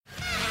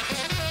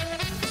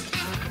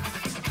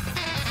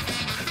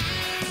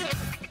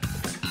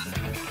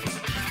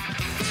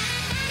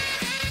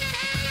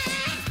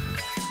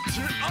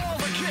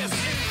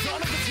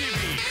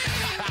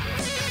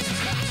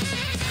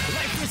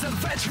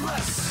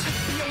treacherous.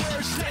 Be aware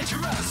it's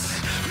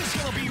dangerous. There's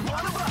gonna be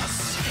one of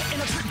us in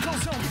a trickle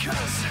zone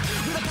because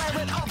we're the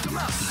pirate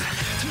Optimus.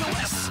 To the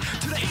west,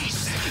 to the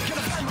east,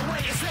 gonna find my way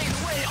and stay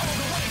the way all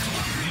the way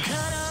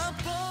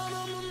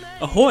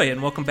to Ahoy,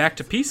 and welcome back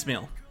to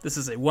Piecemeal. This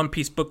is a One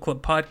Piece Book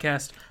Club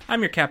podcast.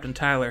 I'm your Captain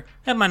Tyler,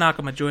 and my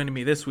Nakama joining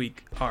me this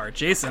week are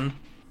Jason.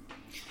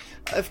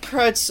 I've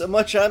cried so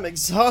much I'm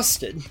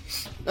exhausted.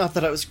 Not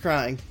that I was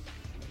crying.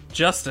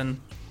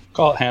 Justin.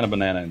 Call it Hannah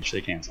Banana and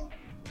shake hands on it.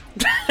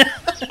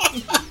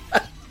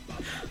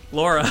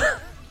 Laura.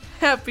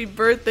 Happy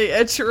birthday,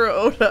 Eiichiro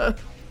Oda.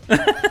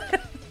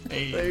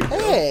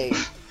 Hey!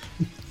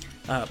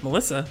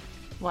 Melissa.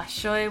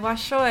 Washoy,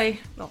 washoy.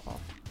 Oh.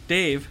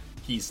 Dave.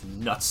 He's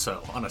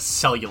nutso on a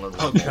cellular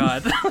level. Oh,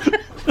 God.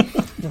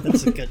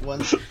 That's a good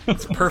one.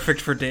 It's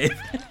perfect for Dave.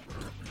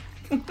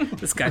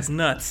 This guy's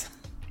nuts.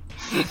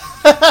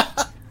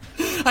 I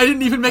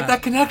didn't even make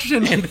that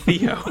connection. And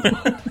Theo.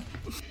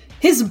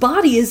 His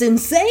body is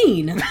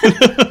insane!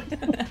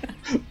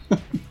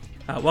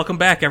 Welcome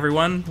back,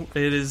 everyone.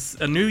 It is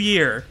a new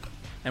year,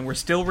 and we're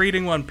still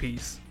reading One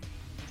Piece.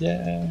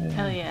 Yay.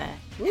 Hell yeah.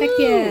 Heck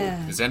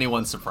yeah! Is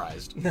anyone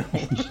surprised? No.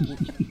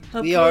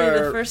 Hopefully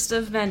are- the first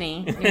of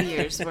many New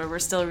Years where we're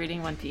still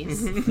reading One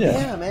Piece.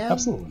 Yeah, man.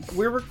 Absolutely.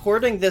 We're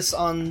recording this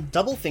on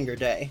Double Finger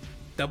Day.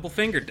 Double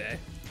Finger Day.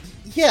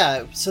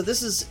 Yeah, so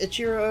this is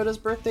Ichiro Oda's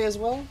birthday as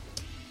well?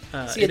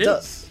 See, It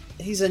is.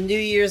 He's a New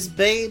Year's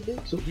babe.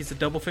 He's a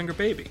double finger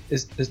baby.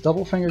 Is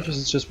double finger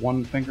just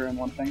one finger and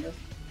one finger?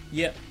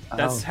 Yep.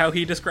 That's how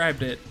he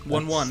described it.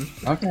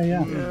 1-1. Okay,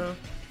 yeah. Yeah.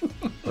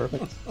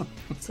 Perfect.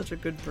 Such a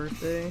good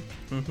birthday.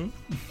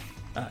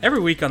 Every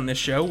week on this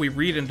show, we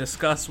read and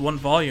discuss one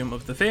volume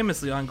of the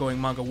famously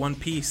ongoing manga One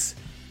Piece.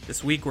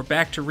 This week, we're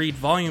back to read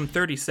volume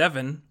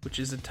 37, which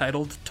is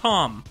entitled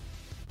Tom.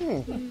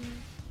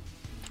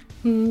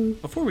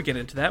 Before we get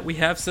into that, we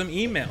have some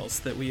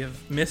emails that we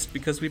have missed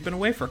because we've been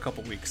away for a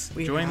couple weeks,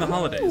 enjoying the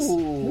holidays.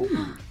 Ooh.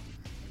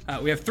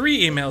 We have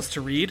 3 emails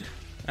to read,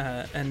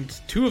 and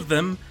 2 of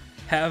them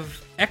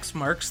have X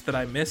marks that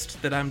I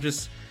missed that I'm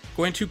just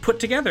going to put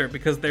together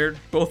because they're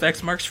both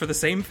X marks for the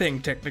same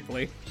thing,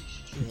 technically.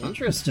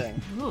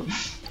 Interesting.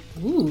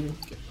 Ooh.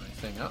 Get my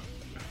thing up.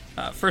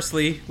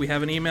 Firstly, we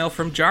have an email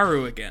from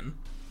Jaru again.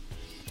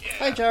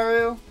 Hi,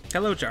 Jaru.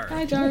 Hello, Jaru.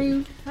 Hi,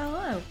 Jaru.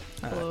 Hello.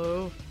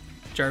 Hello.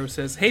 Jaru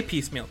says, "Hey,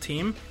 Piecemeal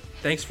team.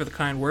 Thanks for the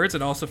kind words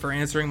and also for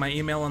answering my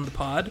email on the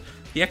pod,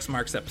 the X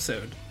Marks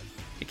episode.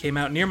 It came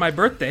out near my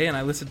birthday and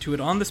I listened to it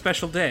on the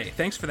special day.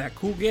 Thanks for that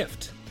cool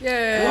gift."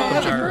 Yay. Welcome,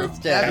 Happy Jaru.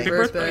 birthday. Happy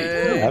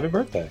birthday. Happy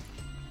birthday.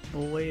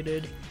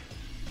 Belated.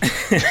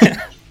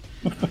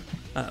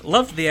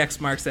 Loved the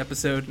X Marks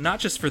episode, not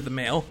just for the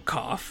mail,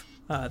 cough.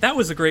 That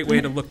was a great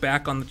way to look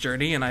back on the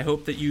journey, and I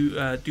hope that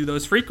you do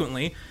those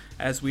frequently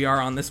as we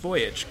are on this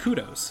voyage.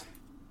 Kudos.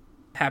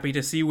 Happy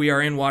to see we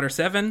are in Water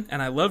 7,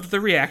 and I loved the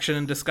reaction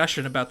and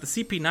discussion about the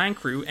CP9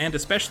 crew, and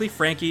especially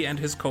Frankie and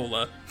his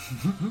cola.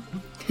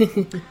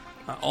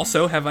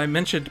 Also, have I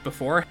mentioned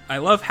before, I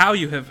love how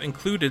you have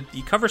included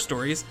the cover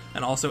stories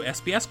and also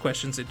SBS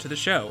questions into the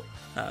show.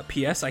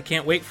 P.S. I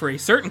can't wait for a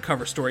certain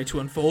cover story to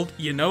unfold,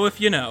 you know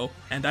if you know,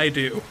 and I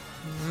do.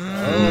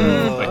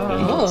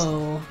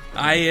 Oh.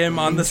 I am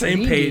on the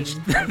same page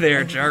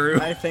there, Jaru.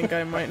 I think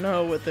I might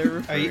know what they're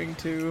referring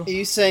to. Are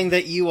you saying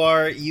that you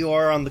are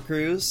on the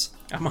cruise?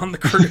 I'm on the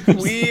cruise.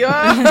 We are.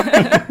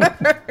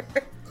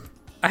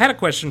 I had a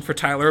question for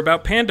Tyler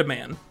about Panda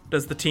Man.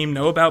 Does the team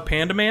know about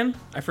Panda Man?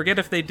 I forget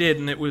if they did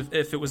and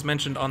if it was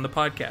mentioned on the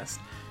podcast.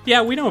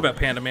 Yeah, we know about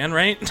Panda Man,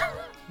 right?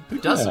 Who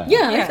doesn't?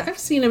 Yeah, I've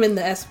seen him in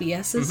the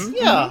SBSs.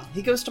 Yeah,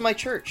 he goes to my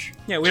church.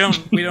 Yeah, we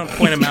don't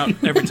point him out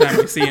every time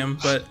we see him,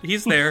 but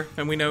he's there,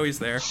 and we know he's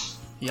there.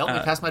 He helped me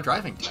pass my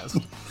driving test.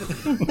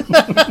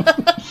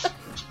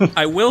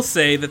 I will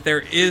say that there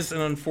is an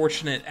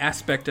unfortunate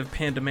aspect of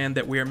Panda Man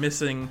that we are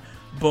missing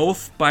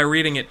both by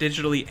reading it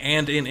digitally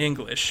and in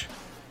English.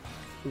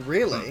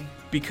 Really?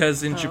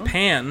 Because in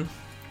Japan,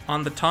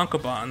 on the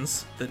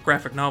tankobons, the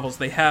graphic novels,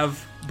 they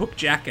have book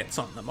jackets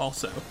on them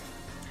also.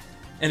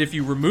 And if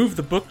you remove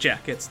the book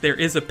jackets, there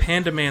is a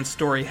Panda Man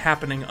story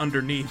happening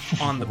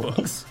underneath on the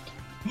books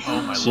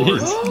Oh my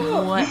lord.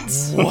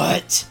 Jeez. What?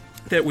 What?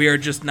 that we are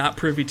just not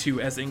privy to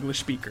as English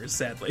speakers,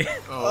 sadly.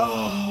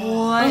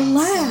 What?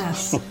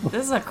 Alas.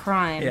 This is a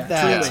crime. Yeah.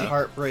 That's Truly.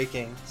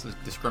 heartbreaking. This is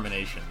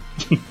discrimination.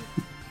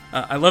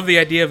 I love the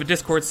idea of a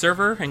Discord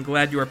server and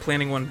glad you are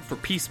planning one for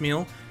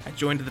Piecemeal. I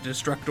joined the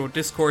Destructo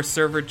Discourse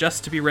server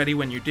just to be ready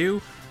when you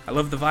do. I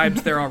love the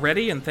vibes there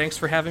already, and thanks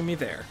for having me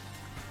there.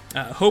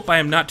 Hope I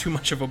am not too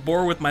much of a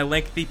bore with my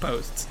lengthy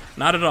posts.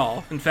 Not at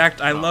all. In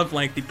fact, I love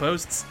lengthy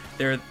posts.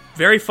 They're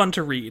very fun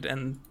to read,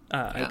 and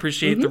I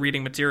appreciate the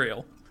reading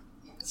material.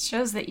 It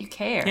shows that you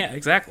care. Yeah,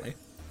 exactly.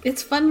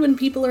 It's fun when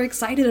people are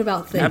excited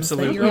about things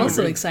Absolutely. that you're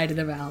also excited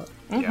about.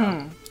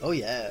 Yeah. Oh,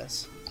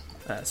 yes.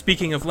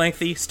 Speaking of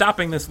lengthy,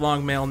 stopping this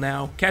long mail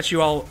now. Catch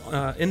you all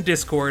in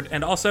Discord,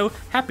 and also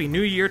Happy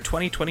New Year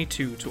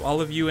 2022 to all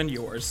of you and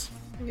yours.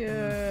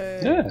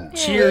 Yay. Yeah.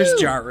 Cheers,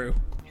 Jaru.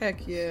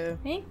 Heck yeah.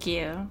 Thank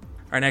you.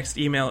 Our next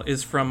email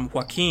is from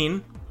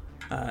Joaquin.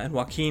 And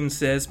Joaquin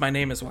says, my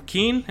name is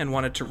Joaquin and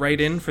wanted to write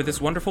in for this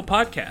wonderful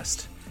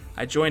podcast.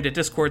 I joined a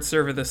Discord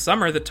server this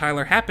summer that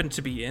Tyler happened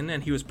to be in,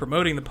 and he was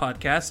promoting the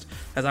podcast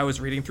as I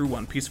was reading through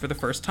One Piece for the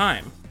first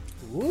time.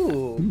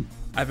 Ooh.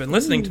 I've been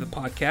listening to the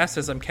podcast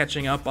as I'm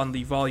catching up on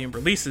the volume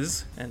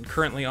releases, and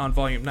currently on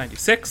volume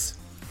 96,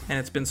 and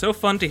it's been so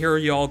fun to hear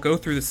you all go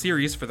through the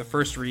series for the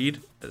first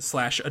read /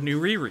 a new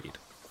reread.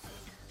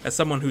 As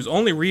someone who's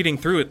only reading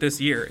through it this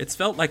year, it's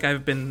felt like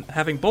I've been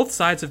having both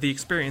sides of the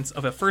experience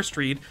of a first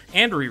read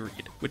and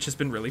reread, which has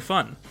been really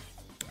fun.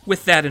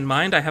 With that in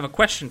mind, I have a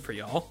question for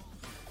y'all.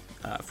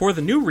 For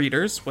the new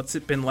readers, what's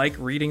it been like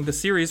reading the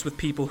series with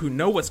people who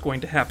know what's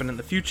going to happen in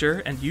the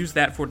future and use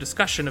that for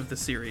discussion of the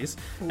series,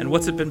 and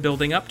what's it been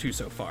building up to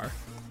so far?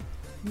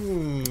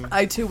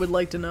 I too would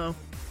like to know.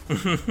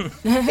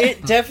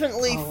 It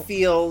definitely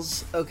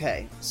feels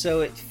okay.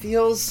 So it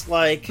feels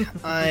like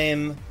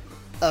I'm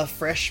a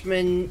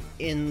freshman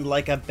in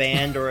like a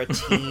band or a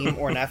team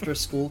or an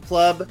after-school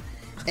club,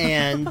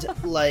 and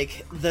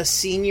like the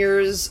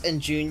seniors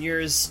and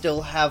juniors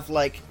still have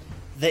like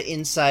the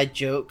inside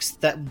jokes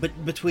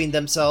that between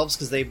themselves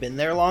because they've been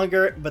there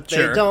longer, but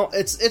they don't.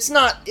 It's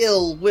not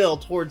ill will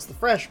towards the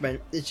freshmen.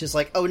 It's just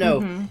like, oh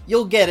no,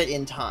 you'll get it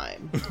in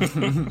time.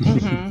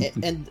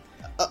 And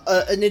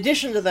in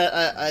addition to that,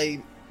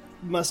 I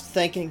must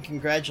thank and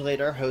congratulate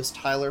our host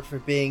Tyler for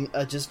being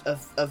just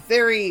a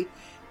very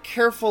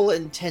careful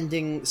and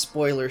tending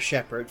spoiler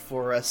shepherd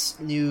for us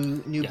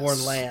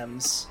newborn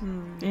lambs.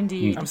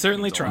 Indeed. I'm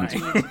certainly trying.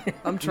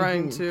 I'm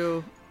trying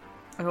to.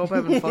 I hope I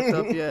haven't fucked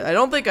up yet. I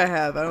don't think I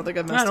have. I don't think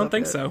I've messed up. I don't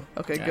think yet. so.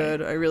 Okay, Yeah,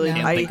 good. I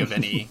can't think of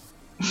any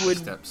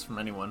steps from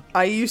anyone.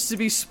 I used to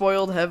be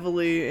spoiled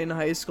heavily in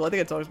high school. I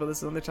think I talked about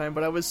this another time,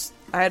 but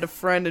I had a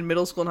friend in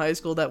middle school and high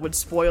school that would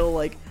spoil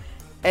like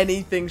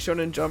anything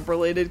Shonen Jump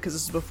related, because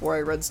this is before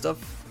I read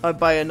stuff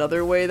by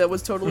another way that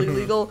was totally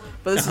legal.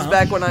 But this is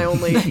back when I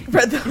only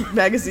read the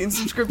magazine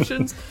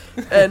subscriptions,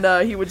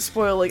 and he would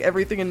spoil like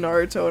everything in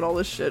Naruto and all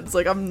this shit. It's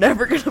like, I'm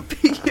never gonna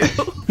be you.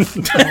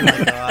 Oh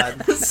my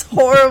god. It's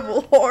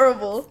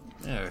horrible.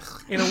 Ugh.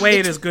 In a way,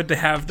 it is good to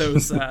have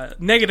those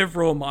negative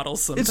role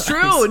models sometimes. It's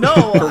true. No,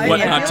 I what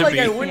not feel to like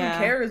I be. wouldn't Yeah.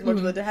 care as much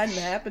if it hadn't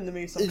happened to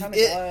me. So I'm kind of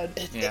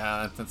glad.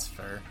 Yeah, that's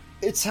fair.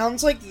 It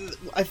sounds like,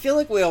 I feel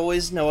like we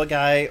always know a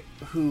guy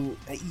who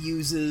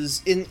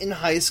uses, in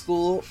high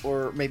school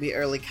or maybe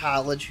early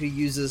college, who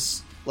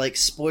uses like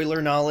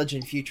spoiler knowledge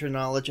and future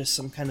knowledge as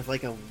some kind of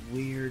like a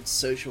weird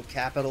social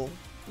capital.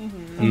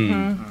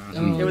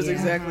 It was yeah.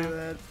 exactly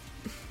that.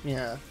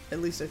 Yeah. At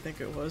least I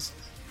think it was.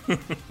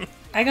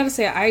 I gotta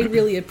say, I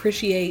really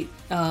appreciate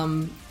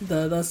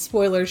the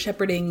spoiler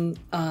shepherding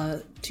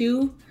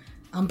too,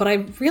 but I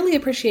really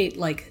appreciate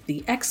like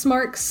the X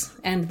marks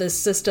and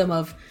this system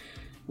of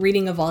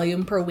reading a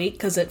volume per week,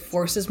 because it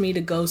forces me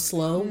to go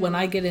slow. When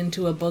I get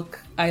into a book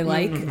I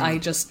like, I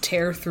just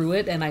tear through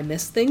it and I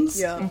miss things.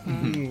 Yeah.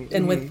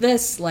 And with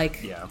this,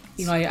 like,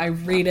 you know, I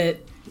read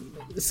it.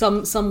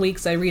 Some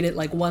weeks I read it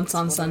like once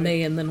on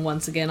Sunday and then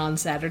once again on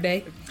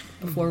Saturday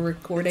before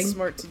recording. It's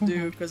smart to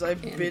do, because I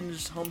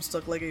binged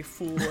Homestuck like a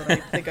fool, and I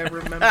think I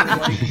remember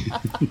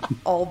like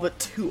all but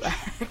 2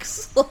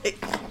 acts.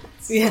 Like,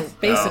 Yeah,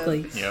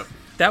 basically. Yep.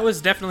 That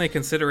was definitely a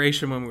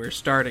consideration when we were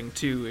starting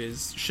too,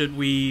 is should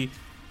we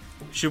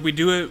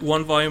do it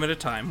one volume at a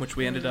time, which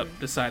we ended up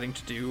deciding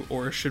to do,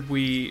 or should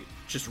we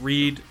just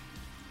read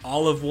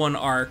all of one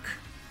arc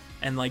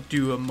and like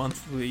do a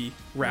monthly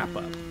wrap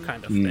up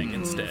kind of thing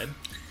instead?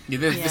 Yeah,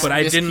 this, But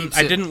I this keeps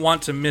it- didn't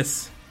want to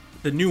miss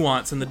the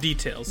nuance and the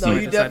details. So no, I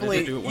you decided definitely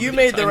to do it one you at a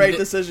made the time. right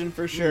decision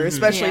for sure,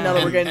 especially now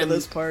that we're getting to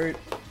this part.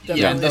 Yeah,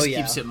 Definitely. and this Oh, yeah.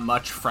 keeps it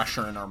much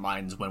fresher in our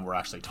minds when we're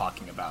actually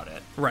talking about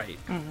it. Right.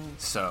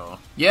 So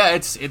yeah,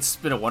 it's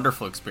been a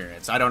wonderful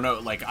experience. I don't know,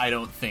 like I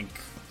don't think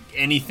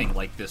anything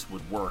like this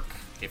would work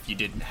if you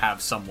didn't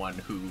have someone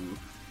who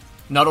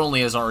not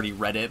only has already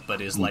read it, but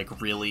is like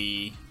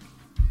really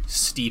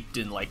steeped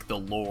in like the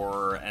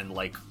lore and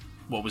like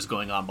what was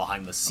going on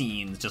behind the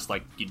scenes, just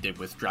like you did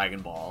with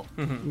Dragon Ball.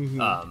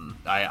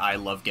 I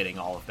love getting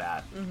all of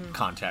that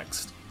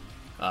context.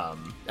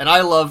 And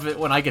I love it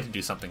when I get to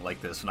do something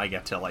like this, when I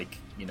get to like,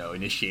 you know,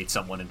 initiate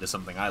someone into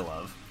something I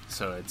love.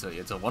 So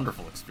it's a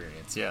wonderful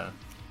experience. Yeah.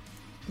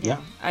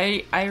 Yeah.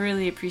 I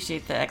really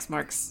appreciate the X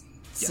marks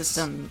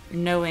system,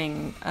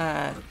 knowing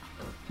that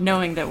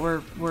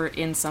we're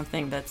in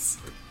something that's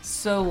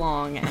so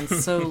long and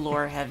so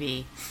lore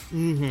heavy,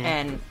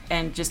 and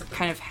just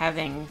kind of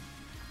having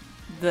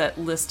the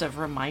list of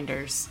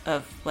reminders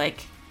of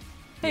like,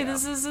 hey,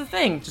 this is a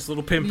thing. Just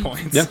little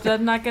pinpoints.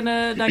 I'm not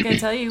gonna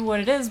tell you what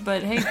it is,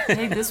 but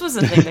hey, this was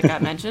a thing that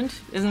got mentioned.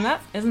 Isn't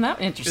that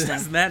interesting?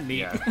 Isn't that neat?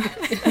 Yeah.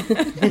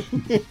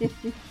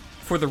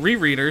 For the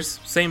rereaders,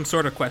 same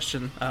sort of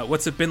question.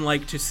 What's it been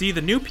like to see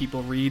the new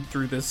people read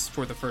through this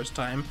for the first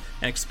time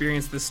and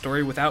experience this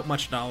story without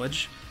much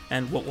knowledge,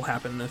 and what will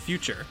happen in the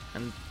future?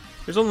 And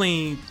there's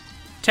only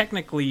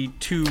technically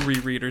 2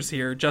 rereaders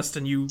here.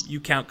 Justin, you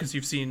count because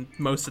you've seen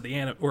most of the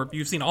anime, or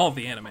you've seen all of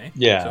the anime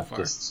Yeah, so far.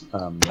 just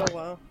Oh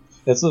wow.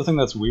 that's the thing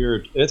that's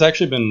weird. It's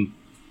actually been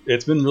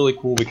it's been really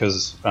cool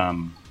because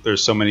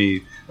there's so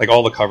many, like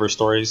all the cover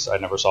stories I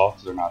never saw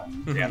because they're not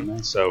in the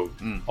anime, so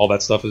all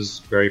that stuff is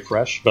very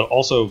fresh. But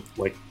also,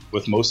 like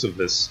with most of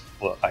this,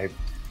 well,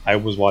 I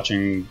was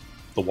watching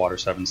the Water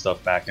 7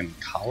 stuff back in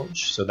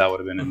college, so that would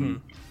have been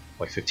in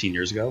like 15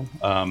 years ago.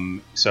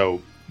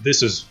 So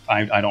this is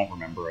I don't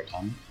remember a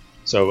ton.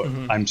 So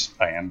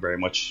I am very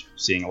much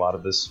seeing a lot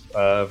of this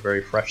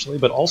very freshly,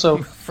 but also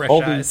Fresh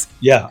all eyes.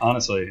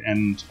 honestly,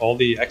 and all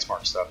the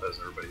X-Mark stuff, as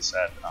everybody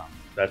said.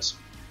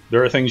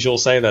 There are things you'll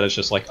say that it's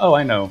just like, oh,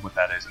 I know what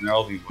that is, and there are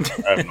all things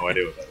I have no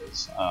idea what that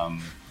is.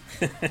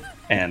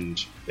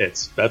 And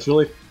that's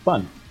really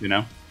fun, you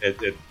know.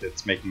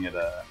 It's making it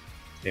a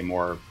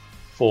more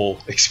full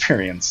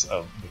experience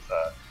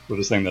with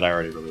this thing that I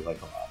already really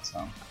like a lot.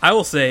 So I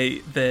will say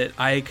that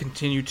I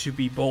continue to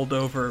be bowled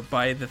over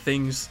by the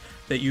things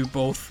that you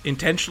both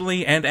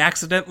intentionally and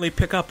accidentally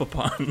pick up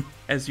upon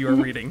as you are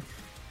reading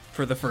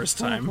for the first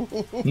time,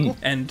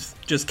 and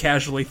just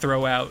casually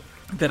throw out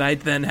that I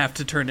then have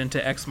to turn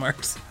into X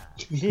marks.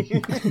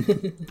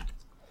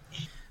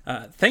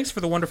 Thanks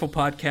for the wonderful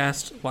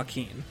podcast,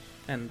 Joaquin.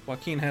 And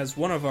Joaquin has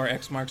one of our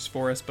X marks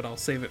for us, but I'll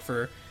save it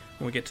for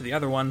when we get to the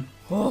other one.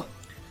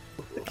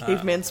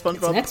 Caveman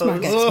SpongeBob X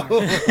mark,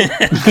 pose.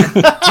 X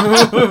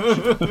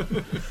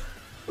mark.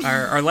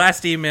 Our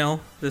last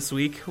email this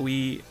week,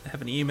 we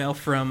have an email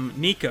from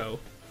Nico,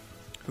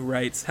 who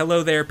writes,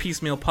 "Hello there,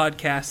 Piecemeal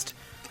Podcast.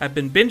 I've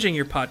been binging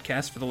your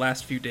podcast for the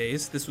last few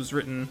days." This was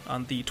written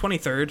on the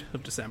 23rd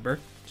of December,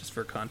 just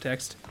for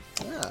context.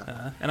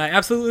 And I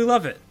absolutely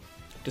love it.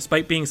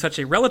 Despite being such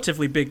a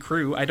relatively big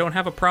crew, I don't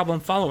have a problem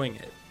following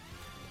it.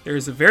 There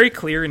is a very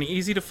clear and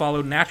easy to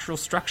follow natural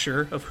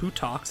structure of who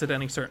talks at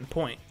any certain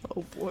point.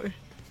 Oh boy.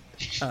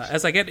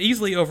 As I get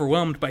easily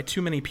overwhelmed by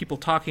too many people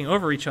talking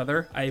over each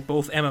other, I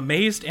both am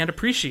amazed and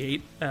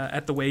appreciate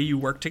at the way you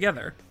work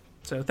together.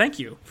 So thank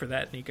you for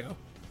that, Nico.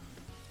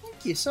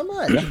 Thank you so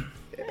much.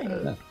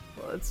 Well,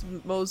 it's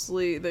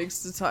mostly thanks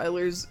to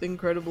Tyler's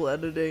incredible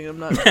editing. I'm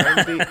not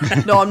trying to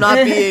be. No, I'm not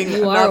being.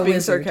 You I'm are not a being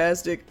wizard.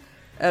 sarcastic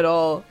at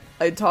all.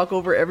 I talk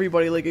over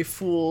everybody like a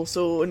fool.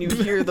 So when you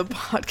hear the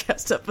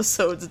podcast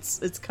episodes,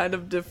 it's kind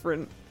of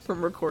different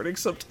from recording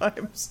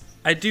sometimes.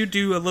 I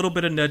do a little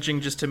bit of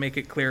nudging just to make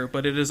it clear,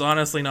 but it is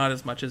honestly not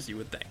as much as you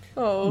would think.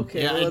 Oh,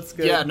 okay. Yeah, Well, that's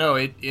good. yeah, no,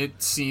 it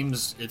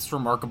seems it's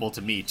remarkable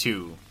to me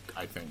too.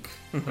 I think,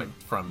 like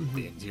from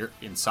the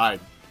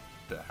inside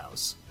the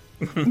house.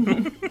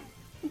 The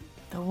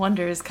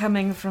wonder is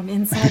coming from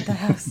inside the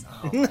house.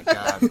 Oh my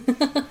god!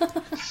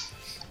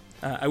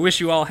 I wish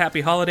you all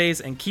happy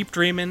holidays and keep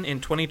dreaming in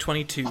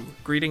 2022.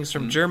 Greetings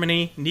from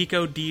Germany,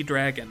 Nico D.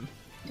 Dragon.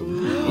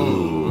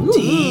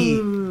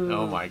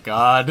 Oh my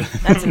god!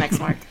 That's an X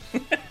mark.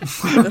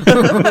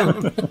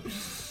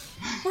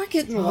 We're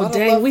getting a Oh, lot of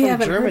dang, love we from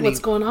haven't Germany. heard what's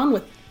going on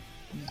with...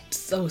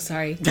 So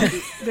sorry.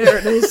 There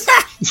it is.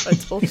 I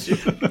told you.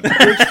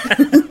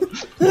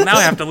 Well, now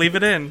I have to leave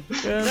it in.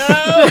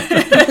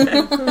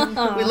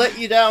 We let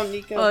you down,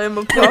 Nico. I am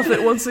a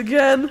prophet once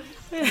again.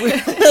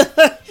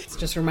 It's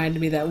just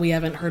reminded me that we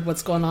haven't heard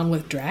what's going on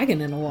with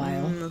Dragon in a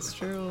while. That's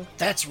true.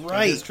 That's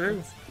right. It's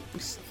true.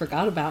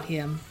 Forgot about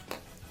him.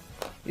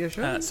 Yeah,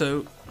 sure.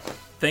 So,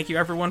 thank you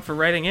everyone for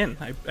writing in.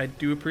 I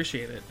do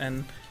appreciate it.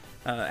 And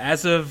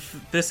as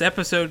of this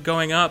episode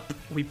going up,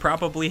 we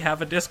probably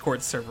have a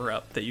Discord server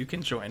up that you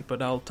can join,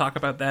 but I'll talk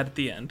about that at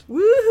the end.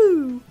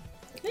 Woohoo!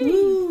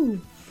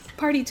 Woo!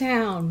 Party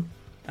town.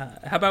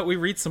 How about we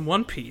read some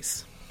One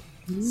Piece?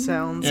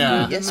 Sounds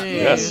Yeah. good Yes, to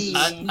me. please.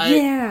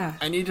 Yeah.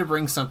 I need to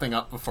bring something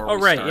up before Oh,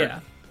 we right, start. yeah.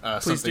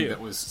 Please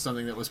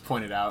Something do. that was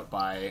pointed out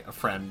by a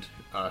friend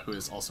who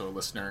is also a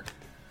listener.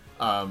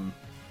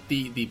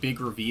 The big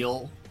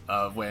reveal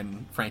of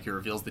when Frankie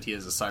reveals that he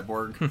is a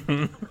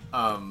cyborg.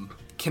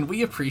 Can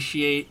we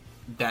appreciate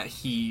that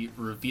he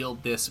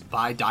revealed this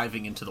by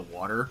diving into the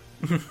water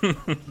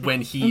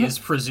when he is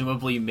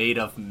presumably made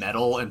of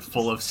metal and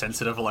full of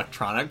sensitive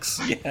electronics?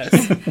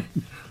 Yes.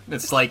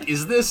 It's like,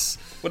 is this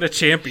What a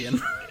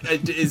champion.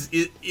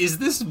 is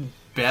this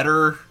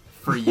better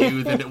for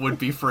you than it would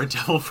be for a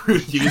Devil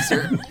Fruit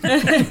user?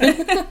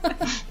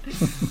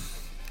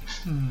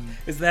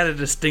 Is that a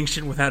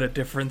distinction without a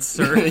difference,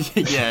 sir?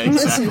 Yeah,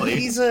 Listen, exactly.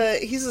 he's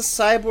a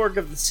cyborg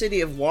of the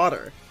city of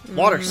Water.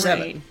 Water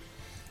 7. Right.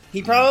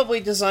 He probably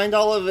designed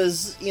all of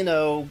his,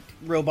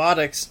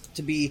 robotics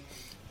to be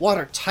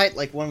watertight,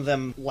 like one of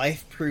them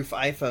life-proof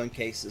iPhone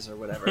cases or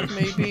whatever.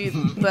 Maybe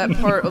that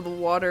part of the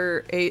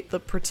water ate the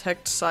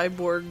protect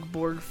cyborg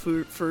Borg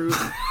fruit,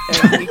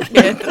 and he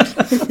can't get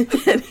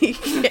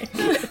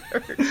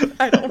hurt.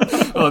 I don't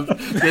know. Well,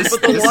 this,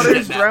 But the this water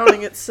is is getting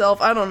drowning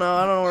itself. I don't know.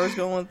 I don't know where it's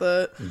going with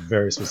that.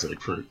 very specific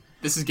fruit.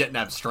 This is getting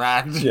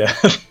abstract. Yeah.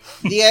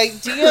 The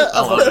idea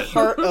of love a it.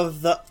 part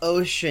of the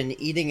ocean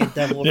eating a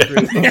devil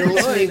fruit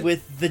fills me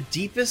with the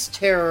deepest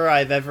terror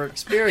I've ever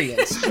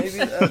experienced. Maybe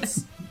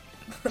that's.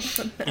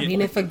 I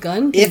mean, if a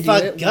gun can If do a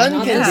it, gun why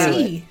not can the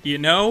do sea? You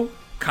know,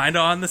 kind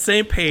of on the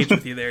same page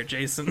with you there,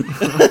 Jason.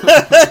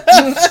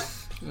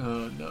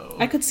 Oh no.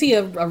 I could see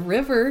a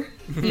river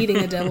eating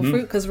a devil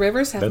fruit because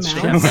rivers have That's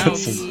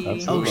mouths. true.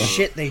 Absolutely. Oh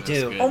shit, they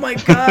do. good. Oh my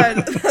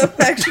god, that's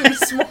actually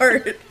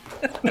smart.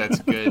 That's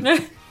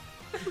good.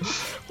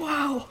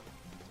 Wow.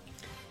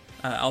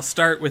 I'll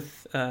start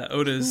with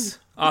Oda's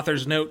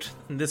author's note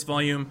in this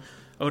volume.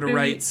 Oda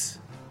writes,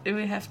 Do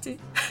we have to?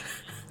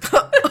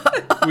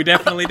 we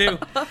definitely do.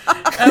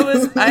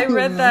 I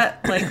read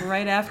that like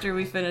right after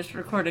we finished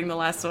recording the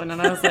last one,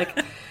 and I was like,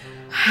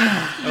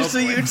 Just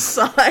a huge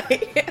sigh.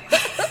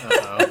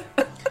 Uh-oh.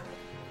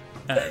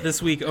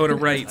 This week, Oda I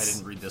writes,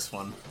 didn't read this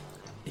one.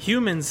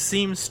 humans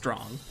seem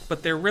strong,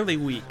 but they're really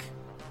weak.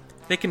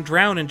 They can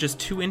drown in just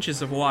 2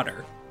 inches of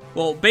water.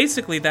 Well,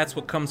 basically that's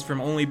what comes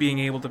from only being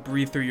able to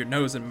breathe through your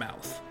nose and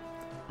mouth.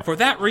 For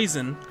that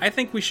reason, I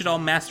think we should all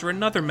master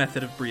another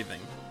method of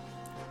breathing.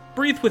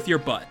 Breathe with your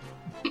butt.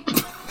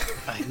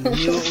 I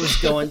knew it was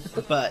going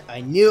butt.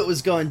 I knew it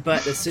was going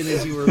butt as soon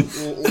as you were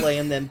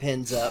laying them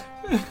pins up.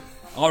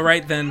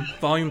 Alright then,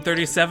 volume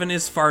 37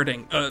 is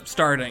starting.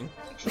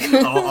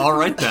 All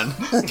right then.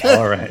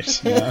 All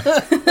right.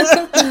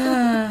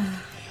 Yeah.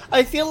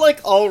 I feel like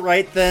all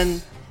right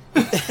then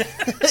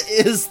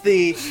is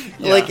the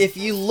like if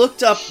you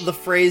looked up the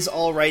phrase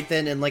all right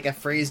then in like a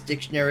phrase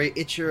dictionary,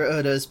 Ichiro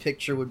Oda's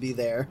picture would be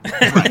there.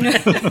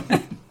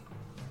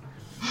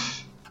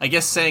 I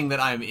guess saying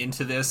that I'm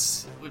into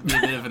this would be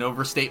a bit of an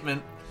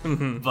overstatement.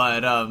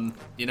 But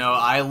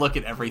I look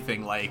at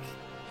everything like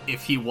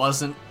if he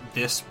wasn't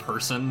this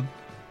person,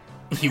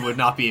 he would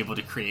not be able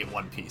to create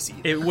One Piece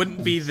either. It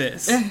wouldn't be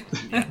this.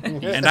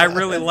 And I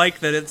really like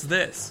that it's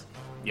this.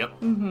 Yep.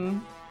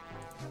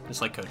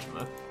 Just like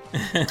Kojima.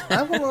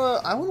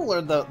 I wanna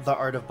learn the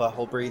art of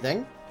butthole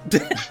breathing. Do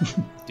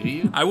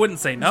you? I wouldn't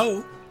say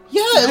no.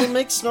 Yeah, it'll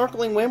make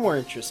snorkeling way more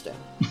interesting.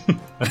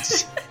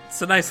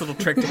 It's a nice little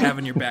trick to have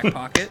in your back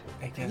pocket.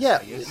 I guess.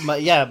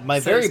 Yeah, my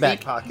So very to back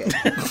speak. pocket.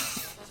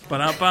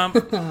 Ba-dum-bum.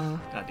 God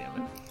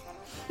damn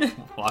it.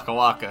 Waka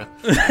waka.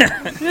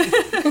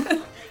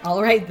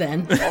 All right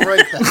then. All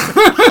right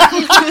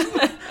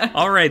then.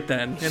 All right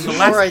then, in the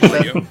last right,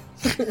 volume.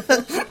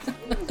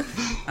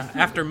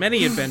 After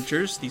many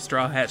adventures, the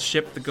Straw Hat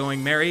ship, the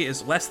Going Merry,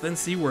 is less than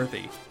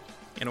seaworthy.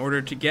 In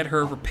order to get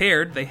her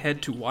repaired, they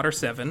head to Water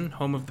 7,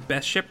 home of the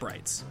best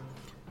shipwrights.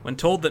 When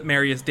told that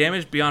Merry is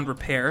damaged beyond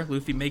repair,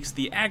 Luffy makes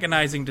the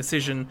agonizing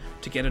decision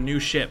to get a new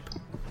ship.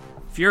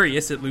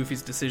 Furious at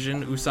Luffy's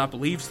decision, Usopp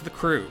leaves the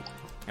crew,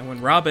 and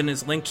when Robin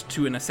is linked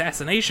to an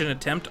assassination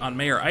attempt on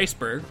Mayor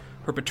Iceberg,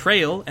 her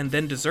betrayal and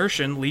then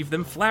desertion leave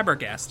them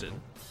flabbergasted.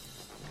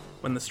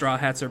 When the Straw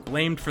Hats are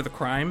blamed for the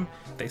crime,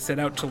 they set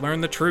out to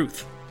learn the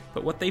truth,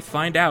 but what they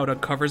find out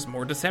uncovers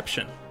more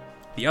deception.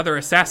 The other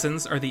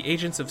assassins are the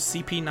agents of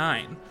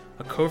CP9,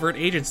 a covert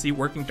agency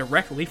working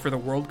directly for the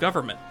world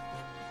government.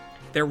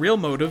 Their real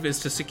motive is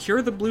to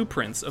secure the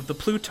blueprints of the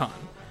Pluton,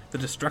 the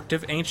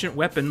destructive ancient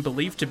weapon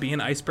believed to be in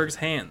Iceberg's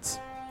hands.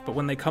 But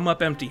when they come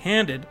up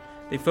empty-handed,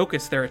 they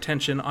focus their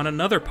attention on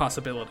another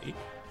possibility,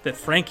 that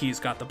Frankie's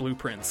got the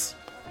blueprints.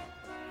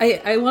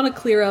 I want to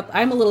clear up.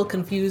 I'm a little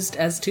confused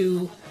as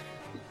to,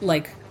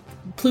 like,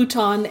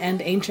 Pluton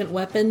and ancient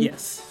weapon.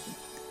 Yes.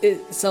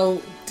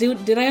 So,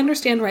 did I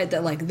understand right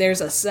that, like, there's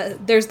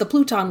the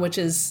Pluton, which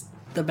is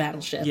the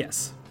battleship?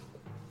 Yes.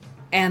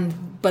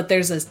 But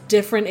there's a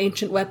different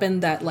ancient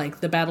weapon that,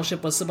 like, the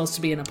battleship was supposed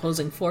to be an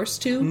opposing force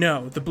to?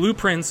 No, the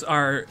blueprints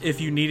are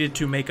if you needed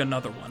to make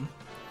another one.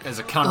 As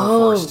a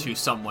counterforce to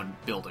someone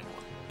building one.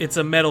 It's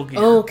a Metal Gear.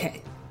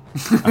 Okay.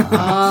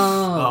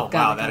 Oh, got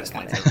wow, it, that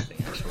explains everything,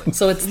 actually.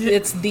 So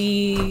it's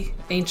the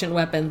ancient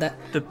weapon that.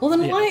 Well,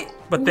 then yeah. why?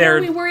 But why they're-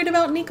 are we worried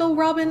about Nico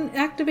Robin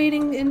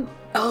activating in?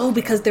 Oh,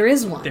 because there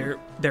is one.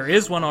 There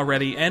is one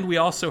already, and we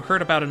also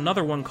heard about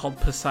another one called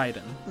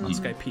Poseidon on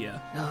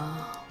Skypiea.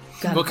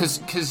 Got Well,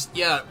 it. because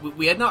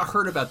we had not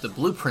heard about the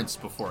blueprints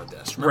before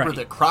this. Remember Right.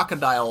 that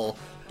Crocodile...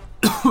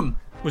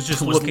 Was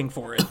just looking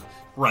for it.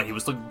 Right, he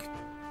was looking...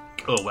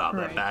 Oh, wow,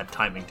 that bad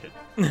timing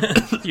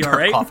to... You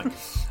alright? Coughing.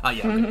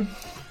 Yeah.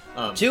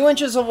 2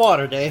 inches of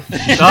water, Dave.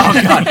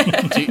 Oh,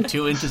 God.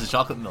 2 inches of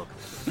chocolate milk.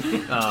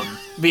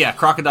 But yeah,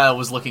 Crocodile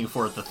was looking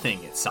for the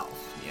thing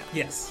itself. Yeah.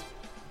 Yes.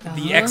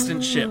 The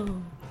extant ship,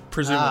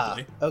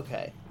 presumably.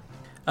 Okay.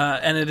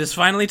 And it is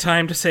finally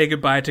time to say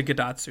goodbye to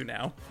Gadatsu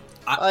now.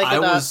 Bye,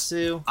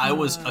 Gadatsu. I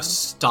was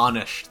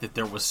astonished that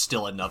there was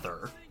still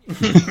another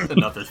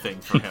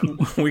thing for him.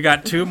 We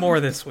got 2 more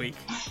this week.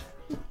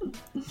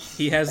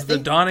 He has the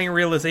dawning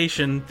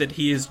realization that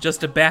he is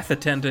just a bath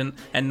attendant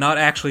and not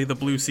actually the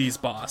Blue Sea's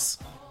boss.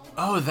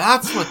 Oh,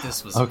 that's what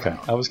this was. Okay,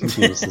 I was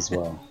confused as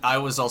well. I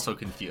was also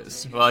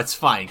confused. Well, it's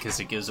fine because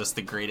it gives us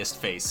the greatest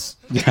face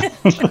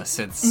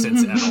since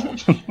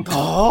Enel.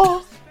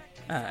 Oh,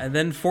 And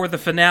then for the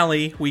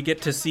finale, we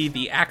get to see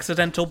the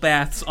accidental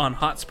baths on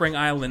Hot Spring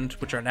Island,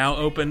 which are now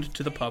opened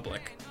to the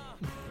public.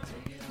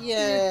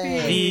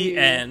 yay! The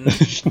end.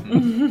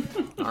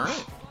 All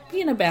right.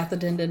 Being a bath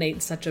attendant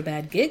ain't such a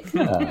bad gig.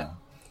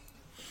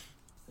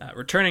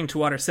 Returning to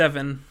Water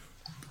 7,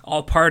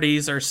 all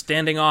parties are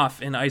standing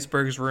off in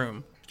Iceberg's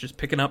room, just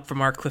picking up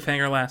from our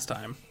cliffhanger last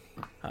time.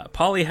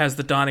 Polly has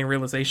the dawning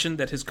realization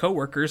that his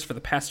co-workers for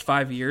the past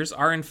 5 years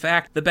are in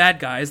fact the bad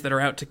guys that are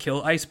out to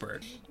kill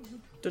Iceberg.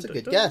 That's a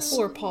good guess.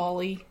 Poor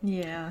Polly.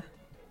 Yeah.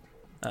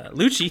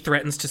 Lucci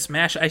threatens to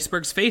smash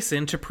Iceberg's face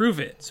in to prove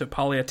it, so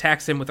Polly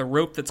attacks him with a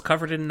rope that's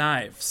covered in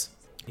knives.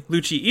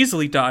 Lucci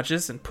easily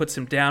dodges and puts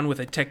him down with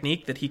a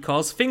technique that he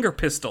calls finger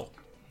pistol.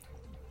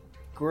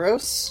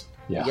 Gross.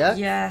 Yeah. Yuck.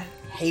 Yeah.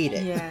 Hate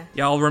it. Yeah.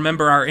 Y'all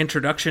remember our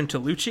introduction to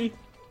Lucci?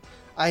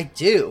 I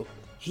do.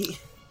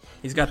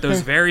 He's got those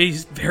very,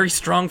 very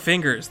strong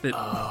fingers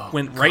that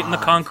went right in the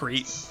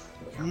concrete.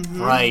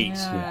 Right.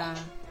 Yeah.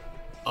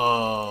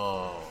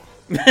 Oh.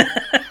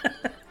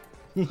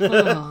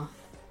 Oh.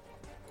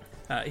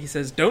 He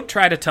says, "Don't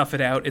try to tough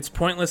it out. It's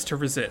pointless to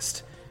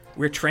resist.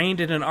 We're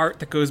trained in an art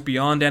that goes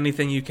beyond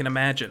anything you can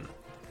imagine.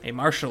 A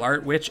martial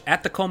art which,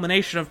 at the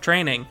culmination of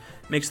training,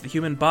 makes the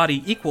human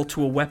body equal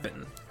to a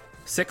weapon.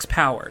 6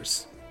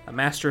 powers. A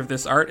master of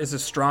this art is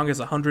as strong as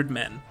 100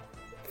 men."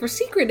 For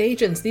secret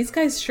agents, these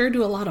guys sure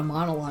do a lot of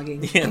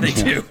monologuing. Yeah, they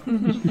do.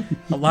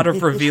 A lot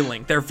of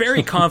revealing. They're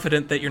very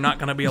confident that you're not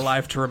going to be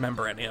alive to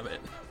remember any of it.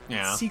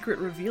 Yeah. Secret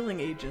revealing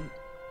agent.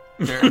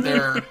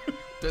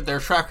 Their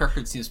track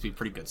record seems to be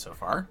pretty good so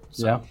far.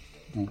 So, Yeah.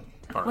 as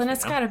far as When we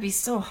it's know. gotta be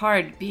so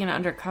hard being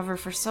undercover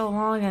for so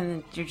long,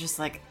 and you're just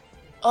like,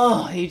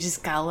 oh, you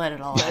just gotta let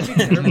it all out. I'd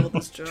be terrible at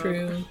this job.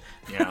 True.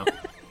 Yeah.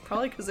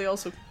 Probably because they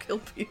also kill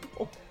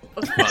people.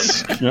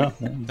 Yeah.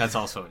 That's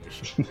also an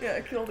issue. Yeah,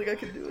 I don't think I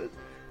can do it.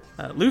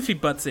 Luffy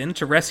butts in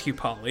to rescue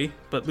Polly,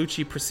 but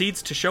Lucci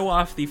proceeds to show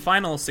off the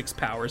final 6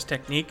 powers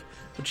technique,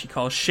 which he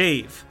calls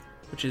Shave,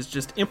 which is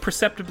just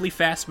imperceptibly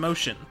fast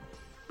motion.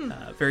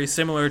 Very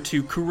similar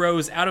to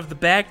Kuro's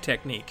out-of-the-bag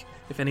technique,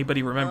 if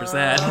anybody remembers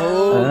that.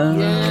 Oh,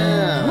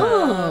 yeah.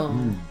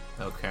 Oh.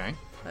 Okay.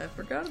 I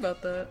forgot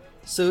about that.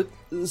 So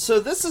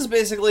this is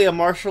basically a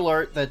martial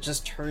art that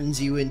just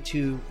turns you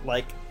into,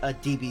 like, a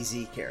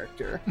DBZ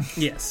character,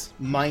 Yes.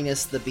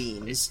 minus the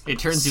beams. It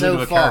turns you So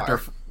into a far.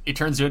 character. It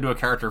turns you into a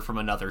character from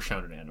another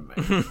shonen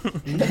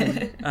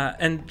anime.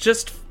 And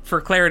just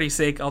for clarity's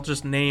sake, I'll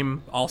just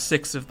name all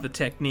 6 of the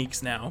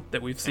techniques now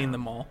that we've seen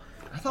them all.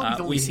 I thought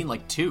we've only seen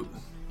like 2.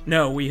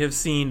 No, we have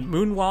seen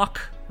Moonwalk,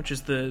 which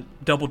is the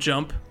double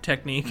jump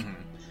technique.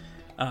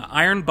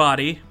 Iron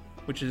Body,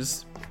 which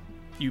is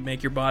you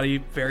make your body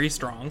very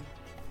strong,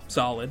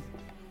 solid.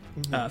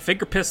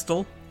 Finger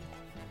Pistol,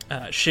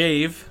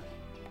 Shave,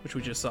 which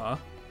we just saw,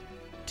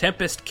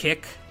 Tempest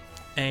Kick,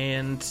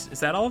 and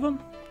is that all of them?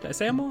 Did I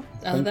say them all?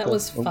 That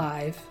was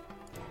 5.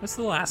 What's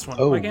the last one?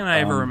 Oh, Why can't I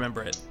ever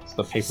remember it? It's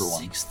the paper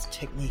one. 6th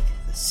technique,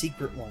 the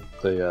secret one.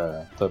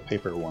 The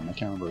paper one. I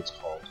can't remember what it's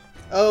called.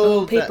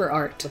 Oh, Paper that-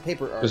 art. The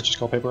paper Is it art. just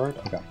called paper art?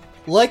 Okay.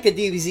 Like a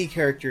DBZ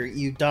character,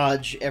 you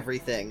dodge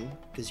everything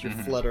because you're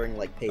fluttering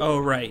like paper. Oh,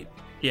 right.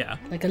 Yeah.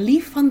 Like a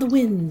leaf on the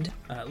wind.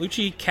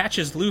 Lucci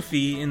catches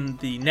Luffy in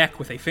the neck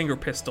with a finger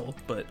pistol,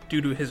 but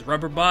due to his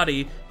rubber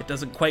body, it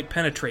doesn't quite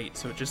penetrate,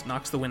 so it just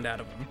knocks the wind out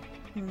of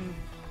him.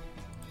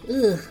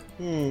 Ugh.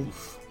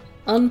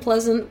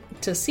 Unpleasant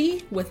to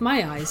see with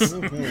my eyes.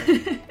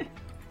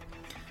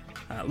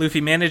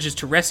 Luffy manages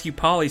to rescue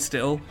Polly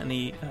still, and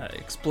he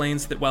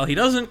explains that while he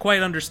doesn't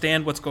quite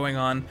understand what's going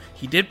on,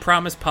 he did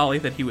promise Polly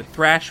that he would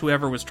thrash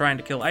whoever was trying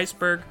to kill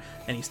Iceberg,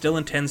 and he still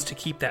intends to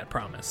keep that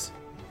promise.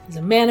 He's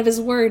a man of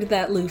his word,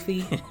 that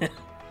Luffy.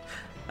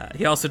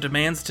 He also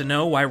demands to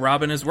know why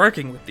Robin is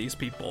working with these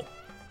people.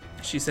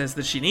 She says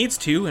that she needs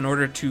to in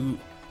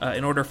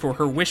order for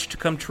her wish to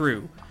come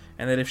true,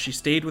 and that if she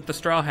stayed with the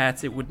Straw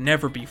Hats, it would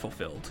never be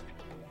fulfilled.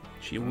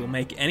 She will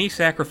make any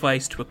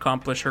sacrifice to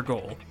accomplish her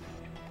goal.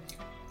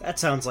 That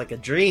sounds like a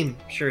dream.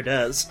 Sure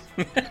does.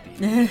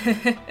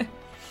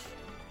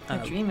 A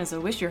dream is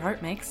a wish your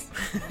heart makes.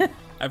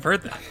 I've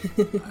heard that.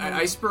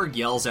 Iceberg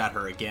yells at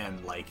her again,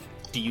 like,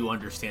 do you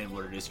understand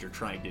what it is you're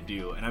trying to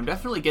do? And I'm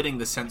definitely getting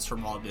the sense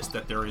from all this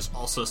that there is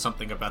also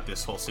something about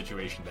this whole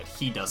situation that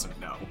he doesn't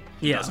know.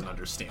 He doesn't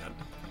understand.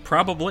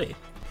 Probably.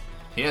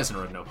 He hasn't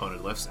read No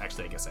Opponent Lifts.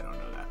 Actually, I guess I don't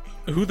know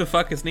that. Who the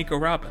fuck is Nico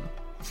Robin?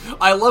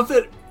 I love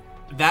that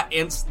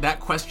that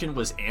question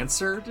was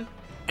answered,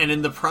 and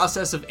in the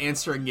process of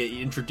answering it,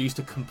 you introduced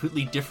a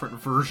completely different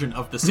version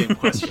of the same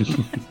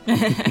question.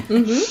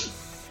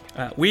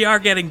 We are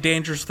getting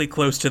dangerously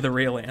close to the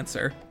real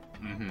answer.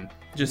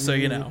 Just so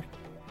you know.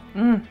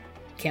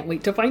 Can't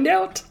wait to find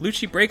out.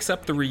 Lucci breaks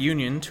up the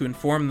reunion to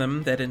inform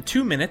them that in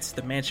 2 minutes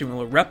the mansion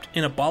will erupt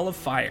in a ball of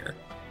fire.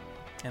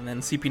 And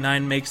then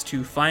CP9 makes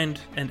to find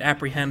and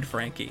apprehend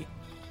Frankie.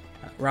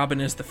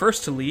 Robin is the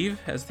first to leave,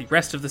 as the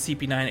rest of the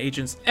CP9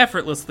 agents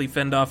effortlessly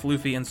fend off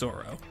Luffy and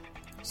Zoro.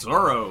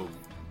 Zoro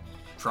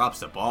drops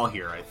the ball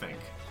here, I think.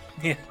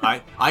 Yeah.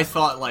 I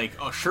thought, like,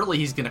 oh, surely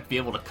he's going to be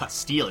able to cut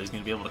steel. He's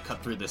going to be able to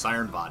cut through this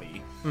iron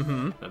body.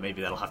 But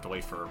maybe that'll have to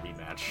wait for a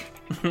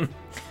rematch.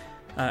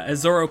 As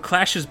Zoro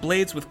clashes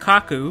blades with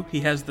Kaku,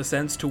 he has the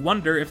sense to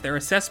wonder if their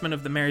assessment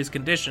of the Mary's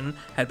condition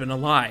had been a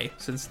lie,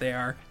 since they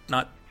are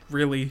not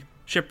really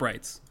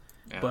shipwrights.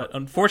 Yeah. But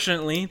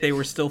unfortunately, they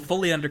were still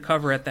fully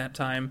undercover at that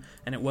time,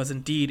 and it was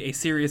indeed a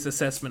serious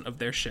assessment of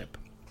their ship.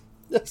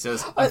 He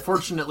says,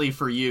 unfortunately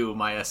for you,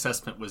 my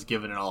assessment was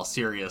given in all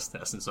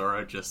seriousness, and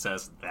Zoro just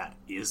says, that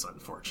is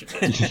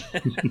unfortunate.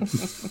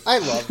 I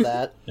love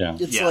that. Yeah.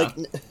 It's Yeah. like,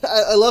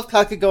 I love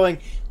Kaka going,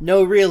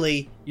 no,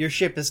 really, your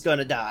ship is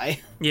gonna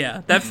die.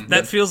 Yeah,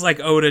 that feels like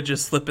Oda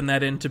just slipping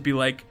that in to be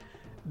like,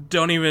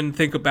 don't even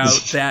think about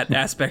that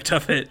aspect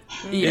of it.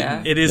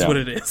 Yeah. It is Yeah. what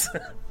it is.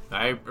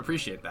 I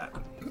appreciate that.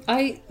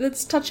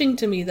 It's touching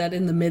to me that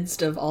in the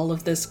midst of all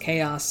of this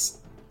chaos,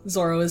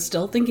 Zoro is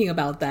still thinking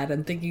about that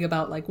and thinking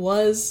about, like,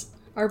 was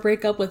our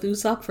breakup with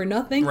Usopp for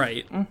nothing?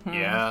 Right.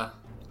 Yeah.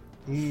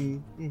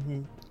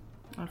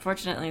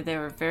 Unfortunately, they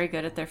were very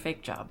good at their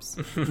fake jobs.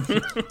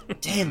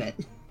 Damn it.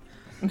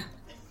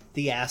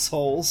 The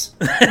assholes.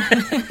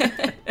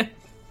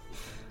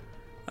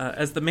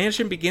 As the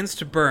mansion begins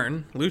to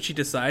burn, Lucci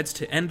decides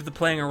to end the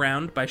playing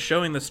around by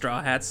showing the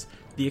Straw Hats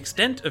the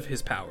extent of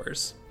his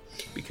powers,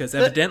 because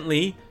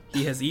evidently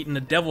he has eaten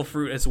a devil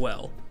fruit as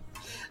well.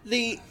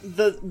 We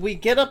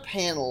get a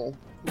panel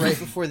right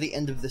before the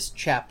end of this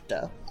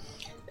chapter,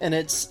 and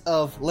it's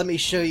of let me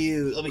show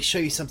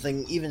you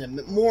something even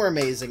more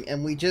amazing,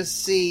 and we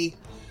just see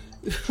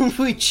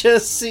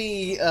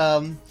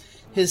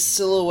his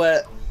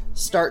silhouette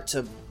start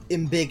to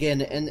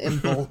embiggen and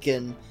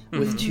embulken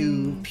with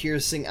two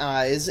piercing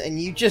eyes,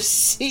 and you just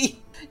see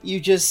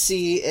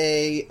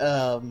a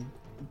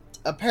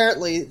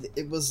apparently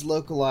it was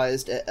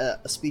localized a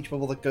speech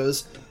bubble that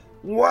goes,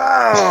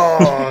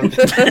 wow.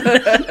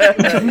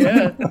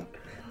 Yeah.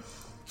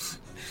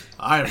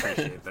 I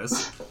appreciate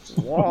this.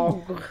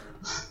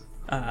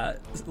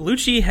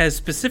 Lucci has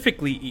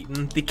specifically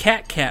eaten the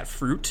cat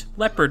fruit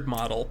leopard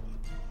model,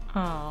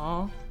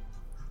 Aww.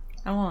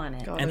 I want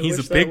it. God, and I he's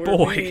wish a that big were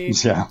boy. me.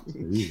 Yeah.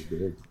 He's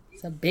big.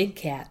 It's a big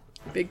cat.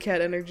 Big cat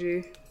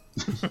energy.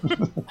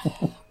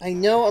 I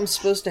know I'm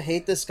supposed to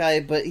hate this guy,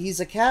 but he's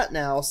a cat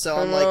now, so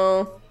I'm like,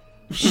 Oh,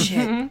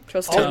 shit.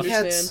 trust me, I All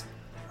understand. cats,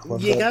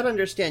 you gotta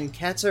understand,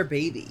 cats are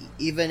baby,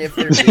 even if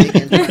they're big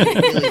and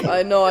really,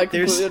 I know, I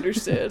There's- completely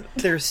understand.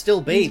 they're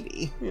still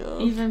baby. Yeah.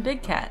 Even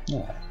Big Cat.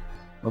 Yeah.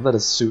 Love that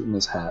his suit and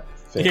his hat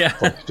fit. Yeah.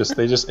 Like,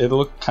 it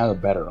looked kind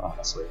of better,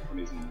 honestly, when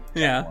he's in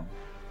Yeah. form.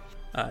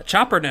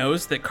 Chopper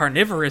knows that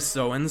carnivorous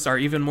Zoans are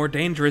even more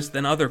dangerous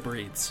than other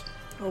breeds,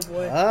 Oh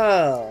boy.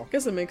 Oh. I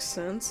guess it makes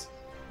sense.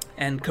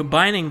 and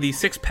combining these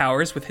 6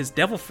 powers with his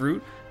devil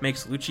fruit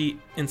makes Lucci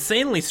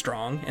insanely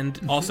strong and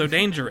also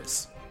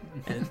dangerous.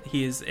 And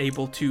he is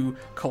able to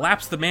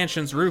collapse the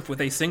mansion's roof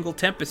with a single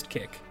Tempest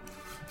kick.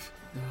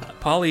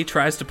 Polly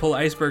tries to pull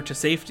Iceberg to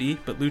safety,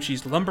 but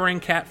Lucci's lumbering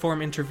cat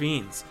form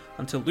intervenes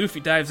until Luffy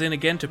dives in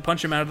again to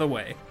punch him out of the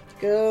way.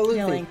 Go, Luffy.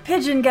 Yelling,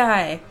 Pigeon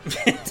Guy!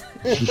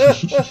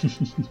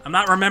 I'm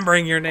not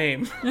remembering your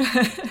name.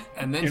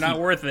 And then You're not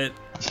worth it.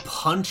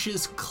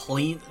 punches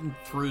clean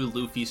through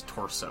Luffy's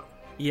torso.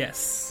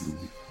 Yes.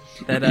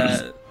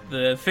 That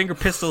the finger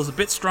pistol is a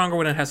bit stronger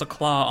when it has a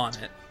claw on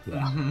it.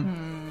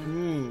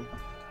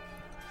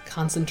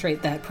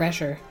 Concentrate that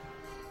pressure.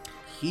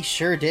 He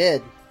sure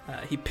did.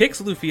 He picks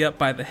Luffy up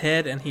by the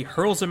head and he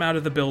hurls him out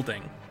of the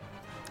building.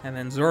 And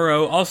then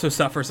Zoro also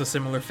suffers a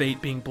similar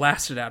fate, being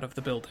blasted out of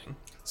the building.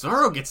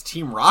 Zoro gets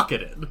Team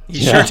Rocketed. He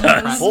sure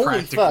does. Holy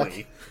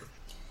Practically.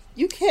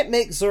 You can't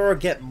make Zoro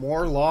get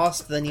more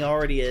lost than he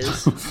already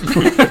is.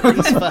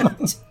 He's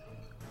fucked.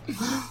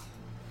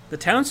 The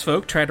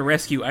townsfolk try to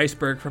rescue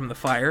Iceberg from the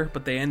fire,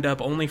 but they end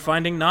up only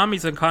finding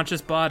Nami's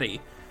unconscious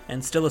body.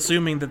 And still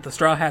assuming that the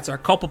Straw Hats are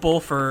culpable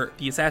for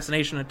the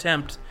assassination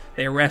attempt,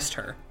 they arrest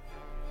her.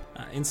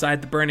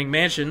 Inside the burning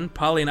mansion,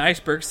 Polly and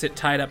Iceberg sit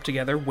tied up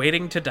together,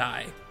 waiting to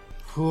die.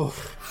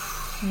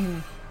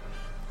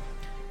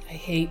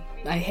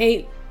 I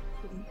hate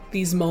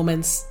these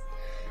moments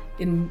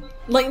in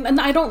and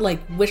I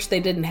don't wish they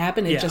didn't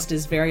happen. It Yeah. just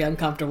is very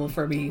uncomfortable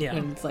for me Yeah.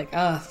 when it's like,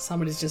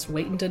 somebody's just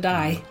waiting to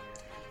die.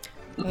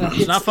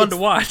 It's not fun to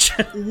watch.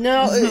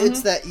 No,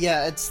 it's that.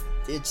 Yeah, it's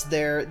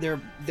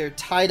they're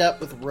tied up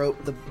with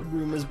rope. The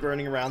room is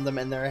burning around them,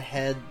 and their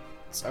heads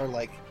are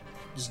like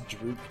just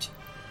drooped.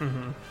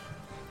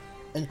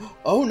 And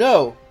oh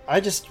no,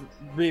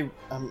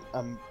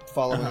 I'm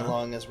following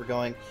along as we're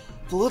going.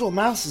 The little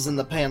mouse is in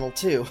the panel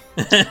too.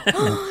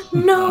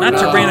 No, Not no,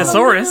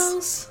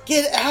 Tyrannosaurus.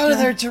 Get out of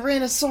there,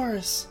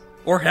 Tyrannosaurus!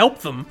 Or help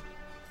them.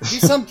 Do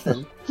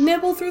something.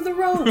 Nibble through the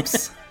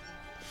ropes.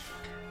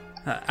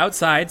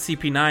 Outside,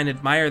 CP9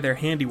 admire their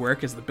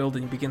handiwork as the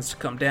building begins to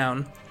come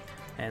down.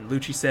 And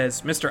Lucci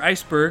says, Mr.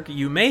 Iceberg,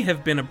 you may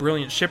have been a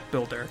brilliant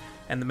shipbuilder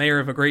and the mayor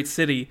of a great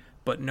city,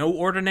 but no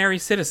ordinary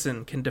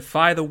citizen can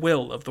defy the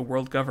will of the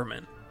world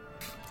government.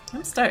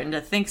 I'm starting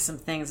to think some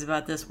things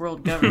about this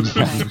world government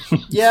thing.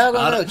 Yeah,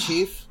 I don't know,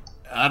 Chief.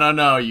 I don't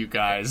know, you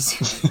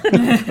guys.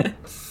 I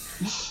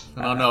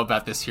don't know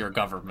about this here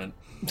government.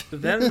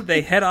 Then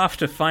they head off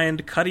to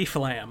find Cutty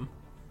Flam.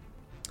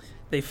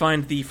 They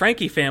find the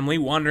Frankie family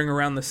wandering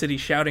around the city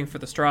shouting for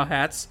the Straw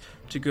Hats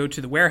to go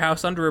to the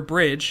warehouse under a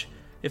bridge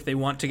if they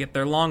want to get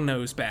their long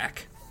nose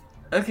back.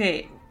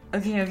 Okay.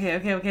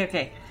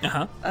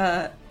 Uh-huh.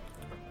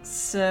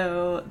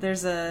 So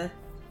there's a...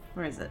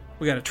 Where is it?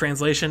 We got a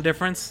translation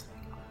difference?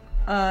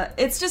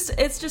 It's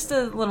just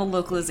a little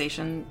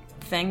localization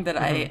thing that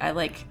I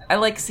like. I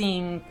like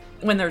seeing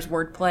when there's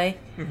wordplay.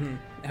 Mm-hmm.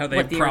 How they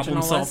what the problem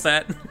original solve was.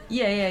 that.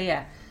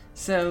 Yeah.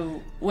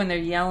 So when they're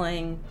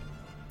yelling,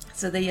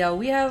 they yell,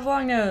 "We have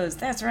long nose."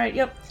 That's right.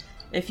 Yep.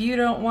 If you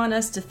don't want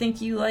us to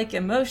think you like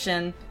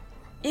emotion,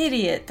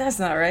 idiot. That's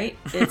not right.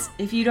 It's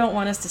if you don't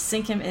want us to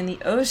sink him in the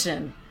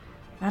ocean.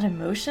 Not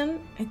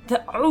emotion?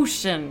 The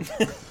ocean.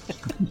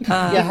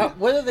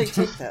 Where do they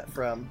take that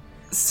from?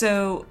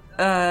 So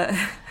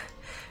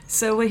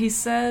what he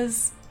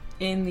says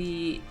in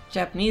the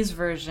Japanese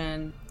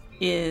version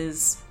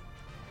is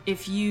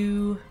if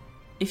you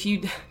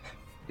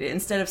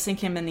instead of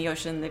sink him in the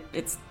ocean,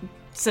 it's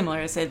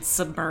similar. It said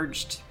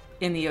submerged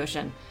in the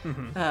ocean,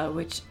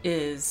 which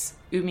is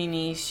umi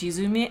ni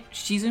shizume,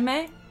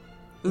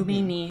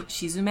 umi ni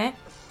shizume,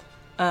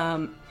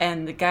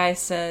 and the guy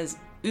says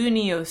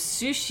uni o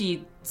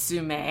sushi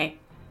tsume,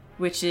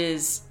 which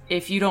is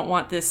if you don't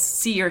want this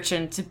sea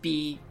urchin to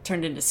be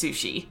turned into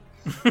sushi.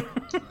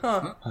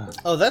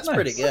 Oh, that's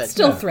pretty good.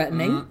 Still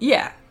threatening.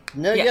 Yeah.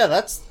 No, Yeah. yeah,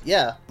 that's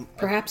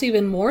Perhaps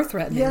even more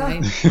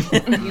threatening.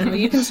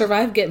 You can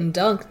survive getting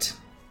dunked,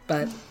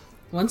 but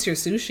once you're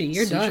sushi,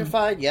 you're done.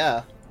 Sushified,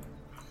 yeah.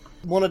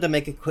 Wanted to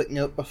make a quick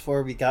note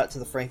before we got to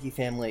the Frankie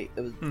family.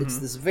 It's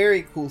this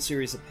very cool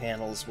series of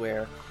panels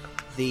where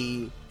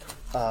the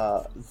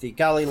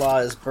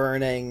Galila is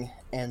burning,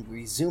 and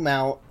we zoom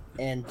out,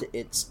 and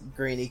it's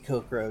Granny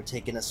Kokoro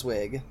taking a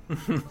swig.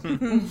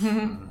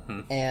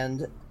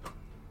 And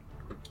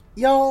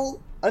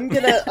y'all, I'm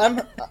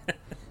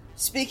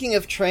speaking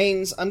of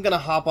trains, I'm gonna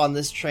hop on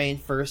this train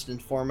first and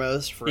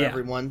foremost for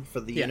everyone, for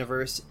the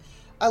universe.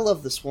 I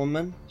love this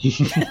woman.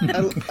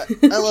 I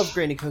love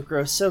Granny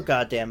Kokoro so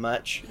goddamn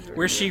much.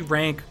 Where's she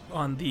rank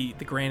on the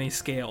granny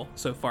scale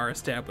so far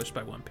established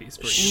by One Piece?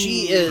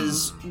 She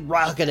is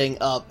rocketing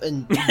up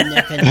and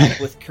neck and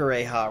neck with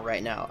Kureha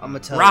right now. I'm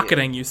gonna tell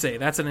Rocketing, you say?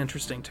 That's an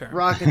interesting term.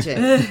 Rocketing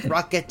is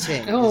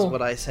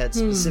what I said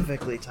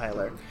specifically,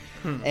 Tyler.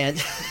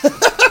 And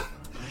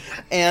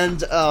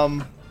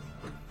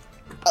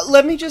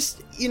let me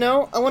just, I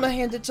want to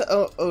hand it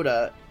to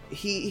Oda.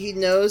 He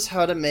knows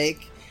how to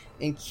make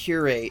and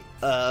curate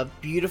a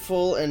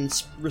beautiful and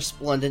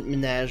resplendent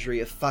menagerie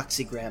of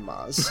foxy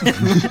grandmas.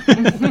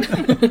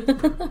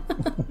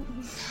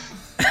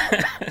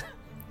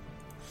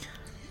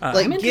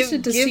 I'm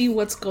interested to see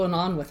what's going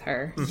on with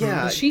her.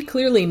 Yeah. She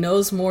clearly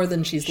knows more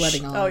than she's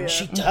letting on. Oh, yeah.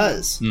 She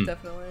does.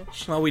 Definitely.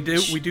 Well, we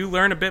do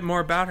learn a bit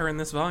more about her in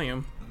this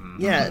volume.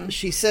 Yeah,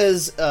 she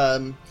says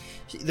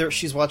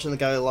she's watching the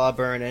Galila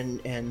burn,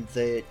 and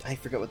I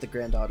forget what the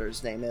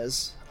granddaughter's name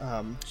is.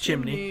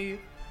 Chimney.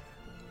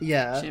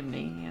 Yeah.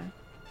 Chimney, yeah.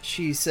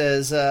 She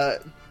says,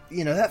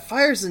 that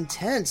fire's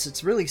intense.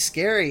 It's really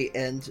scary.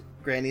 And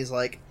Granny's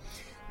like,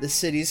 the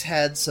city's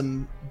had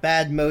some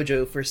bad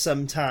mojo for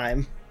some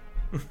time.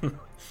 And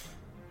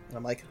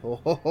I'm like,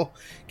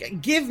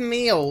 give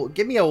me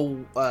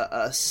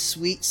a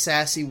sweet,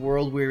 sassy,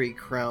 world-weary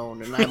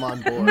crone, and I'm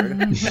on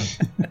board.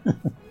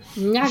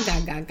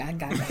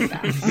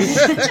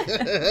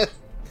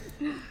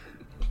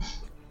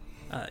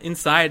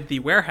 Inside the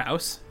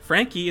warehouse,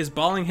 Frankie is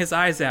bawling his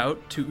eyes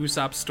out to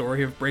Usopp's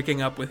story of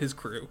breaking up with his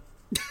crew.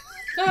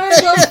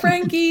 I love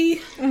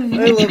Frankie. I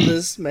love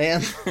this,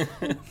 man.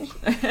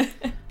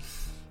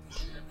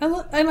 I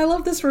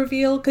love this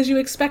reveal because you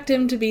expect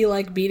him to be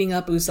like beating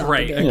up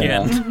Usopp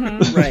again.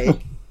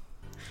 Right.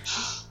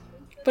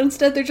 But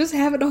instead, they're just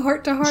having a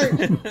heart to heart.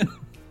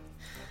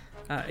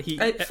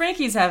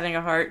 Frankie's having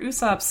a heart.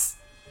 Usopp's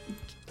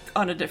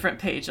on a different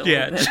page a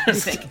little bit, I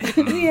think.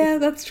 Yeah,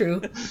 that's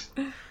true.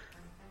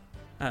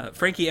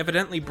 Frankie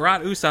evidently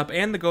brought Usopp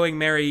and the Going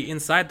Merry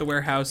inside the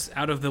warehouse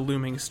out of the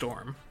looming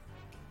storm.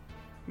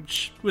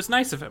 Which was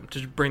nice of him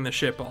to bring the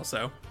ship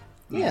also.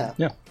 Yeah.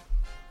 Yeah.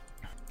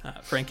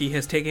 Frankie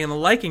has taken a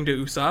liking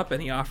to Usopp,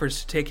 and he offers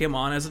to take him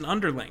on as an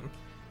underling.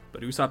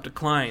 But Usopp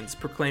declines,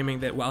 proclaiming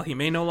that while he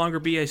may no longer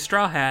be a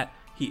Straw Hat,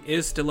 he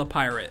is still a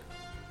pirate.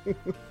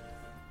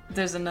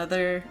 There's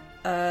another,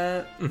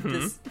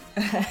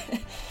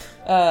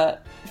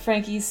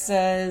 Frankie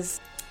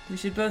says, "We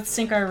should both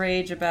sink our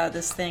rage about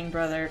this thing,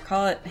 brother.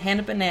 Call it hand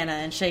a banana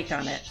and shake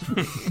on it."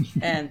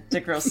 And the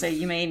girls say,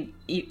 you mean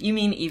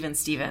even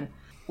Steven.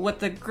 What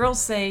the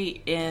girls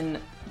say in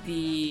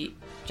the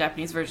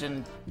Japanese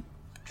version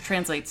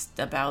translates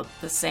about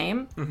the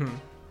same.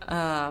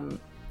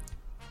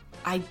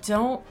 I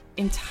don't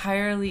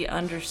entirely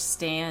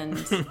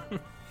understand.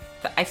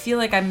 I feel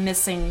like I'm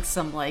missing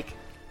some like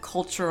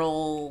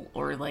cultural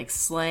or like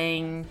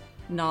slang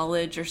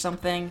knowledge or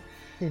something.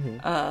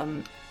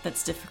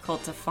 That's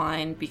difficult to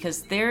find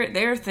because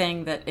their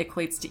thing that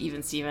equates to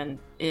even Steven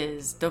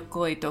is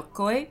dokoi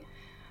dokoi.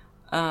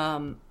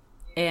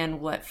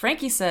 And what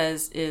Frankie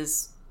says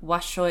is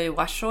washoi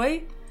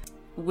washoi,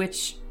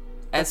 which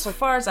as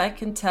far as I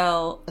can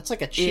tell, That's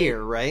like a cheer,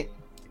 right?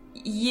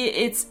 Yeah,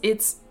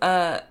 it's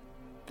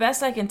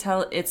best I can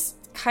tell, it's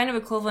kind of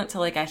equivalent to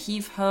like a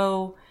heave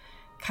ho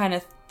kind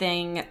of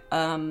thing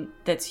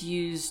that's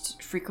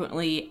used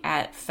frequently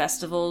at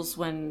festivals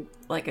when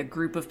like a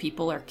group of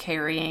people are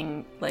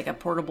carrying like a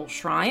portable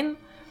shrine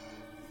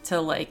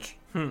to like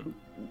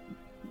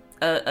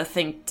a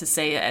thing to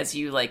say as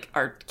you like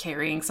are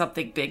carrying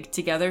something big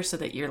together so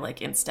that you're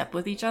like in step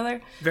with each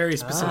other. Very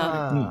specific.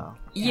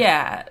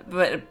 Yeah,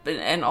 but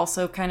and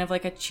also kind of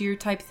like a cheer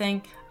type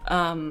thing.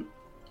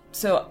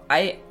 So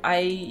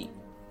I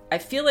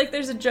feel like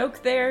there's a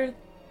joke there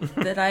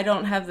that I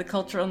don't have the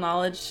cultural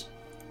knowledge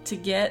to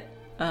get,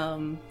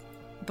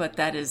 but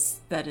that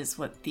is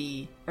what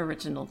the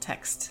original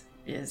text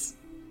is.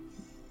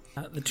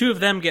 The two of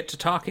them get to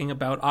talking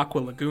about Aqua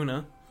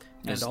Laguna.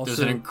 There's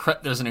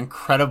an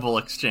incredible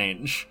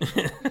exchange.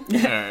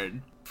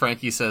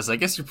 Frankie says, "I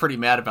guess you're pretty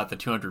mad about the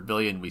 200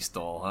 billion we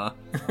stole, huh?"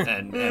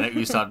 And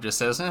Usopp just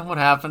says, "What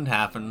happened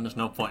happened. There's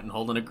no point in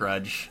holding a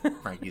grudge."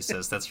 Frankie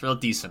says, "That's real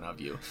decent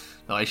of you.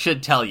 Though I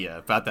should tell you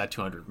about that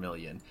 200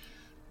 million.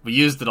 We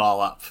used it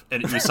all up."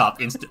 And Usopp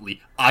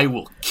instantly, "I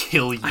will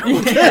kill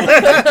you."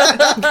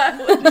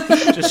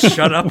 Just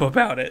shut up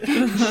about it.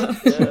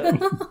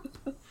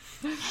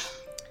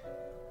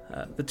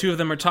 The two of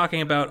them are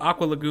talking about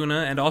Aqua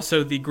Laguna and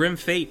also the grim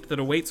fate that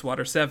awaits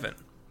Water 7.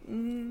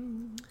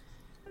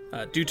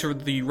 Due to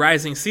the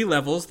rising sea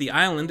levels, the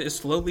island is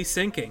slowly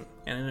sinking,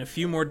 and in a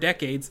few more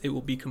decades, it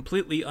will be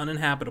completely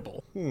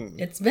uninhabitable.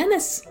 It's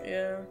Venice.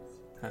 Yeah.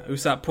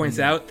 Usopp points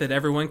out that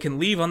everyone can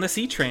leave on the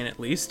sea train at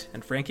least,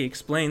 and Frankie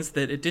explains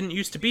that it didn't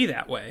used to be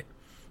that way.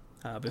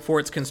 Before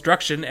its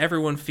construction,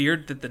 everyone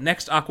feared that the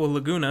next Aqua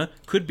Laguna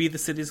could be the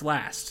city's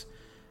last.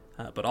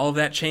 But all of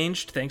that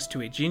changed thanks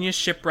to a genius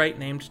shipwright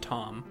named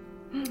Tom.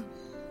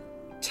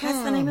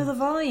 That's the name of the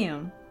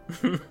volume.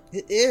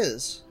 It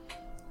is.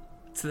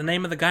 It's the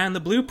name of the guy on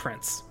the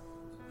blueprints.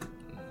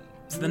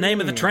 It's the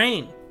name of the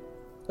train.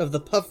 Of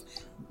the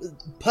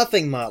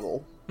puffing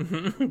model.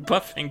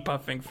 Puffing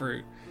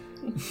fruit.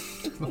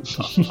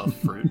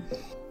 Puff fruit.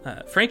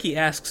 Frankie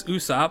asks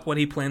Usopp what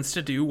he plans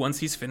to do once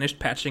he's finished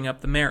patching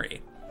up the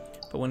Mary.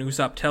 But when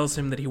Usopp tells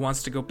him that he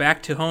wants to go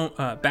back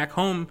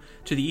home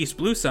to the East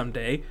Blue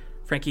someday,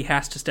 Frankie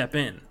has to step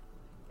in.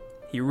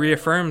 He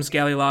reaffirms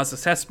Galilaw's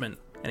assessment,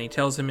 and he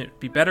tells him it'd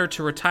be better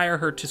to retire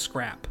her to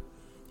scrap.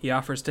 He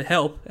offers to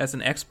help as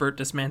an expert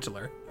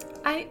dismantler.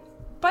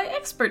 By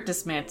expert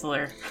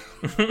dismantler.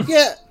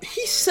 Yeah,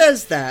 he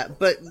says that,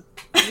 but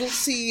we'll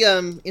see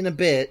in a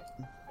bit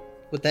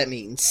what that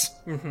means.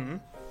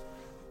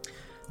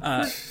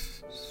 I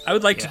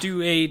would like to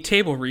do a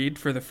table read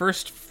for the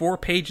first 4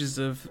 pages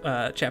of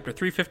chapter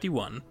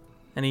 351,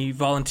 and he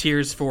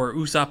volunteers for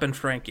Usopp and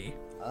Frankie.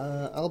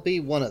 I'll be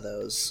one of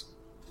those.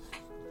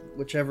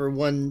 Whichever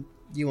one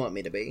you want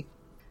me to be.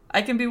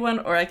 I can be one,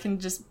 or I can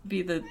just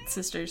be the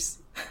sisters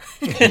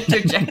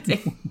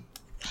interjecting.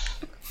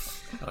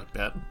 I like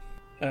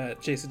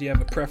that. Jason, do you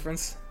have a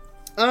preference?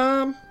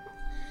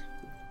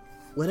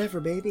 Whatever,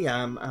 baby.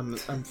 I'm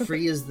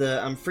free as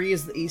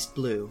the East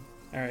Blue.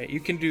 All right,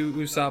 you can do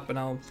Usopp, and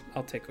I'll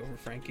take over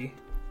Frankie.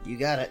 You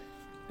got it.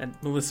 And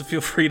Melissa,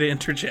 feel free to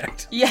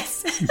interject.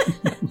 Yes.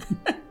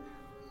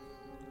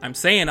 I'm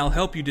saying I'll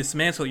help you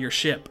dismantle your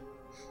ship.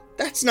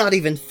 That's not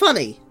even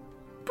funny.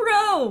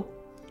 Bro!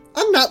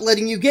 I'm not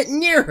letting you get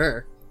near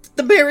her.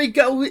 The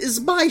Merry-Go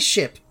is my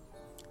ship.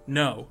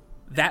 No,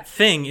 that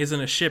thing isn't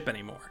a ship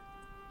anymore.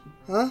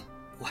 Huh?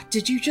 What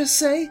did you just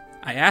say?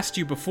 I asked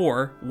you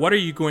before, what are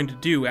you going to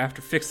do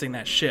after fixing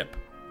that ship?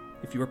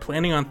 If you were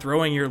planning on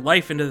throwing your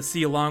life into the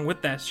sea along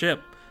with that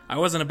ship, I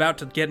wasn't about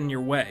to get in your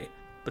way.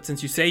 But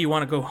since you say you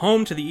want to go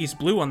home to the East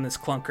Blue on this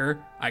clunker,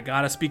 I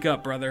gotta speak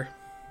up, brother.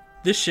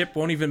 This ship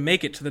won't even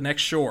make it to the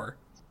next shore.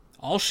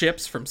 All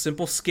ships, from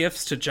simple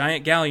skiffs to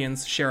giant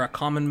galleons, share a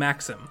common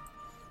maxim.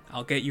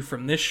 I'll get you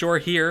from this shore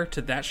here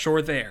to that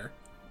shore there.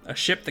 A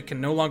ship that can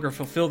no longer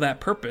fulfill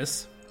that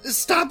purpose...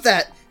 Stop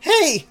that!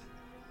 Hey!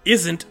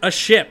 ...isn't a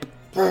ship!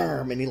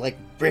 Brrm, and he,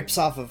 rips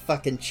off a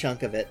fucking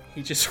chunk of it.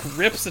 He just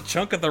rips a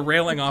chunk of the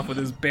railing off with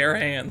his bare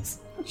hands.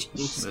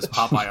 His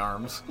Popeye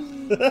arms.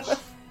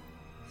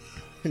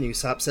 And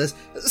Usopp says,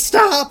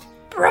 Stop!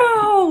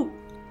 Bro!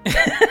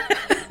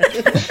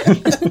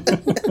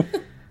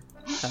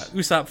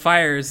 Usopp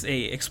fires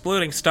a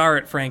exploding star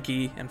at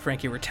Frankie, and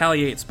Frankie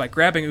retaliates by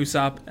grabbing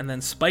Usopp and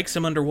then spikes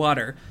him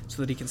underwater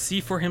so that he can see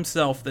for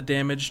himself the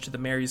damage to the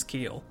Mary's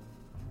keel.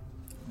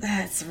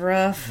 That's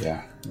rough.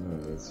 Yeah.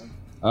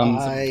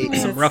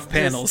 Some rough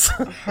panels.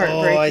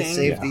 Oh, I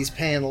saved these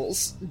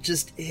panels.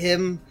 Just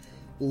him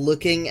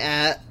looking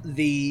at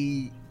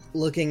the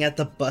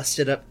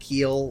busted up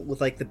keel with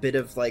the bit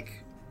of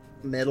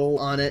metal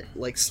on it,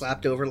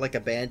 slapped over like a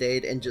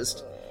band-aid, and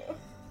just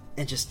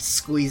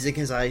squeezing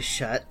his eyes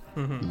shut.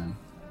 Mm-hmm.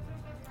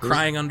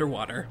 Crying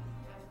underwater.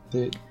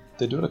 They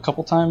do it a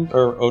couple times,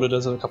 or Oda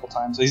does it a couple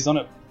times. He's done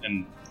it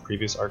in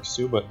previous arcs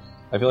too, but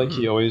I feel like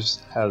he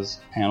always has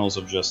panels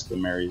of just the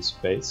Mary's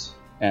face,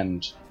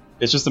 and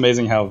it's just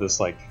amazing how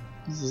this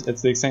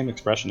it's the same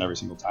expression every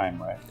single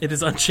time, right? It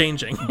is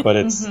unchanging, but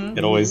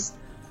it always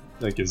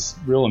is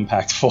real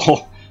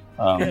impactful.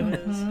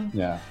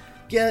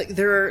 Yeah,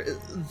 there are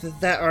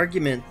that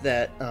argument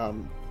that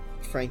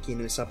Frankie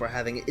and Usopp are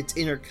having, it's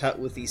intercut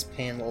with these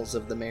panels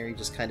of the Mary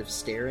just kind of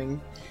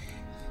staring.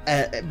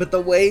 But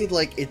the way,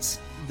 like,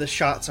 the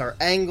shots are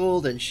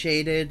angled and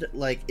shaded,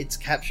 like, it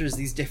captures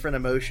these different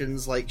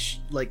emotions,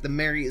 like the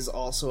Mary is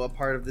also a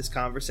part of this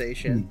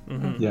conversation.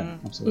 Mm-hmm. Yeah,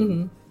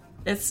 absolutely.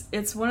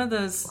 It's one of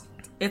those,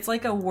 it's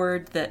like a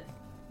word that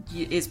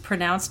is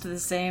pronounced the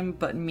same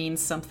but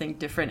means something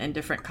different in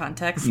different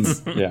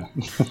contexts. Yeah.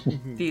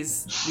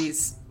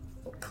 These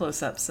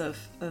close-ups of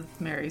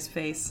Mary's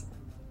face.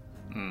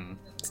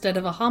 Instead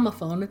of a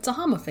homophone, it's a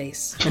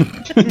homoface.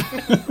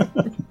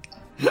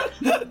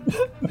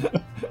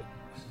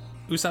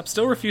 Usopp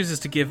still refuses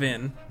to give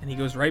in, and he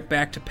goes right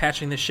back to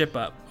patching the ship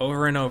up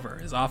over and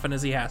over as often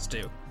as he has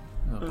to.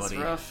 Oh, It was buddy.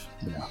 rough.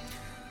 Yeah.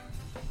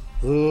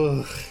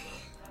 Ugh.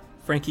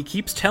 Frankie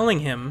keeps telling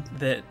him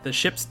that the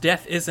ship's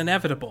death is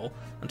inevitable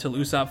until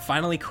Usopp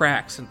finally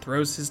cracks and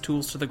throws his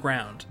tools to the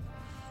ground.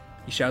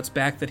 He shouts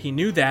back that he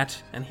knew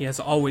that, and he has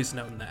always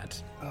known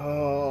that.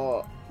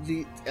 Oh,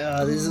 this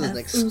is an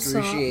That's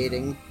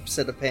excruciating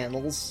set of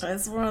panels.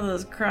 It's one of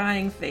those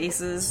crying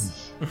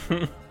faces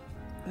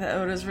that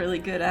Oda's really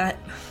good at.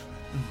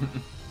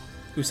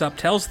 Usopp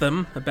tells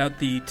them about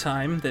the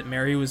time that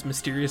Mary was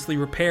mysteriously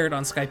repaired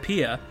on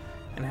Skypiea,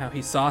 and how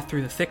he saw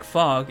through the thick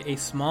fog a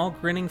small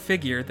grinning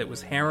figure that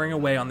was hammering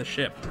away on the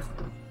ship.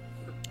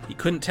 He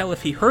couldn't tell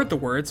if he heard the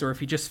words or if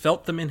he just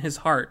felt them in his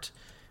heart,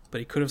 but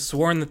he could have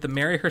sworn that the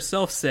Mary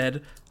herself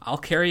said, "I'll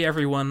carry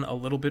everyone a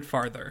little bit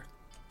farther."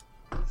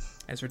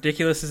 As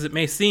ridiculous as it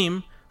may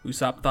seem,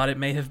 Usopp thought it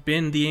may have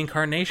been the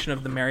incarnation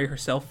of the Mary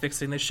herself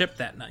fixing the ship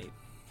that night.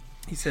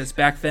 He says,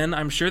 "Back then,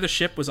 I'm sure the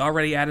ship was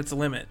already at its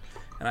limit,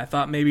 and I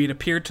thought maybe it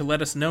appeared to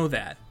let us know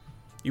that.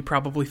 You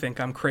probably think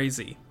I'm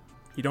crazy.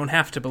 You don't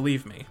have to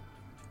believe me."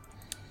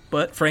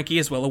 But Frankie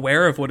is well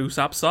aware of what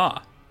Usopp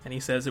saw, and he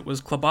says it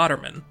was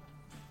Klabotterman.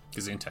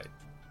 Gesundheit.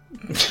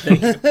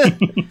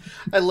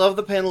 I love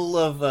the panel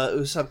of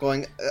Usopp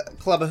going,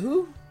 Klaba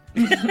who?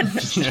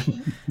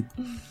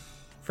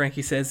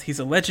 Frankie says he's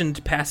a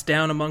legend passed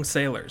down among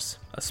sailors,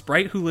 a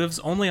sprite who lives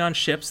only on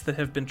ships that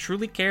have been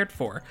truly cared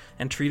for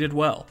and treated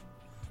well.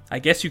 I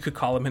guess you could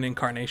call him an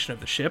incarnation of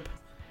the ship.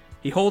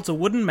 He holds a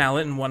wooden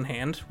mallet in one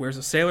hand, wears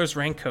a sailor's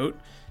raincoat,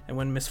 and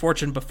when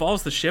misfortune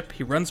befalls the ship,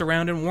 he runs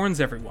around and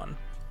warns everyone.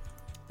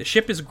 The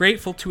ship is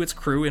grateful to its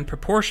crew in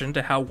proportion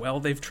to how well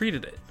they've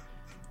treated it.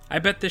 I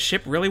bet this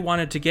ship really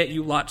wanted to get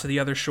you lot to the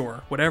other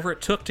shore, whatever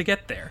it took to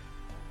get there.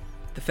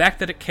 The fact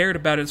that it cared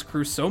about its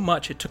crew so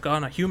much it took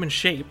on a human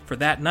shape for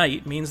that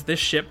night means this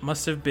ship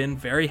must have been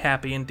very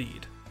happy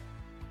indeed.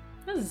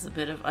 This is a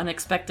bit of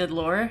unexpected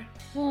lore.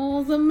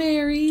 Oh, the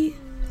Mary.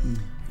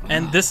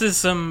 And this is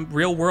some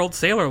real-world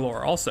sailor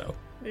lore also.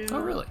 Oh,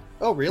 really?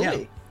 Oh,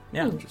 really?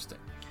 Yeah. Interesting.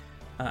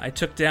 I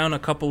took down a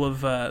couple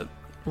of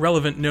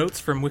relevant notes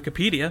from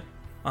Wikipedia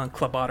on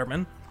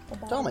Klabotterman.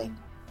 Tell me.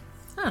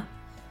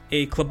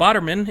 A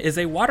Klabotterman is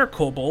a water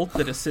kobold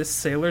that assists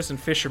sailors and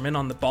fishermen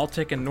on the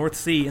Baltic and North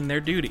Sea in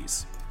their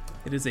duties.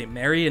 It is a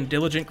merry and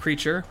diligent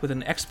creature with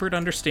an expert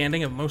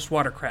understanding of most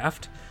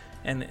watercraft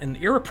and an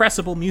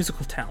irrepressible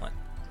musical talent.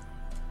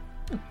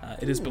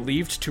 It is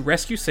believed to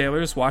rescue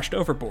sailors washed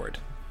overboard.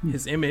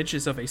 His image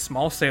is of a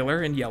small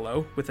sailor in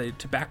yellow with a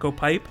tobacco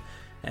pipe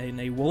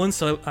and a woolen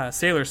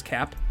sailor's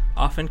cap,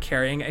 often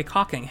carrying a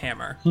caulking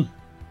hammer.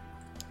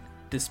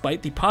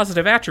 Despite the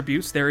positive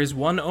attributes, there is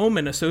one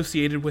omen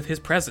associated with his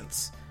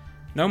presence.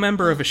 No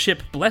member of a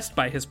ship blessed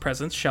by his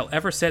presence shall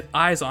ever set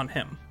eyes on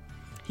him.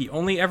 He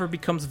only ever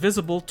becomes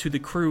visible to the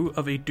crew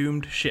of a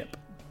doomed ship.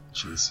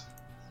 Jeez.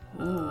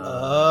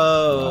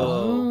 Oh.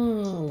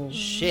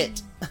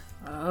 Shit.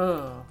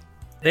 Oh.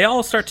 They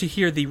all start to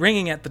hear the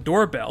ringing at the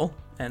doorbell,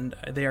 and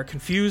they are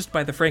confused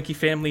by the Frankie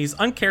family's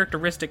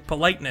uncharacteristic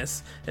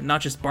politeness and not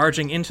just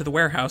barging into the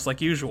warehouse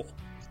like usual.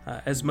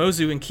 As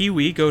Mozu and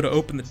Kiwi go to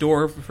open the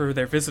door for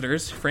their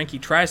visitors, Frankie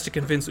tries to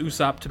convince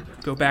Usopp to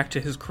go back to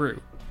his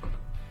crew.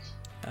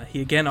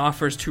 He again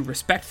offers to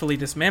respectfully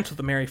dismantle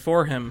the Mary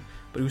for him,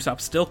 but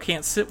Usopp still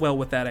can't sit well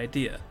with that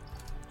idea.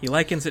 He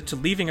likens it to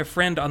leaving a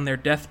friend on their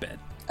deathbed.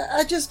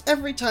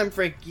 Every time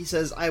Frankie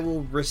says, I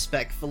will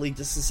respectfully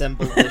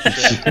disassemble this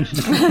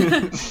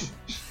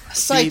ship.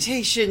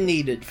 Citation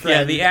needed, friend.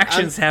 Yeah, the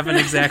actions haven't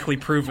exactly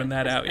proven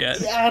that out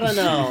yet. I don't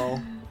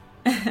know.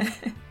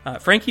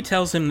 Frankie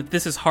tells him that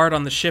this is hard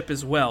on the ship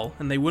as well,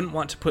 and they wouldn't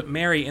want to put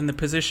Mary in the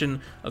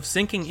position of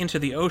sinking into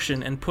the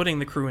ocean and putting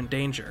the crew in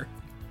danger.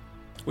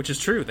 Which is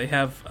true. They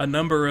have a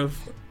number of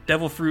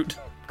Devil Fruit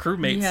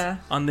crewmates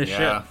on this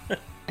ship.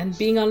 And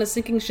being on a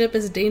sinking ship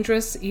is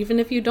dangerous even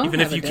if you don't even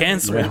have if you a can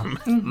devil. swim.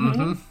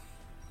 Mm-hmm.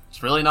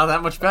 It's really not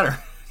that much better.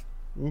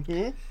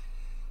 Mm-hmm.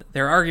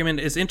 Their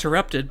argument is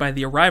interrupted by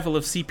the arrival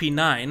of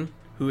CP9,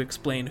 who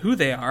explain who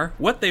they are,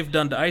 what they've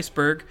done to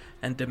Iceberg,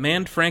 and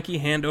demand Frankie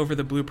hand over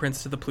the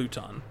blueprints to the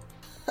Pluton.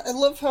 I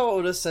love how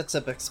Oda sets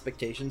up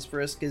expectations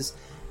for us, because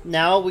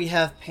now we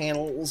have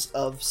panels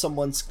of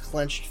someone's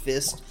clenched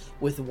fist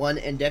with one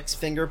index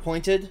finger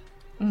pointed,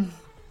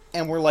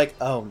 and we're like,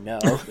 oh no.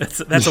 That's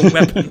a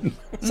weapon.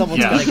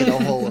 Someone's gonna get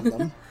a hold of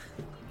them.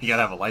 You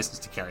gotta have a license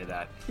to carry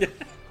that.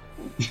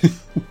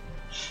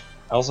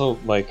 I also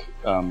like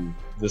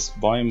this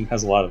volume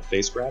has a lot of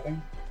face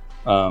grabbing.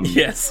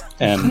 Yes.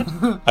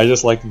 And I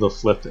just like the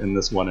flip in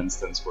this one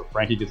instance where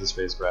Frankie gets his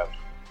face grabbed,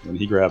 and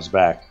he grabs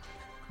back,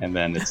 and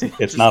then it's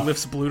Just not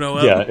lifts Bluto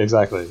up. Yeah,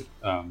 exactly.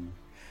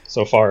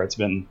 So far, it's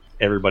been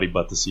everybody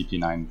but the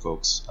CP9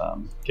 folks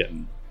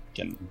getting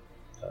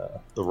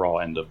the raw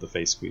end of the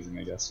face squeezing,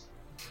 I guess.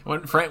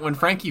 When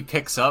Frankie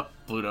picks up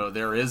Bluto,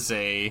 there is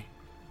a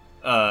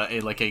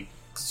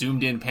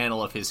zoomed in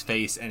panel of his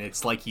face, and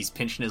it's like he's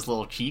pinching his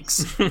little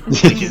cheeks.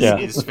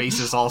 His face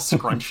is all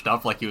scrunched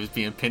up like he was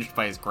being pinched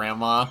by his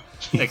grandma,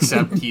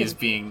 except he is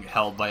being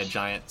held by a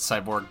giant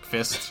cyborg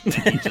fist, and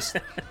he just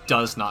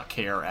does not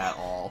care at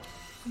all.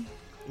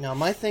 Now,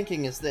 my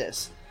thinking is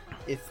this.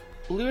 If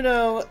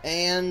Bluto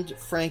and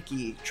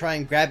Frankie try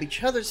and grab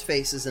each other's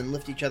faces and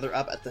lift each other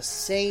up at the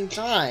same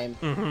time,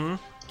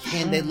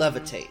 can they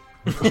levitate?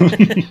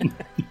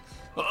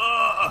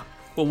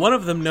 Well, one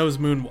of them knows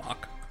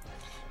moonwalk.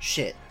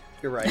 Shit,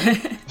 you're right.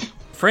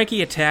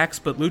 Frankie attacks,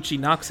 but Lucci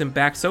knocks him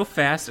back so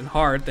fast and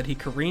hard that he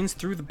careens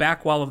through the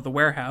back wall of the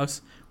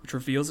warehouse, which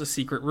reveals a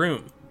secret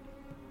room.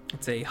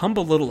 It's a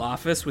humble little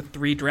office with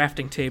 3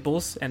 drafting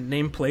tables and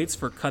nameplates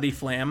for Cutty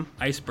Flam,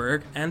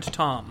 Iceberg, and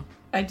Tom.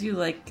 I do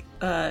like,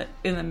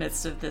 in the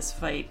midst of this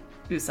fight,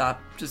 Usopp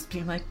just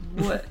being like,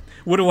 what?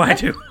 What do I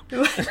do?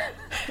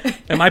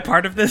 Am I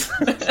part of this?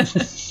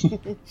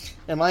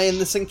 Am I in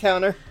this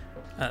encounter?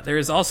 There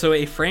is also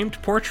a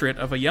framed portrait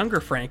of a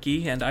younger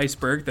Frankie and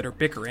Iceberg that are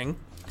bickering,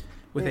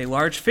 with a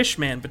large fish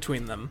man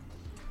between them.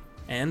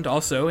 And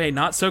also a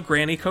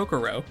not-so-granny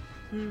Kokoro.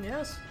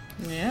 Yes.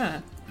 Yeah.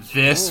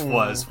 This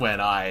was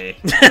when I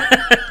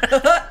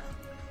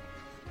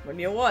When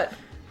you what?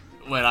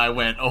 when I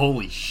went,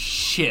 holy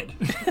shit.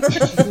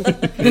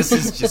 This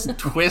is just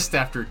twist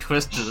after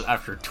twist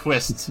after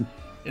twist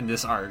in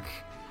this arc.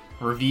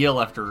 Reveal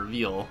after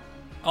reveal.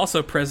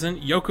 Also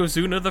present,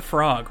 Yokozuna the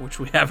Frog, which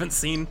we haven't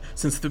seen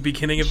since the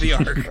beginning of the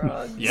arc.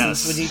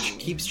 Yes. When he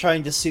keeps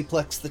trying to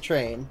suplex the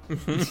train.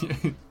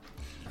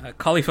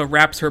 Khalifa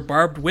wraps her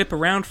barbed whip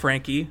around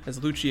Frankie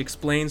as Lucci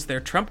explains their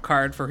trump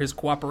card for his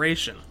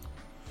cooperation.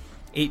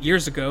 8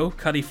 years ago,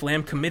 Cutty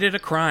Flam committed a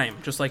crime,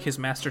 just like his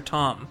master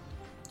Tom.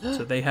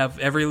 So they have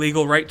every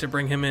legal right to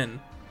bring him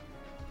in.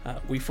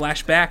 We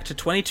flash back to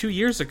 22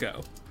 years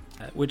ago,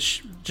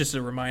 which, just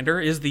a reminder,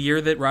 is the year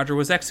that Roger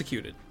was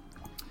executed.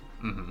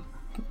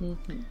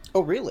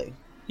 Oh, really?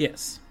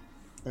 Yes.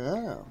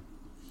 Oh.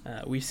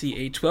 We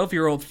see a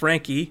 12-year-old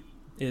Frankie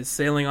is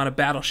sailing on a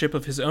battleship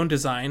of his own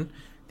design,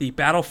 the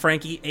Battle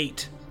Frankie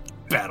 8.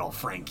 Battle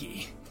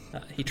Frankie.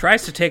 He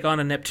tries to take on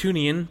a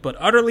Neptunian, but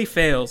utterly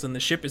fails, and the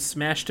ship is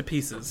smashed to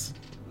pieces.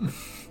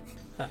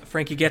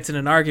 Frankie gets in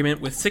an argument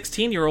with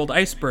 16-year-old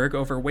Iceberg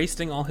over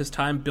wasting all his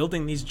time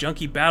building these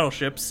junky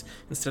battleships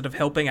instead of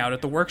helping out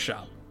at the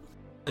workshop.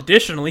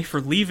 Additionally,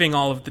 for leaving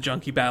all of the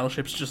junky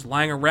battleships just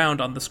lying around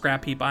on the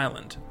scrap heap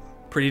island.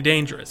 Pretty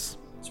dangerous.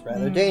 It's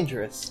rather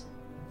dangerous.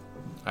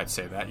 I'd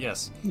say that,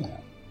 yes.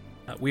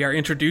 We are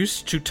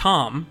introduced to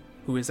Tom,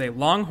 who is a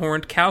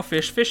long-horned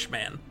cowfish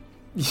fishman.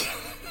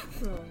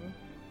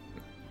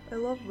 I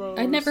love those.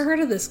 I'd never heard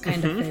of this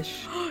kind of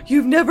fish.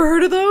 You've never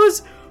heard of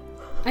those?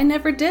 I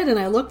never did, and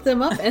I looked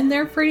them up, and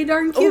they're pretty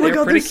darn cute. Oh my They're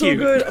god, they're pretty so cute.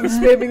 good. I'm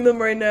spamming them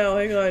right now.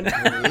 Hang on.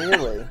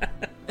 Really?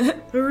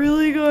 They're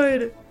really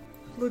good.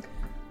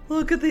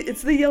 Look at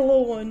it's the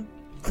yellow one.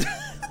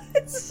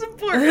 It's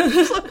important.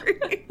 I'm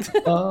sorry.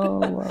 Oh,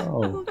 wow.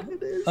 Look at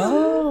this.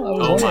 Oh, I was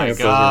Oh wondering my if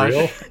those were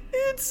real. gosh.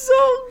 It's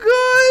so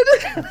good.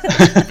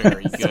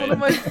 Very It's one of good.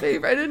 my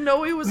favorite. I didn't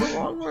know he was a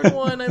longhorn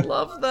one. I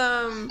love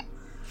them.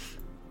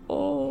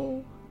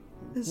 Oh,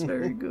 it's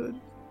very good.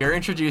 We are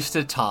introduced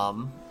to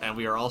Tom, and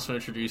we are also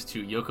introduced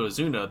to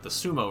Yokozuna, the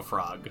sumo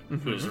frog,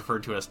 who is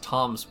referred to as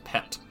Tom's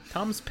pet.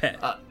 Tom's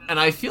pet. And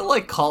I feel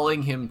like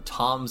calling him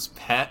Tom's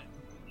pet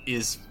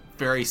is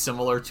very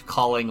similar to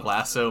calling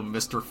Lasso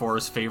Mr.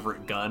 Four's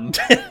favorite gun.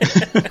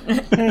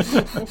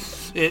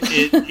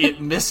 it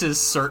misses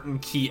certain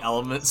key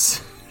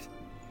elements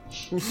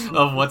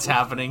of what's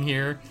happening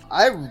here.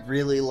 I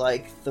really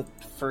like the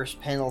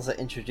first panels that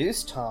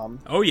introduce Tom,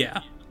 Oh,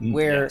 yeah.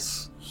 where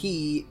Yes.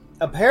 he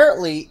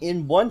apparently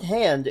in one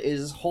hand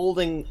is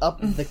holding up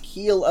the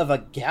keel of a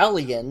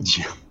galleon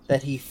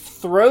that he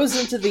throws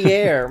into the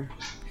air,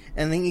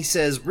 and then he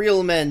says,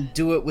 "Real men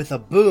do it with a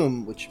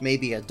boom," which may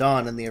be a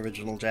don in the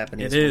original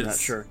Japanese. It I'm is. not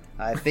sure.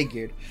 I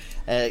figured.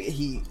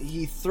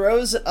 He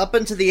throws it up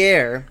into the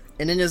air,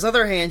 and in his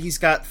other hand he's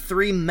got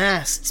 3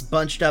 masts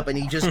bunched up, and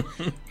he just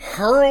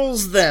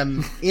hurls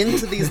them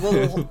into these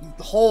little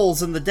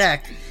holes in the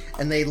deck,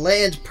 and they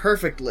land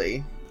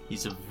perfectly.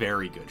 He's a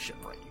very good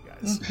shipwright, you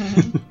guys.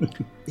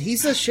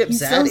 He's a ship He's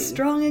so zaddy.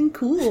 strong and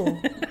cool.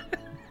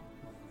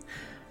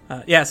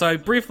 Yeah, so I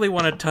briefly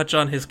want to touch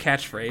on his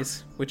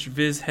catchphrase, which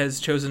Viz has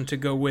chosen to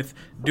go with,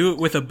 "Do it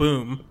with a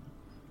boom,"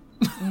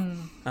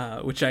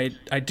 which I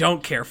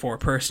don't care for,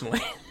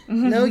 personally.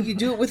 No, you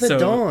do it with So a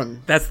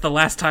dawn. that's the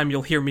last time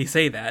you'll hear me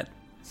say that.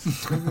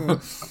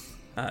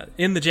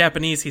 In the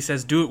Japanese, he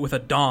says, "Do it with a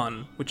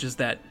dawn," which is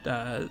that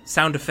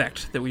sound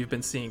effect that we've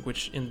been seeing,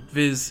 which in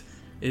Viz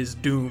is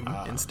Doom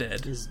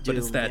instead. But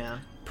it's Doom, that yeah.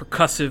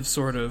 percussive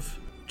sort of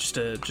just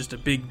a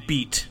big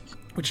beat,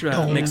 which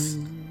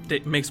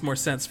makes more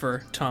sense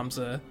for Tom's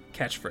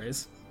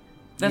catchphrase.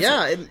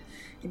 That's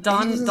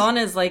Dawn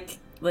is like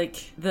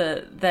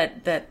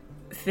that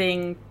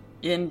thing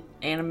in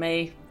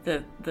anime,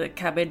 the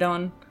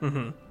kabedon,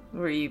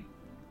 where you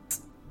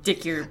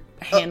stick your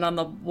hand on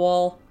the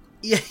wall.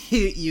 Yeah,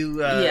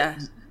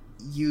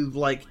 you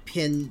like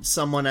pin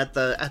someone at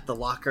the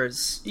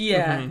lockers.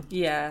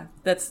 Yeah,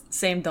 that's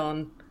same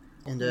Dawn.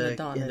 And a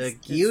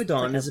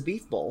gyudon is a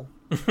beef bowl.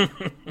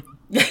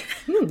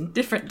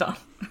 Different Dawn.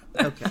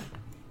 Okay.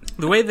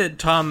 The way that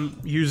Tom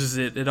uses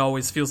it, it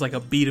always feels like a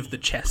beat of the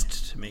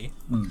chest to me.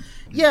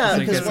 Yeah,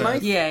 Like because as when a- I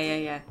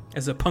Yeah.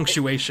 As a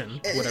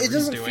punctuation, whatever it doesn't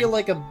he's doing. feel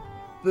like a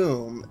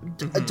boom.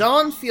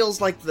 Dawn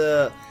feels like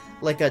a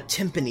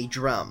timpani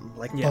drum,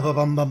 like Yeah. bum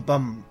bum bum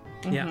bum.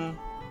 Yeah.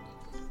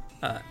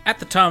 At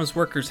the Tom's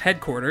Workers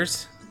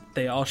headquarters,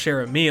 they all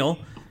share a meal,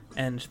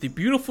 and the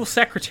beautiful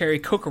secretary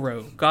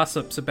Kokoro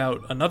gossips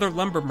about another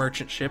lumber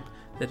merchant ship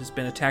that has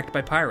been attacked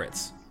by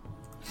pirates.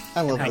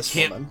 I love this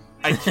woman.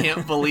 I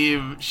can't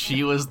believe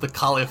she was the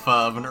Khalifa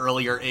of an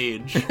earlier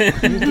age.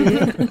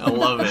 I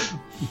love it.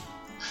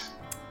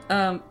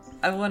 I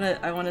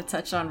wanna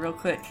touch on real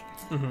quick.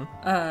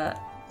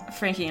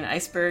 Frankie and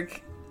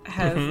Iceberg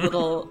have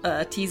little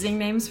teasing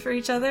names for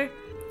each other,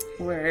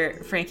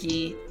 where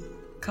Frankie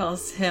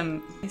calls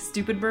him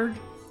Stupidberg.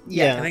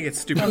 Yeah. I think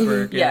it's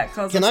Stupidberg. Yeah,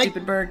 calls him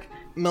Stupidberg.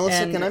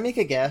 Melissa, And- can I make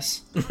a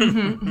guess?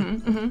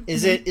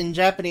 Is it in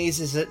Japanese?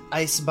 Is it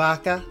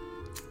Icebaka?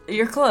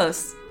 You're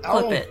close.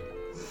 Flip Oh. it.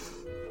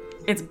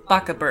 It's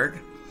Bakaberg.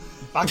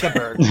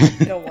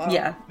 Bakaberg. Oh, wow.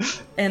 Yeah.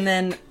 And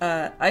then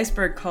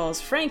Iceberg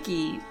calls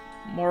Frankie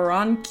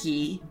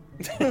Moronki,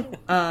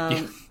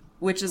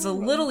 which is a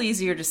little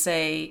easier to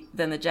say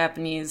than the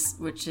Japanese,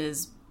 which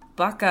is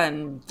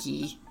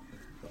Bakanki.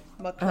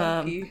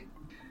 Makanki.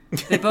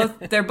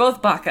 They're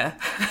both Baka.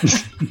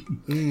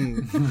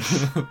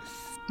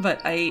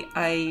 But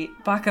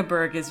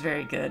Bakaberg is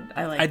very good.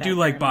 I do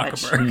like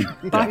Bakaberg.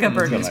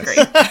 Bakaberg is Nice.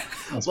 great.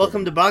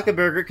 Welcome to Baka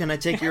Burger. Can I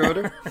take your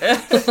order?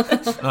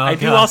 I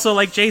do also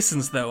like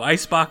Jason's, though.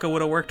 Ice Baka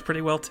would have worked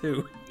pretty well,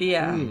 too.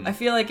 Yeah, I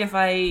feel like if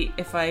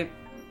I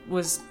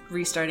was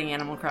restarting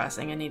Animal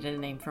Crossing, I needed a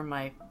name for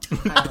my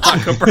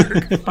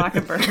Bakaberg.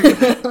 Bakaberg.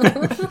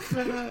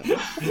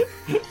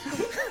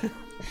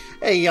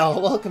 Hey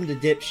y'all, welcome to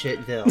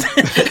Dipshitville.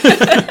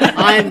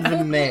 I'm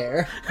the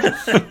mayor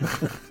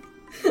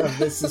of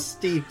this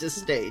esteemed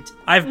estate.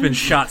 I've been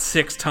shot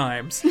 6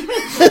 times.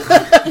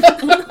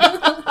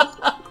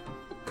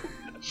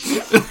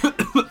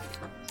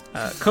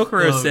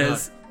 Kokoro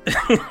says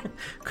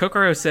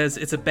Kokoro says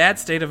it's a bad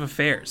state of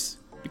affairs.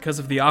 Because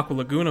of the Aqua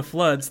Laguna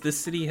floods, the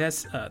city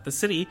has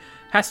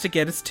to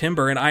get its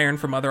timber and iron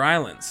from other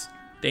islands.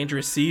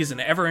 Dangerous seas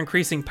and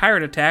ever-increasing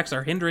pirate attacks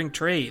are hindering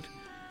trade.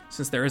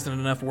 Since there isn't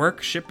enough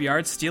work,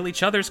 shipyards steal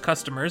each other's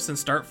customers and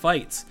start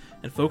fights,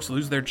 and folks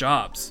lose their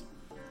jobs.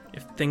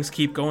 If things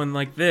keep going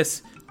like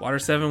this, Water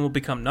 7 will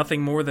become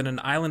nothing more than an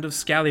island of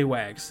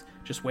scallywags,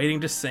 just waiting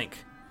to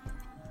sink.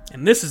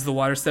 And this is the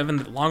Water 7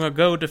 that long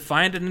ago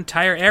defined an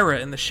entire era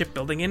in the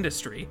shipbuilding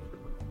industry.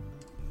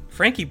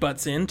 Frankie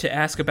butts in to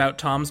ask about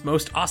Tom's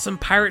most awesome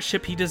pirate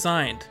ship he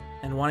designed,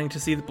 and wanting to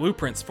see the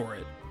blueprints for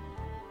it.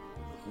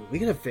 We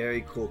get a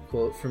very cool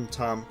quote from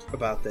Tom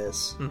about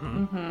this.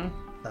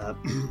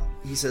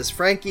 He says,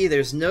 Frankie,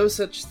 there's no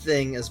such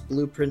thing as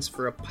blueprints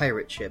for a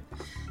pirate ship.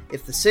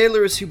 If the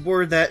sailors who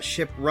board that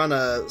ship run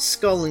a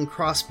skull and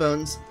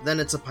crossbones, then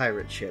it's a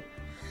pirate ship.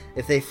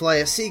 If they fly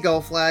a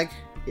seagull flag,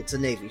 it's a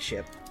navy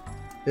ship.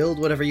 Build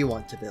whatever you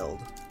want to build.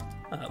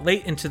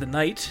 Late into the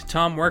night,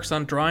 Tom works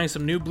on drawing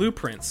some new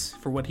blueprints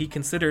for what he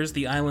considers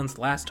the island's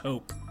last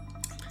hope.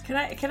 Can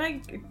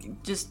I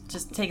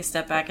just take a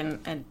step back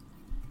and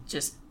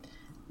just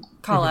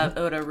call out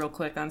Oda real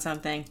quick on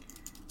something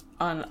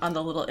on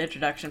the little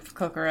introduction for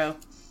Kokoro.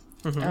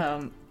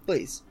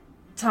 Please.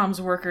 Tom's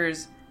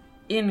Workers,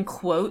 in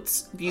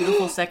quotes,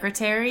 beautiful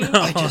secretary.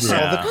 I just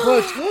saw the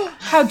quote.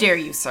 How dare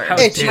you, sir? How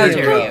It's dare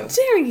your you. row.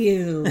 Dare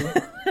you?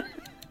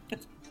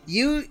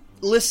 You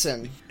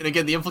listen. And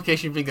again, the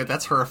implication being that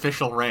that's her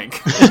official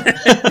rank.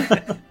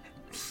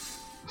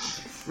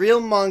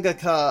 Real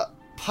mangaka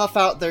puff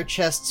out their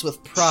chests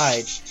with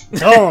pride.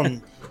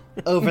 Don!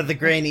 Over the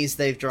grainies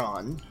they've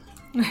drawn.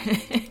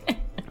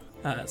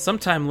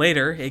 Sometime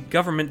later, a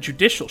government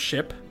judicial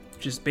ship,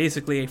 which is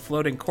basically a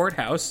floating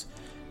courthouse,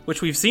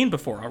 which we've seen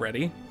before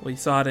already. We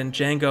saw it in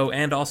Django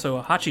and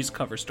also Hachi's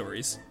cover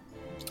stories.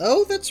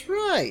 Oh, that's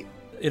right.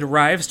 It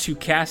arrives to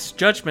cast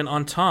judgment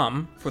on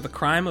Tom for the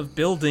crime of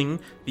building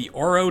the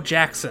Oro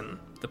Jackson,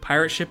 the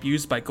pirate ship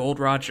used by Gold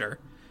Roger,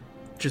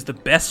 which is the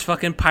best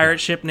fucking pirate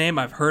ship name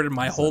I've heard in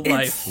my whole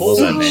life. What was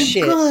that Holy name?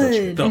 shit.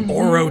 Good. The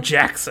Oro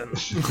Jackson.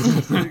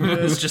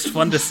 It's just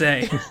fun to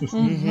say.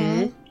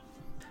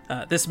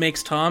 This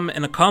makes Tom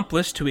an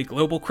accomplice to a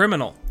global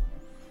criminal.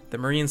 The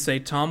Marines say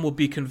Tom will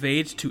be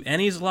conveyed to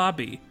Eni's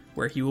lobby,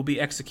 where he will be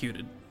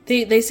executed.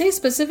 They say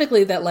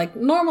specifically that, like,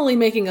 normally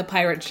making a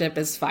pirate ship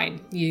is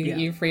fine.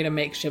 You're free to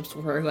make ships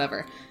for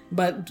whoever.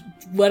 But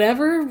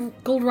whatever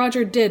Gold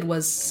Roger did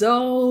was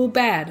so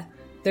bad,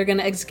 they're going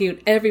to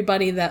execute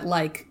everybody that,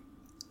 like,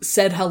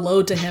 said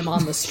hello to him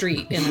on the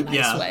street in a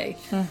nice way.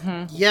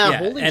 Yeah,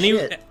 holy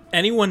shit.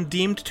 Anyone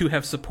deemed to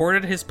have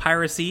supported his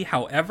piracy,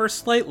 however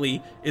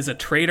slightly, is a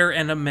traitor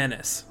and a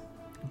menace.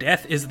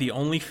 Death is the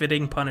only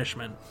fitting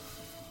punishment.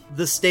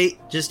 The state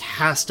just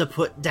has to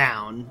put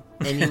down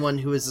anyone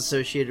who is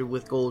associated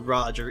with Gold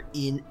Roger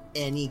in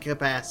any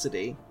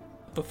capacity.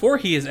 Before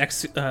he is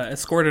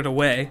escorted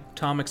away,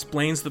 Tom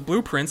explains the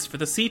blueprints for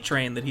the sea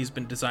train that he's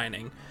been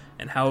designing,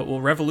 and how it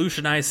will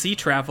revolutionize sea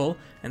travel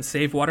and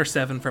save Water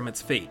 7 from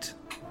its fate.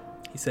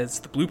 He says,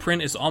 the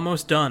blueprint is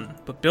almost done,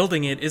 but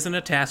building it isn't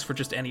a task for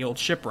just any old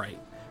shipwright.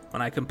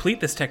 When I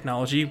complete this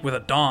technology with a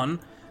Dawn,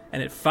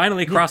 and it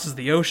finally crosses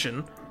the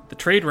ocean, the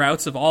trade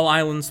routes of all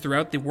islands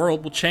throughout the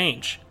world will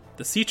change.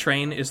 The sea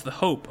train is the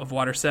hope of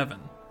Water 7.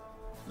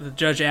 The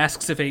judge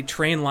asks if a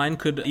train line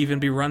could even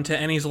be run to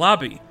Enies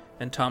Lobby,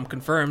 and Tom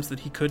confirms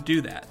that he could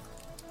do that.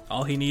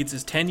 All he needs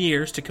is 10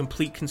 years to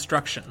complete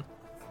construction.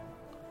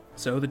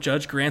 So the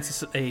judge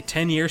grants a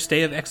 10-year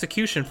stay of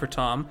execution for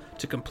Tom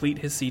to complete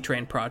his sea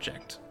train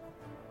project.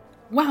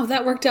 Wow,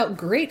 that worked out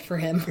great for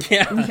him.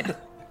 Yeah.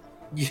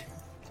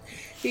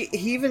 He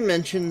even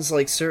mentions,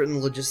 like,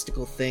 certain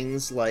logistical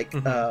things, like,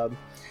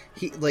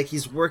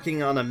 he's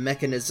working on a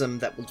mechanism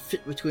that would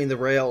fit between the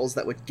rails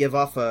that would give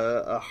off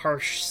a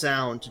harsh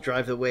sound to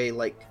drive away,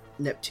 like,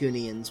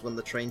 Neptunians when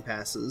the train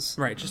passes.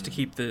 Right, just to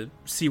keep the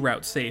sea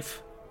route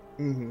safe.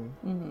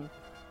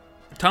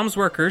 Tom's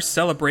workers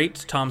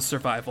celebrate Tom's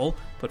survival,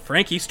 but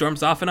Frankie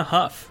storms off in a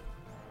huff.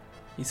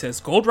 He says,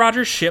 Gold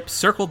Roger's ship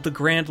circled the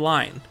Grand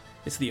Line.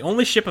 It's the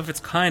only ship of its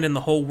kind in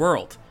the whole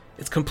world.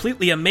 It's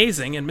completely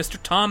amazing, and Mr.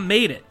 Tom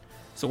made it.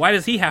 So why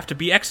does he have to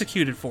be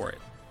executed for it?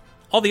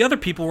 All the other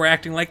people were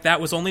acting like that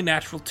was only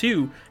natural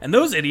too, and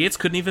those idiots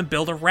couldn't even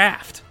build a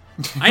raft.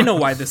 I know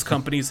why this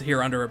company's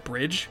here under a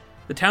bridge.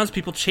 The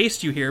townspeople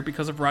chased you here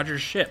because of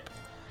Roger's ship.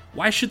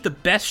 Why should the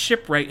best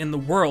shipwright in the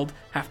world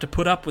have to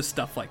put up with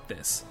stuff like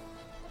this?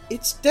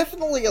 It's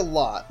definitely a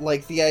lot.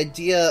 Like, the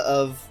idea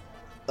of,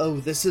 oh,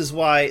 this is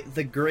why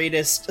the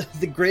greatest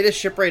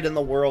shipwright in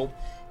the world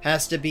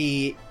has to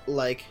be,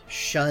 like,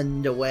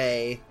 shunned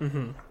away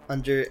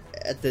under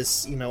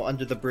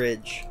the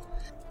bridge.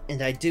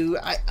 And I do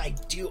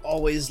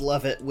always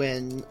love it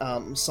when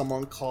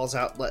someone calls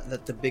out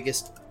that the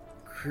biggest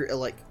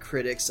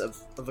critics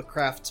of a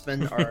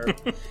craftsman are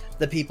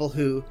the people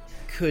who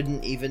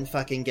couldn't even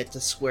fucking get to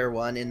square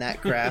one in that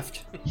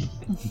craft.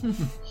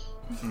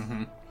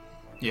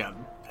 Yeah,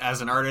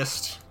 as an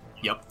artist,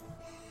 yep.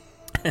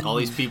 All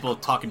these people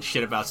talking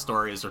shit about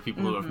stories are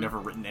people who have never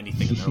written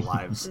anything in their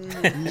lives.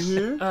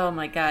 Oh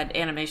my god,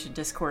 animation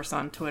discourse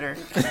on Twitter.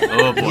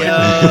 Oh boy.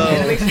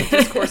 Animation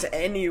discourse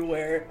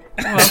anywhere.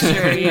 Well,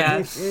 sure,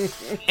 yeah.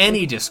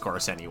 Any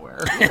discourse anywhere.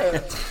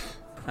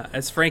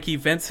 As Frankie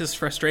vents his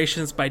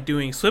frustrations by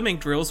doing swimming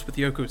drills with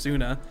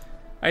Yokozuna,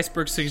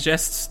 Iceberg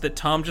suggests that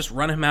Tom just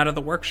run him out of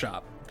the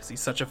workshop, because he's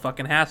such a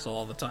fucking hassle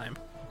all the time.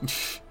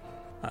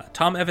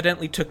 Tom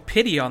evidently took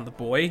pity on the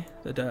boy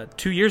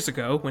 2 years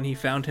ago when he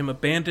found him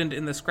abandoned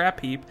in the scrap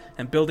heap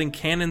and building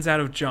cannons out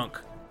of junk.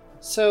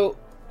 So,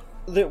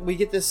 we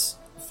get this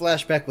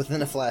flashback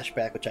within a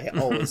flashback, which I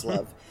always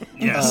love.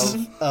 Yes.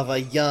 Of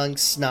a young,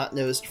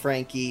 snot-nosed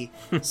Frankie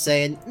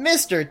saying,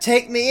 "Mister,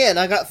 take me in,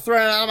 I got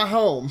thrown out of my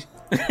home."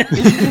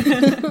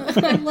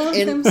 I love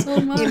him so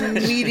much.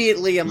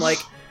 Immediately, I'm like,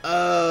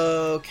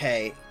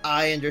 okay,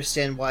 I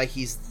understand why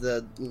he's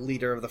the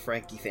leader of the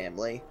Frankie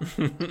family.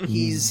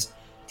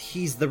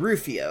 He's the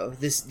Rufio.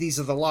 These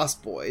are the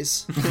Lost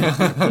Boys.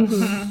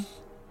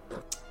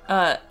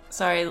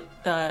 Sorry,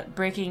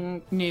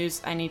 breaking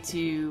news. I need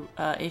to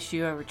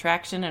issue a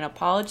retraction and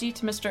apology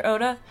to Mr.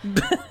 Oda.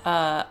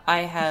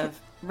 I have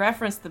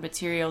referenced the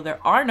material. There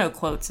are no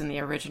quotes in the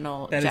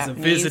original That Japanese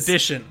is a Viz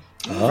edition.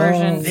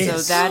 version,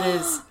 Viz. so that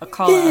is a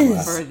call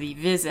out for the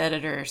Viz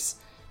editors.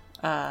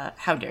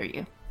 How dare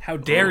you? How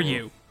dare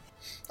you?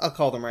 I'll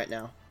call them right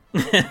now.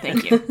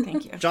 Thank you.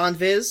 Thank you. John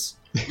Viz?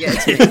 Yeah,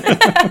 it's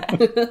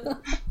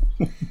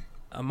me.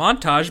 A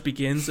montage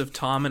begins of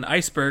Tom and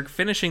Iceberg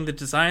finishing the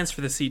designs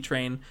for the sea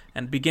train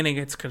and beginning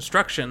its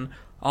construction,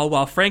 all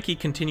while Frankie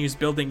continues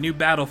building new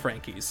battle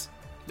Frankies.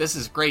 This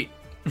is great.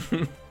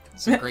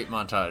 It's a great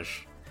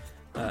montage.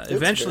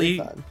 Eventually,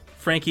 very fun.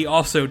 Frankie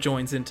also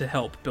joins in to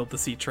help build the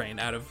sea train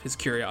out of his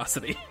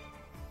curiosity.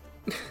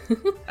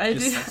 I do.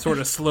 Just sort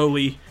of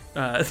slowly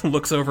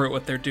looks over at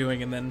what they're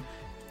doing, and then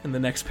in the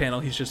next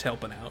panel, he's just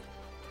helping out.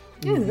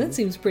 Yeah, that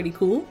seems pretty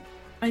cool.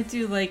 I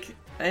do like.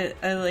 I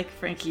like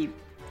Frankie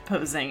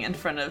posing in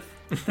front of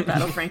the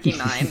Battle Frankie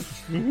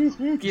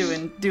 9,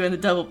 doing the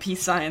double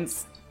peace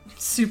signs,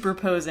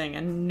 superposing,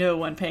 and no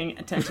one paying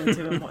attention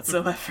to him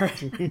whatsoever.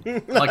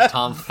 Like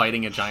Tom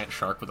fighting a giant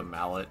shark with a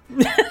mallet.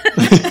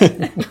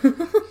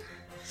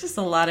 It's just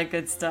a lot of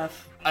good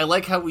stuff. I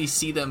like how we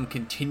see them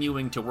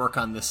continuing to work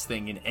on this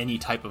thing in any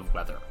type of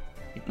weather.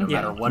 no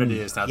matter what it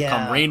is. Now, Yeah.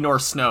 come rain nor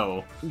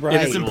snow. Right.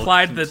 It is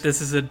implied that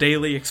this is a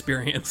daily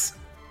experience.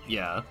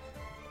 Yeah.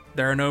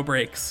 There are no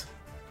breaks.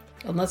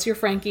 Unless you're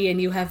Frankie and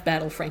you have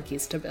battle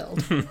Frankies to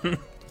build.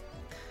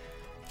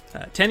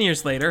 10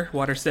 years later,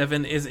 Water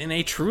 7 is in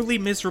a truly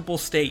miserable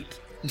state.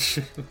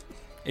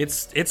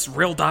 It's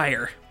real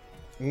dire.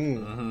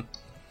 I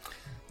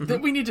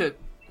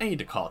need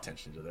to call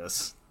attention to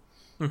this.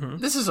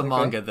 This is a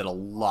manga that a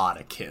lot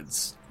of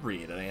kids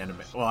read in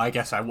anime. Well, I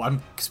guess I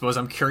suppose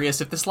I'm curious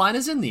if this line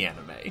is in the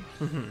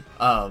anime.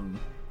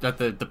 That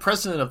the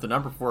president of the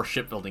number 4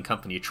 shipbuilding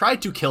company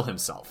tried to kill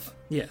himself.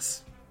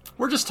 Yes.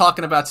 We're just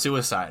talking about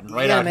suicide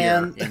right Yeah, out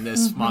man. here in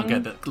this manga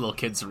that little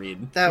kids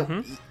read.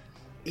 That,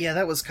 yeah,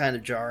 that was kind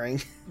of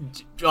jarring.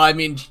 I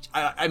mean,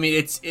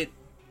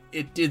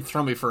 it did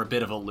throw me for a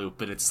bit of a loop,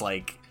 but it's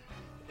like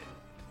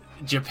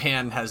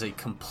Japan has a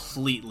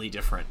completely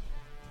different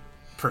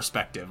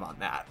perspective on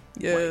that.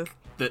 Yeah.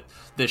 Like,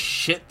 the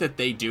shit that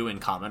they do in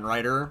Kamen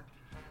Rider.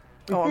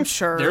 Oh, I'm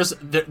sure.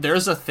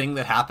 There's a thing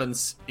that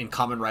happens in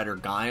Kamen Rider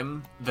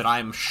Gaim that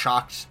I'm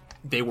shocked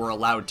they were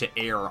allowed to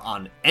air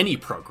on any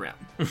program,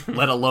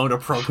 let alone a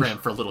program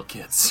for little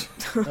kids.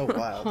 Oh,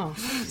 wow.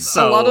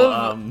 So a lot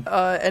of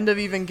End of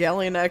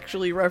Evangelion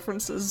actually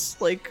references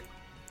like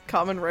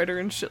Kamen Rider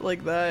and shit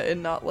like that,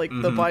 and not like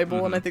the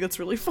Bible, and I think it's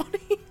really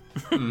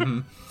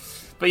funny.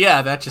 But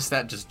yeah, that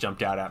just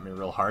jumped out at me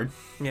real hard.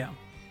 Yeah.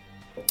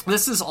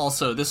 This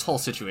whole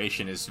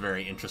situation is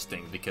very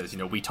interesting because,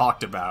 we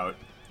talked about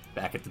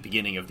back at the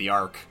beginning of the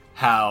arc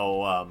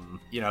how,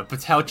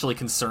 potentially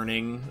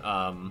concerning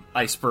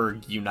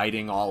Iceberg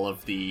uniting all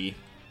of the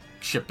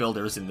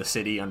shipbuilders in the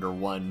city under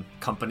one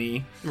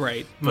company.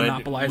 Right. But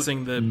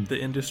Monopolizing the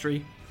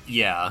industry.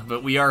 Yeah,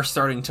 but we are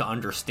starting to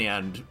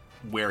understand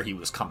where he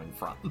was coming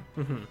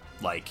from.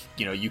 Like,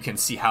 you can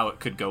see how it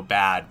could go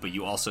bad, but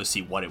you also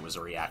see what it was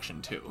a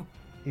reaction to.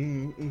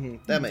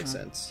 That makes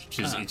sense. Which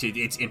is,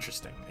 it's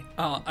interesting.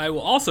 I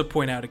will also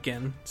point out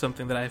again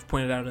something that I've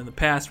pointed out in the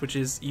past, which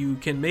is you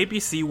can maybe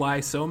see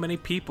why so many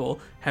people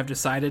have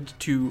decided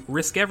to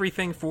risk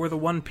everything for the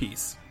One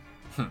Piece.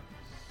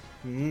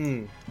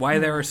 Why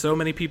there are so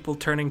many people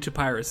turning to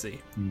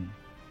piracy.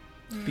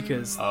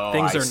 Because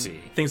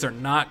things are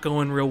not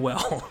going real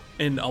well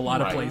in a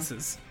lot of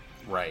places.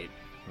 Right.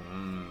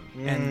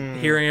 And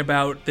hearing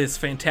about this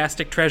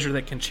fantastic treasure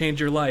that can change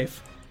your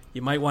life,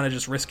 you might want to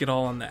just risk it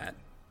all on that.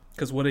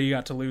 Because what do you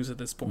got to lose at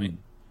this point?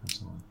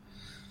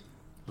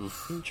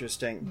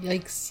 Interesting.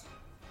 Yikes.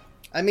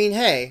 I mean,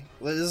 hey,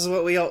 this is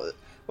what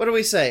what do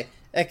we say?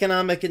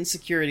 Economic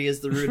insecurity is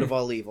the root of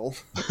all evil.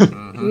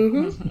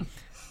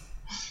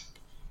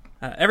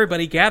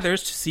 Everybody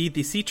gathers to see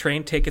the sea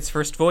train take its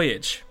first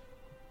voyage.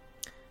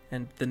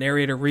 And the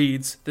narrator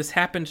reads, "This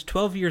happened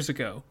 12 years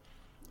ago.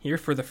 Here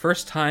for the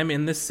first time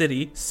in this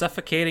city,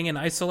 suffocating in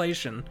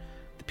isolation,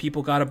 the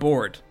people got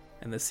aboard,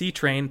 and the sea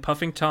train,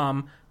 puffing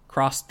Tom,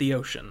 crossed the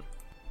ocean."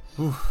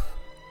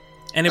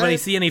 Anybody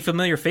see any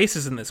familiar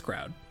faces in this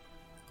crowd?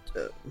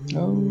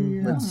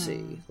 Let's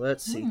see.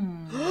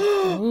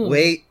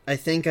 Wait, I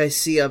think I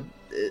see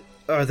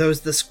are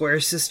those the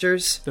Square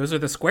Sisters? Those are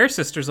the Square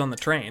Sisters on the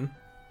train.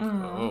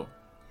 Oh.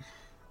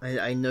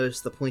 I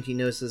noticed the pointy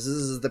noses. This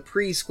is the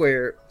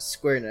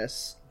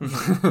pre-squareness.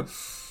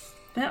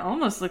 That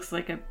almost looks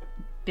like a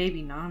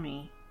baby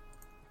Nami.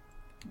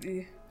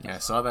 Yeah, I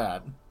saw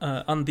that.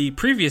 On the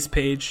previous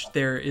page,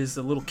 there is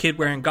a little kid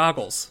wearing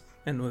goggles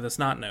and with a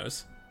snot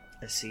nose.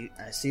 I see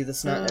the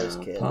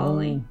snot-nosed kid.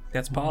 Polly.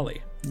 That's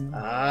Polly.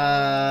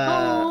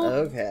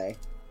 Okay.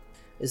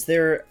 Is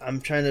there?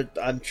 I'm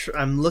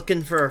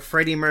looking for a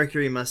Freddie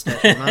Mercury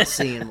mustache. I'm not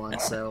seeing one,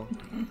 so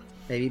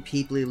maybe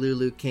Peeply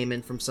Lulu came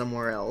in from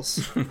somewhere else.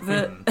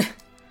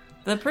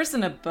 The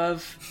person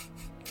above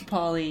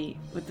Polly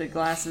with the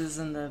glasses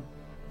and the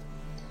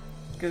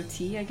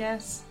goatee, I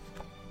guess.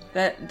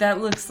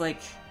 That looks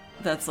like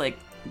that's like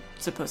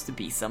supposed to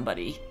be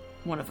somebody,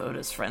 one of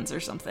Oda's friends or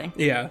something.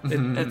 Yeah,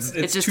 It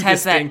it's just too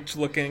has that distinct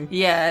looking.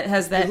 Yeah, it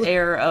has that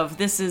air of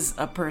this is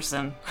a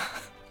person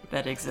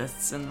that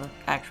exists in the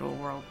actual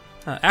world.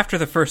 After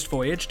the first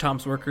voyage,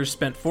 Tom's workers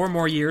spent 4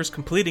 more years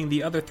completing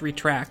the other 3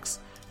 tracks,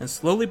 and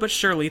slowly but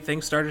surely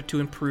things started to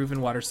improve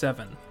in Water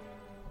 7.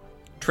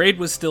 Trade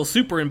was still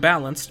super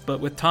imbalanced, but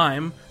with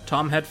time,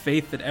 Tom had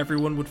faith that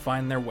everyone would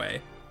find their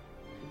way.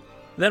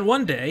 Then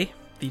one day,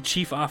 the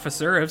chief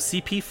officer of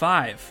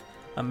CP5,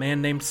 a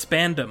man named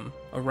Spandam,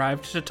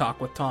 arrived to talk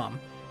with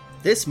Tom.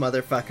 This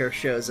motherfucker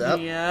shows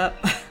up.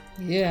 Yep.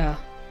 Yeah.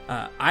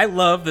 I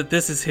love that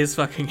this is his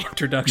fucking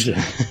introduction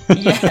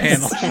Yes.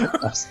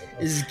 panel.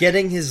 Is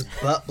getting his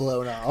butt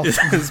blown off.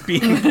 Is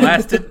being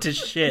blasted to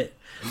shit.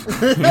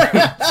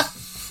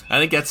 I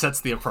think that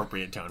sets the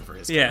appropriate tone for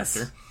his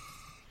character.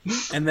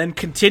 And then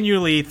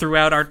continually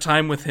throughout our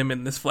time with him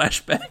in this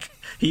flashback,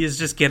 he is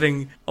just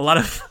getting a lot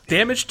of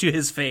damage to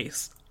his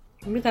face.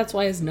 Maybe that's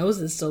why his nose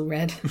is so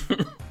red.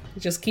 It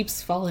just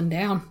keeps falling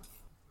down.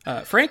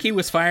 Frankie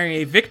was firing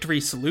a victory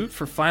salute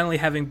for finally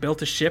having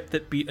built a ship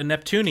that beat a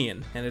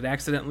Neptunian, and it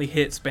accidentally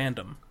hit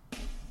Spandam.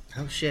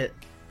 Oh shit.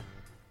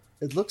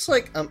 It looks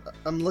like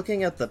I'm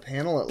looking at the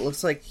panel. It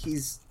looks like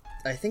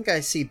I think I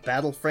see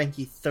Battle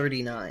Frankie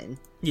 39.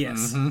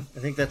 Yes. I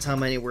think that's how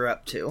many we're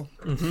up to.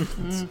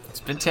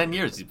 It's been 10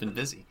 years. He's been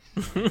busy.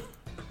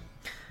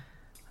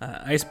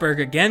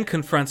 Iceberg again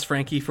confronts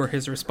Frankie for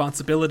his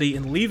responsibility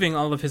in leaving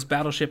all of his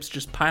battleships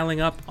just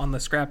piling up on the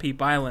Scrap Heap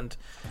Island,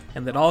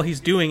 and that all he's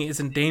doing is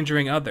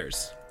endangering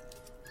others.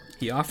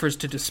 He offers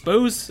to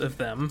dispose of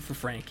them for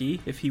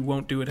Frankie if he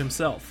won't do it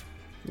himself.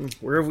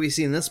 Where have we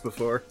seen this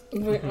before?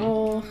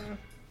 Oh,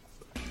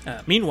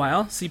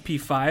 Meanwhile,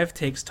 CP5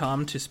 takes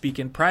Tom to speak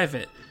in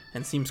private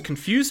and seems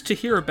confused to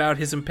hear about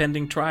his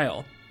impending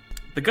trial.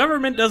 The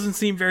government doesn't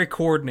seem very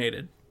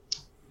coordinated.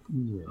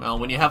 Well,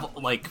 when you have,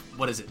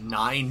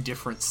 9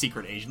 different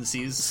secret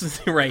agencies...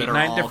 Right, that are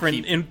 9 all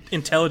different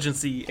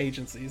intelligence-y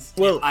agencies.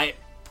 Well, I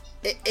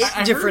 8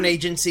 I different heard-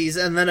 agencies,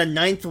 and then a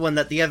 9th one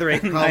that the other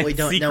 8 probably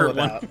don't know secret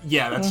one. about.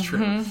 Yeah, that's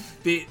true.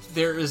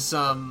 There is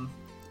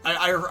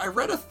I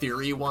read a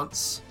theory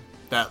once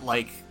that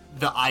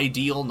the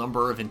ideal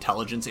number of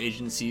intelligence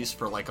agencies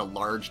for a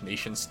large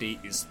nation state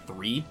is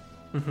 3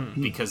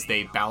 because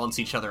they balance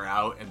each other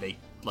out and they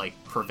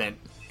prevent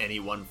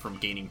anyone from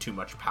gaining too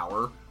much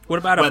power. What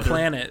about a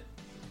planet?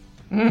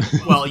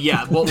 Well,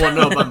 yeah. Well,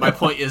 no, but my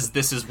point is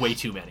this is way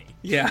too many.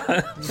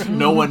 Yeah.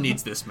 No one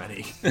needs this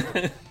many.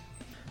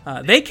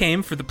 They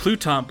came for the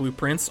Pluton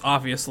blueprints,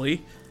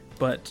 obviously,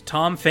 but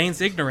Tom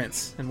feigns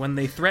ignorance, and when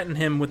they threaten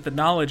him with the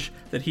knowledge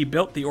that he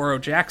built the Oro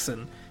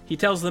Jackson, he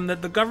tells them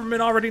that the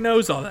government already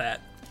knows all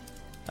that.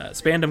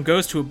 Spandam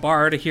goes to a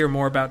bar to hear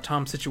more about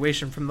Tom's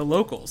situation from the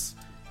locals,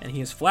 and he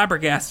is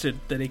flabbergasted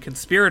that a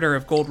conspirator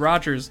of Gold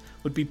Rogers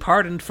would be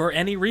pardoned for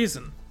any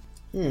reason.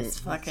 This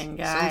fucking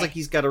guy. Sounds like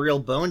he's got a real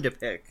bone to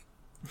pick.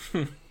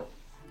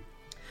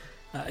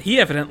 He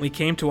evidently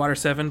came to Water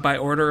 7 by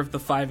order of the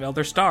 5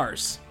 Elder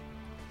Stars.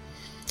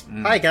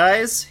 Hi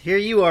guys, here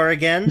you are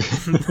again.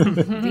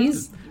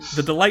 these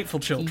The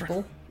delightful children.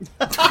 people.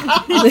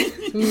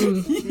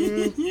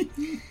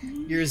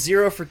 You're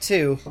 0 for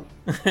 2.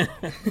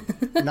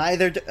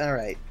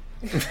 Alright.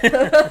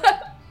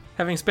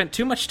 Having spent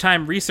too much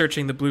time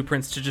researching the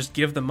blueprints to just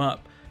give them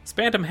up,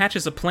 Spandam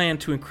hatches a plan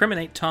to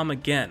incriminate Tom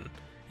again,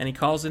 and he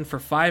calls in for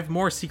 5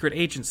 more secret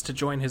agents to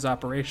join his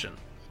operation.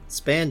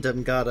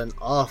 Spandam got an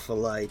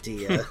awful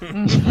idea.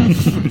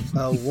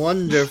 A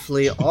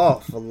wonderfully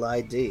awful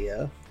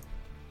idea.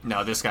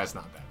 No, this guy's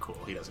not that cool.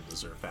 He doesn't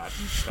deserve that.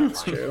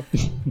 That's true.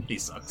 He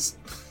sucks.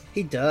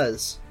 He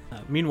does.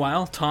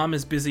 Meanwhile, Tom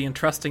is busy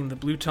entrusting the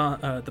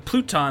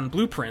Pluton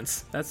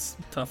blueprints. That's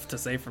tough to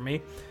say for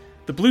me.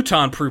 The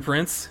Pluton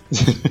blueprints.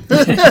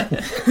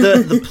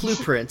 The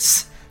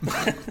blueprints.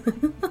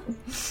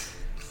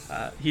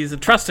 He's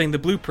entrusting the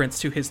blueprints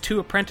to his 2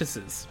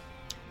 apprentices.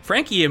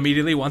 Frankie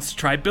immediately wants to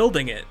try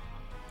building it.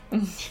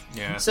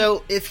 Yeah.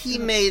 So if he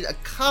made a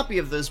copy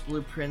of those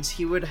blueprints,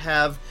 he would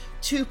have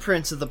 2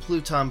 prints of the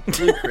Pluton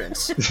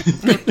blueprints.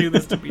 Don't do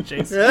this to me,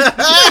 Jason.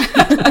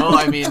 Well,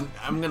 I mean,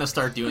 I'm gonna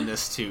start doing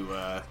this to,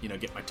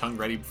 get my tongue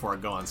ready before I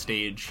go on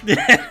stage.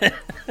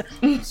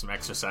 Some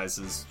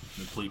exercises,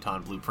 the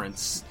Pluton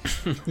blueprints,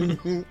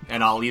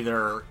 and I'll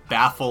either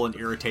baffle and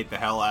irritate the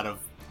hell out of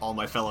all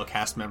my fellow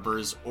cast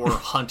members, or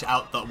hunt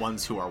out the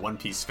ones who are One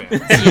Piece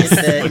fans.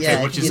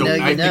 Yeah, which is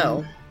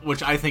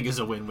which I think is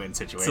a win-win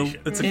So situation.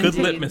 it's a good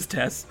litmus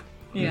test.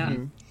 Yeah.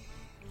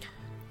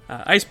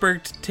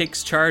 Iceberg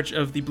takes charge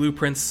of the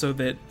blueprints so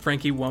that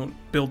Frankie won't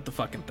build the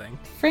fucking thing.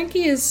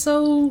 Frankie is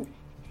so,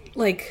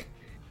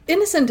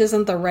 innocent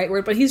isn't the right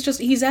word, but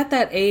he's at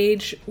that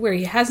age where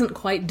he hasn't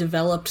quite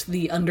developed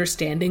the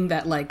understanding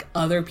that,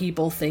 other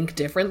people think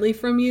differently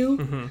from you.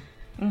 Mm-hmm.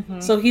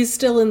 Mm-hmm. So he's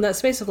still in that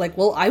space of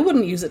well, I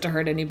wouldn't use it to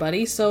hurt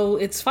anybody, so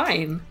it's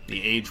fine.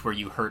 The age where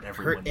you hurt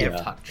everyone you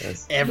touch.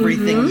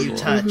 Everything you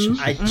touch.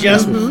 I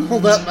just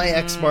pulled up my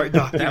X-Mart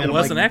document. That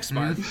was an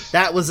X-Mark.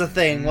 That was a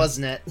thing,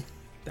 wasn't it?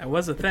 That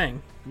was a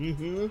thing.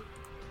 Mm-hmm.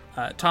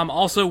 Tom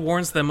also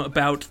warns them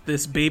about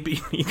this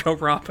baby Nico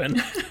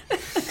Robin.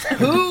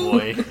 Who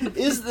Boy,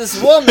 is this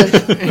woman?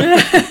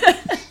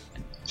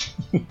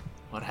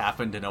 what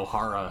happened in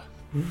O'Hara?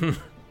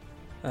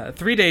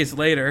 3 days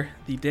later,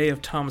 the day of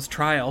Tom's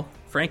trial,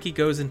 Frankie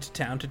goes into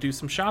town to do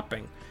some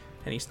shopping,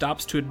 and he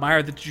stops to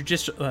admire the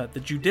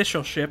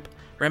judicial ship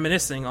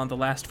reminiscing on the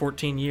last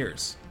 14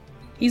 years.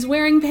 He's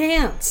wearing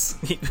pants.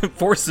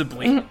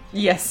 Forcibly.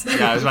 Yes.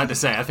 Yeah, I was about to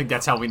say, I think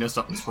that's how we know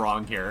something's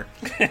wrong here.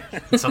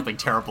 Something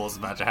terrible is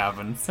about to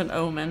happen. It's an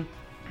omen.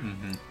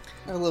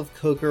 I love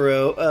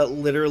Kokoro.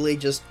 Literally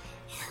just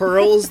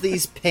hurls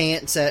these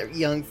pants at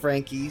young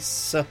Frankie,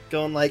 so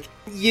going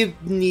you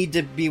need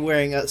to be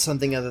wearing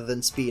something other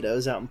than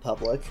Speedos out in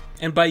public.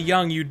 And by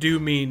young, you do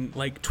mean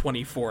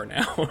 24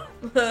 now.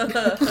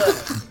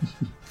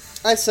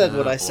 I said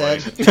what I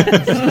said.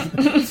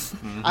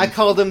 I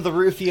called him the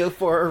Rufio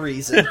for a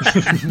reason.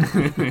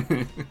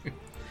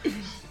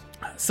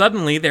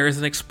 Suddenly, there is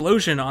an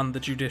explosion on the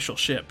judicial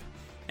ship,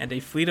 and a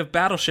fleet of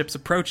battleships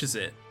approaches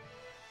it.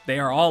 They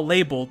are all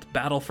labeled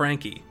Battle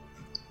Frankie.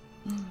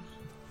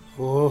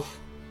 Oh.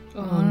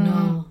 Oh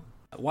no.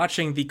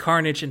 Watching the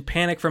carnage and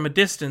panic from a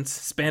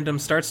distance, Spandam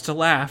starts to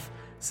laugh,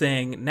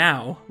 saying,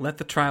 "Now, let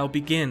the trial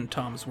begin,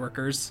 Tom's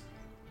workers."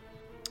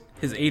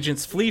 His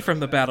agents flee from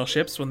the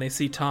battleships when they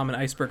see Tom and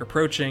Iceberg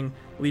approaching,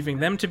 leaving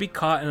them to be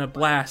caught in a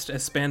blast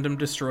as Spandam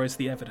destroys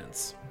the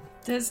evidence.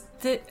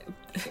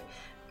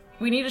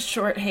 We need a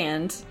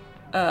shorthand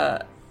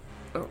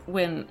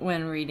when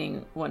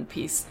reading One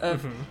Piece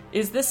of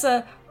is this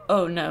a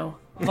oh no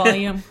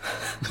volume?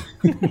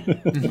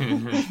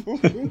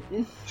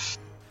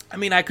 I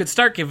mean, I could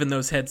start giving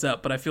those heads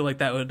up, but I feel like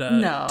that would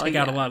take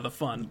out a lot of the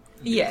fun.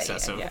 Yeah.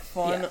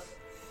 Fun.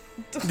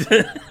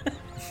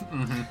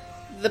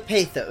 The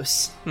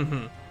pathos.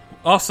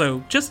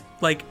 Also, just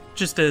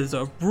as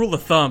a rule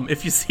of thumb,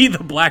 if you see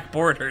the black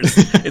borders,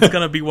 it's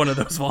gonna be one of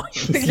those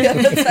volumes. Yeah,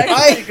 that's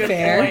actually a good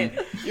Fair. point.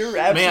 You're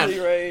absolutely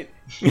right.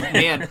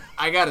 Man,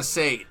 I gotta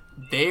say,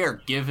 they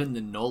are giving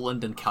the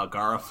Noland and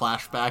Calgara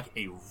flashback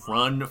a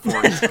run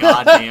for its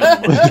goddamn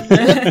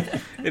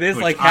life. It is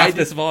Which like half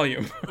this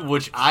volume.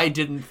 Which I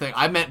didn't think...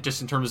 I meant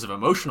just in terms of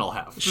emotional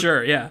heft.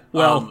 Sure, yeah.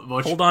 Well,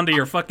 hold on to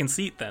your fucking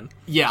seat then.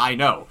 Yeah, I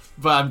know.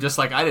 But I'm just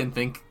like, I didn't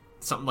think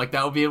something like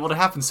that would be able to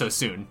happen so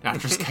soon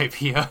after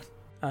Skypiea.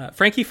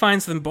 Frankie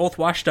finds them both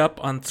washed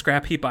up on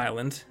Scrap Heap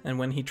Island, and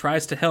when he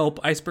tries to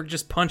help, Iceberg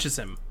just punches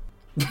him.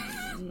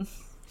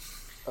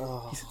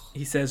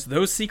 He says,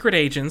 "Those secret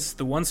agents,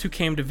 the ones who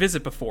came to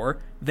visit before,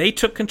 they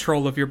took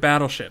control of your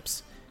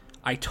battleships.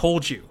 I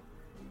told you.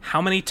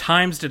 How many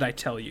times did I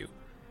tell you?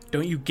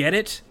 Don't you get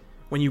it?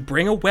 When you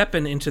bring a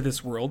weapon into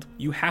this world,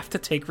 you have to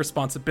take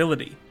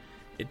responsibility.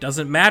 It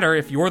doesn't matter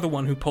if you're the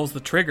one who pulls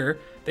the trigger,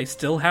 they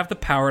still have the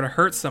power to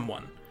hurt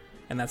someone.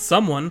 And that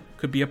someone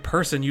could be a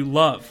person you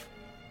love.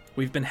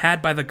 We've been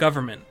had by the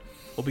government.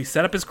 We'll be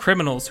set up as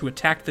criminals who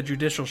attacked the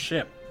judicial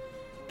ship.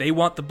 They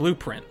want the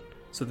blueprint,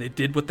 so they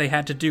did what they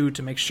had to do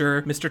to make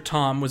sure Mr.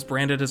 Tom was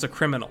branded as a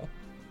criminal.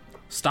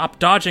 Stop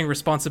dodging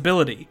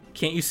responsibility.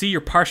 Can't you see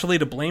you're partially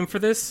to blame for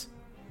this?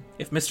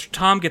 If Mr.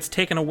 Tom gets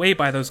taken away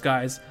by those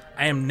guys,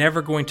 I am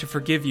never going to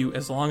forgive you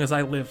as long as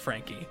I live,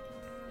 Frankie."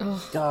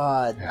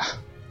 God.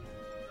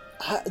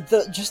 Yeah.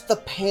 Just the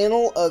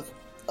panel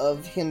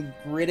of him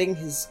gritting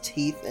his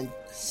teeth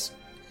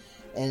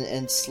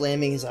and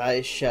slamming his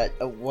eyes shut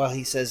while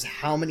he says,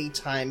 "How many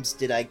times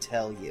did I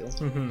tell you?"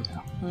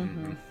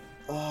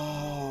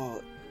 Oh,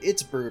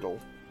 it's brutal.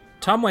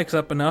 Tom wakes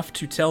up enough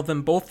to tell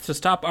them both to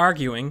stop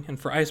arguing and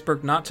for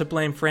Iceberg not to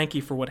blame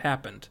Frankie for what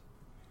happened.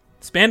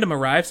 Spandam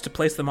arrives to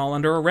place them all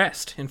under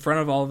arrest in front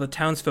of all of the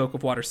townsfolk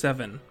of Water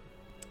 7.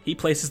 He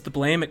places the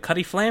blame at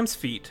Cutty Flam's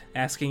feet,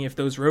 asking if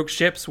those rogue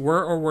ships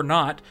were or were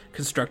not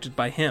constructed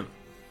by him.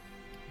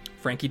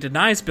 Frankie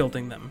denies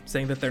building them,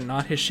 saying that they're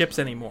not his ships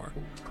anymore,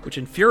 which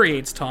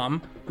infuriates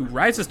Tom, who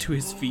rises to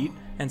his feet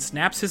and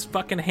snaps his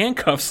fucking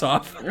handcuffs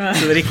off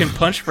so that he can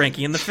punch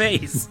Frankie in the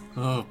face.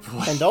 Oh,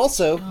 boy. And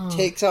also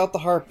takes out the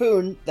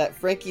harpoon that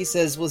Frankie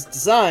says was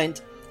designed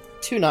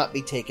to not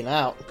be taken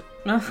out.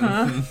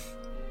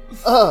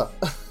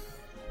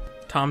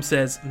 Tom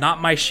says, "Not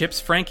my ships,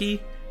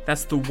 Frankie?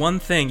 That's the one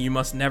thing you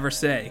must never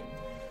say.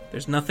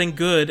 There's nothing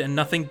good and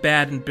nothing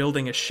bad in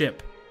building a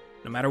ship,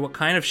 no matter what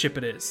kind of ship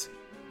it is.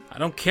 I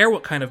don't care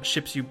what kind of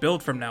ships you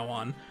build from now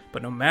on,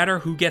 but no matter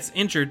who gets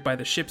injured by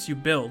the ships you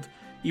build,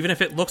 even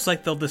if it looks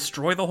like they'll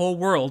destroy the whole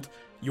world,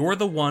 you're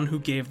the one who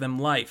gave them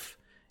life.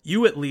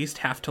 You at least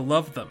have to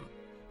love them.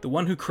 The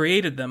one who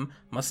created them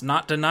must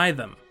not deny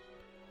them.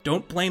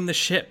 Don't blame the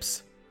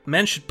ships.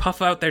 Men should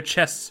puff out their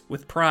chests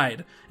with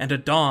pride and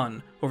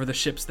adorn over the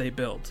ships they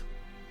build."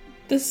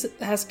 This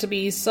has to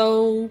be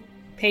so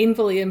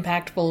painfully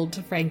impactful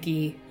to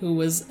Frankie, who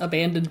was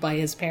abandoned by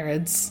his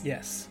parents.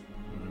 Yes.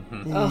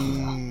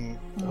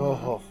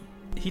 Oh.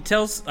 He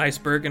tells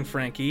Iceberg and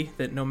Frankie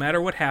that no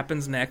matter what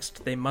happens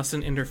next, they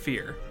mustn't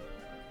interfere.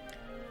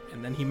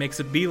 And then he makes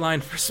a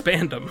beeline for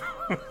Spandam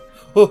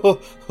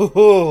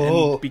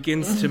and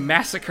begins to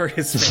massacre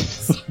his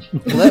face.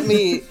 Let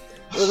me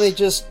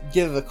just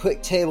give a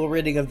quick table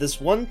reading of this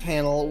one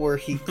panel where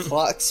he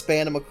clocks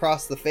Spandam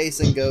across the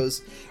face and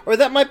goes, or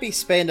that might be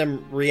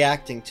Spandam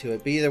reacting to it,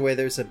 but either way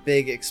there's a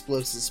big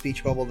explosive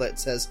speech bubble that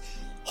says,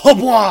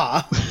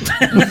 "Hobwah!"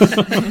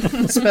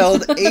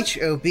 Spelled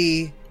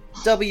Hobwah.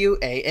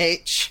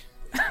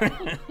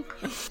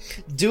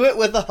 Do it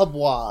with a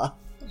hobwah.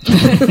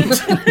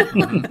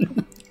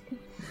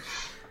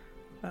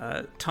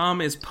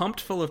 Tom is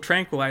pumped full of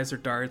tranquilizer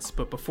darts,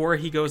 but before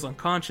he goes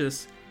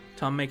unconscious,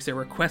 Tom makes a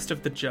request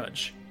of the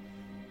judge.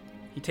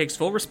 He takes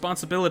full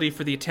responsibility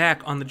for the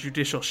attack on the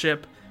judicial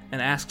ship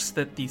and asks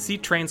that the Sea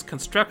Train's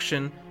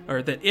construction,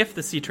 or that if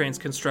the Sea Train's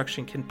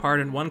construction can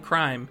pardon one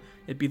crime,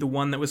 it be the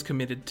one that was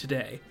committed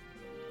today.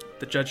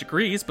 The judge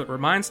agrees, but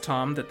reminds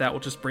Tom that that will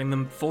just bring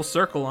them full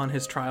circle on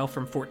his trial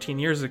from 14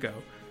 years ago,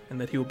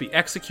 and that he will be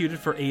executed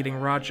for aiding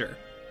Roger.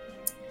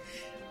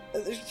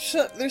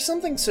 There's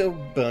something so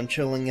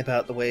bone-chilling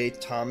about the way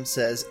Tom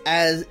says,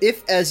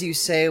 as you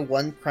say,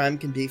 one crime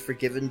can be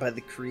forgiven by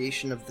the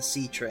creation of the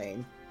Sea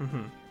Train.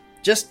 Mm-hmm.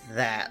 Just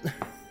that.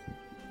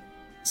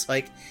 It's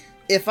like,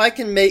 if I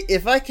can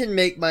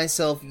make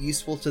myself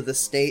useful to the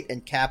state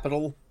and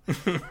capital,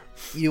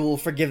 you will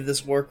forgive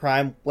this war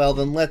crime. Well,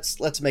 then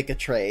let's make a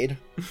trade.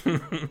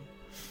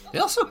 They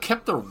also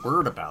kept their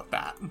word about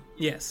that,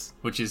 Yes.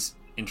 which is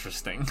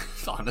interesting,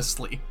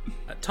 honestly.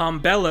 Tom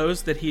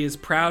bellows that he is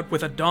proud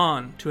with a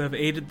dawn to have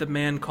aided the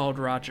man called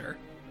Roger.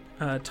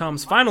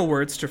 Tom's final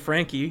words to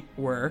Frankie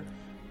were,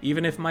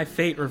 "Even if my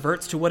fate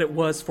reverts to what it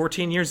was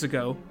 14 years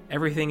ago,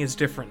 everything is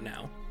different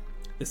now.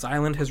 This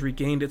island has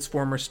regained its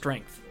former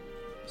strength.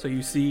 So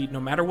you see, no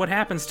matter what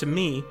happens to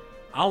me,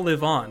 I'll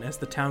live on as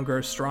the town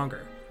grows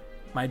stronger.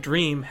 My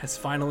dream has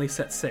finally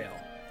set sail."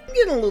 I'm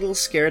getting a little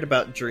scared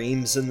about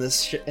dreams in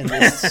this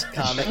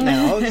comic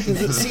now,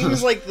 because it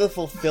seems like the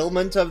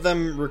fulfillment of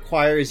them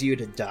requires you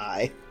to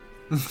die.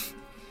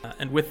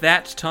 And with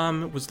that,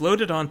 Tom was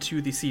loaded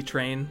onto the sea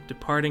train,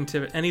 departing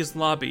to Ennie's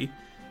Lobby,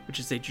 which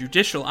is a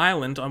judicial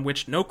island on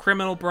which no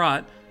criminal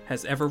brought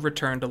has ever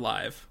returned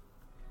alive.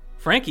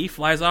 Frankie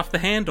flies off the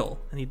handle,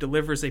 and he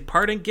delivers a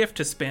parting gift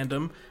to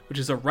Spandam, which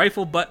is a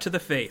rifle butt to the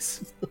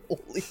face.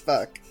 Holy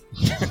fuck.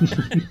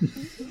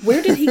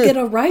 Where did he get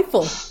a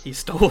rifle? He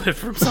stole it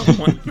from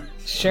someone.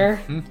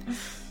 Sure.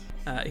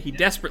 He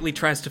desperately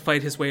tries to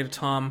fight his way to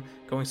Tom,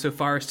 going so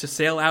far as to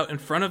sail out in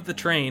front of the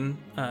train,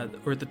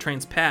 or the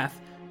train's path,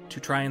 to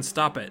try and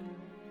stop it.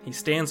 He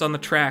stands on the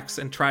tracks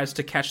and tries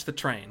to catch the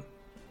train.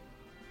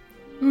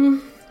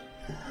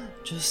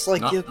 Just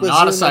like Not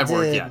Yokozuna a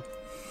cyborg did. yet.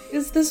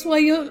 Is this why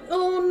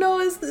oh no,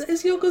 is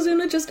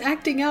Yokozuna just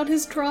acting out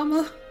his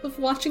trauma of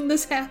watching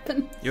this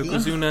happen?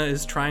 Yokozuna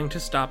is trying to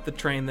stop the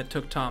train that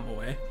took Tom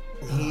away.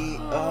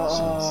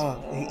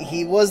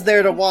 He was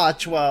there to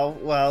watch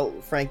while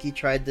Frankie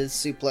tried to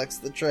suplex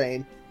the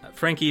train.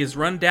 Frankie is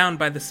run down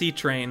by the sea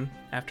train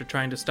after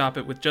trying to stop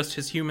it with just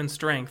his human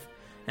strength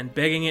and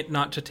begging it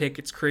not to take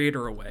its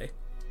creator away.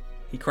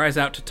 He cries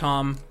out to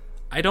Tom,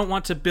 "I don't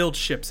want to build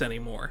ships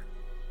anymore.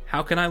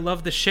 How can I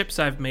love the ships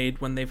I've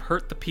made when they've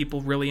hurt the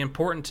people really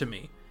important to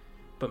me?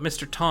 But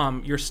Mr.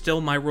 Tom, you're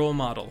still my role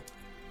model.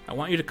 I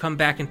want you to come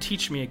back and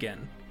teach me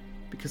again.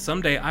 Because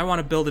someday I want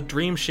to build a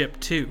dream ship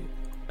too.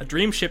 A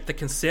dream ship that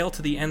can sail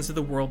to the ends of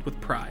the world with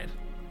pride."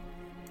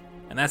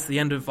 And that's the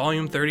end of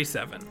Volume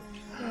 37.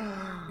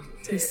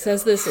 He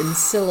says this in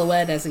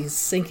silhouette as he's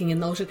sinking in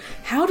the ocean.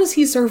 How does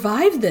he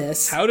survive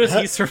this? How does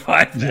he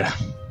survive that?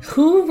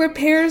 Who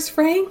repairs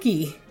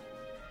Frankie?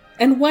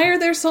 And why are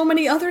there so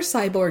many other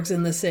cyborgs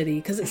in the city?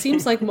 Because it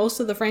seems like most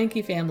of the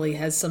Frankie family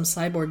has some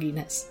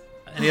cyborginess.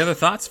 Any other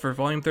thoughts for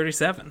Volume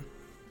 37?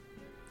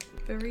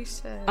 Very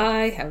sad.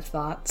 I have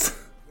thoughts.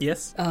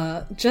 Yes?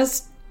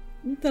 Just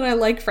that I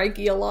like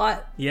Frankie a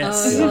lot.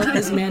 Yes. I love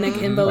his manic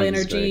himbo Frankie's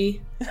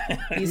energy.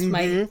 He's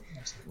my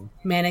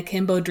manic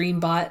himbo dream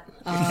bot.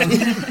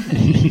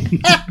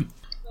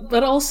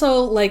 But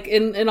also, like,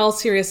 in all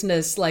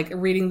seriousness, like,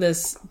 reading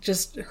this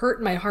just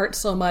hurt my heart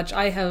so much.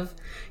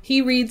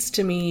 He reads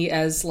to me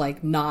as,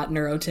 like, not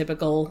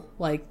neurotypical,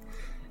 like,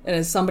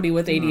 as somebody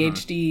with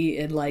ADHD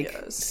and,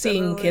 like,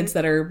 seeing definitely. kids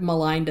that are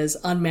maligned as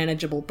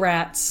unmanageable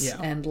brats. Yeah.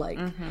 And, like,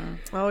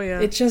 Oh yeah.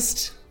 it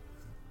just...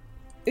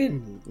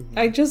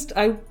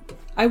 I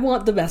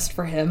want the best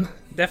for him.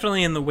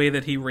 Definitely in the way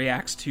that he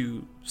reacts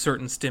to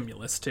certain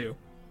stimulus, too.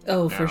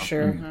 Oh, for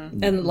sure.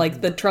 And, like,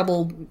 the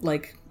trouble,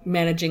 like,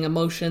 managing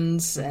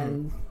emotions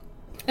and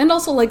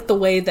also, like, the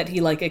way that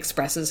he, like,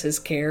 expresses his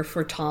care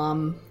for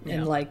Tom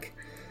and, like,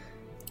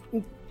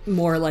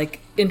 more,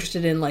 like,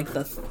 interested in, like,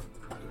 the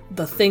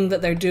thing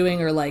that they're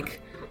doing or, like,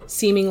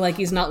 seeming like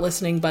he's not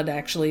listening but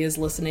actually is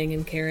listening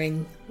and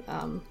caring.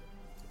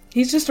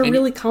 He's just a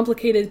really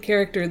complicated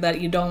character that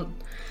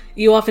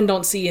you often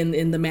don't see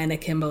in the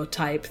manic himbo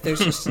type. There's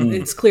just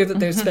it's clear that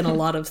there's been a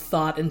lot of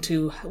thought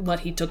into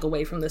what he took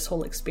away from this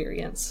whole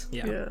experience.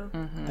 Yeah.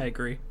 I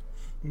agree.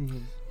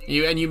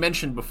 You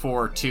mentioned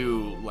before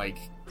too, like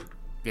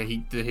that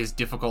his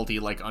difficulty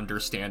like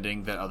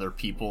understanding that other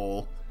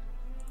people,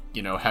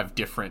 you know, have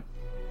different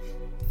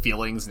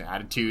feelings and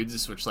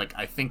attitudes, which like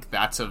I think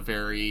that's a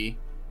very,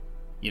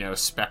 you know,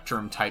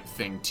 spectrum type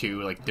thing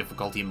too, like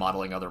difficulty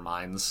modeling other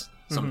minds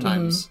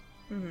sometimes.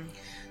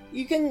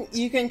 You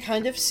can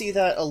kind of see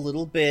that a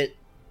little bit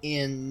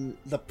in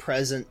the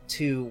present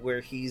too,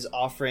 where he's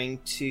offering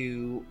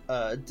to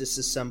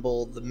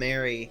disassemble the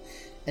Mary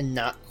and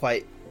not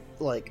quite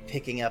like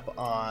picking up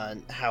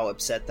on how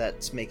upset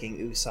that's making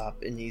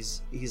Usopp, and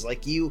he's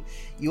like, you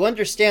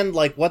understand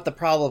like what the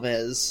problem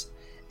is,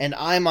 and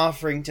I'm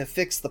offering to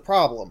fix the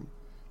problem.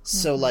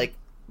 So like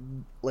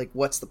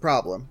what's the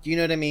problem? Do you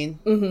know what I mean?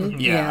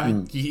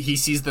 Yeah. He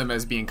sees them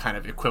as being kind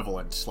of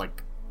equivalent,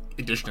 like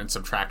addition and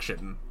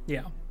subtraction.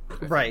 Yeah.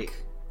 Right.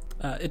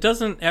 It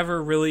doesn't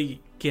ever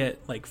really get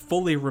like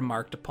fully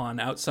remarked upon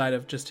outside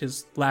of just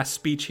his last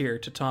speech here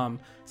to Tom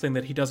saying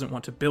that he doesn't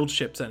want to build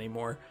ships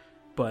anymore.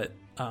 But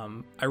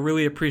I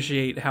really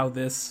appreciate how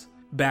this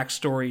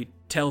backstory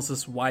tells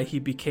us why he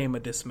became a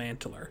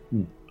dismantler.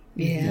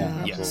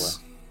 Yeah. Yes.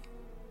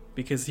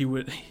 Because he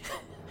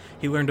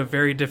learned a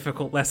very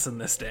difficult lesson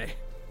this day.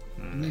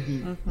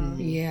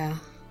 Yeah.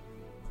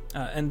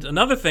 And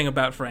another thing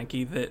about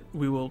Frankie that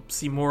we will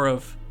see more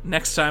of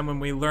next time when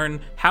we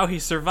learn how he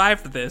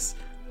survived this,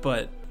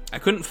 but I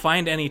couldn't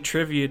find any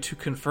trivia to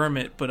confirm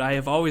it, but I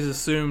have always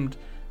assumed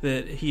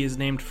that he is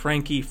named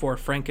Frankie for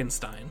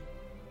Frankenstein.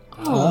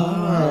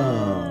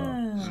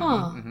 Huh.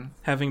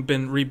 having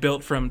been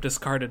rebuilt from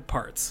discarded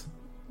parts.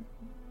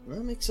 Well,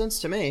 that makes sense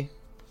to me.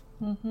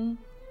 Mm-hmm.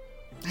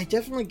 I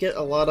definitely get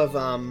a lot of,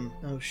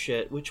 oh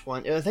shit, which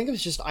one? I think it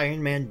was just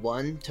Iron Man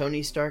 1,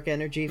 Tony Stark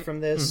energy from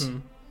this.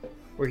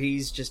 Where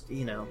he's just,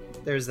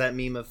 there's that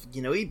meme of,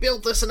 he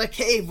built this in a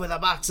cave with a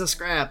box of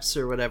scraps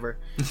or whatever.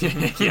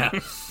 Yeah.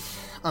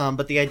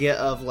 But the idea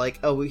of like,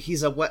 oh,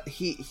 he's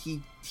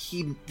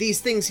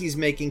these things he's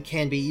making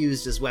can be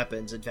used as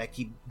weapons. In fact,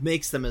 he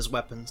makes them as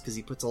weapons because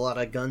he puts a lot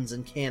of guns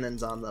and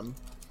cannons on them.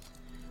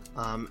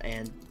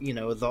 And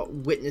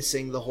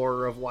witnessing the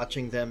horror of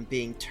watching them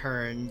being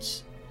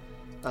turned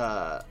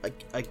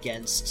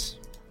against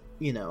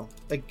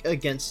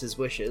his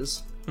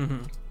wishes.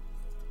 Mm-hmm.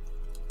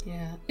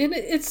 Yeah,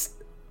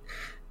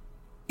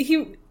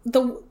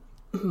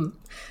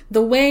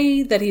 the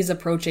way that he's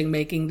approaching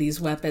making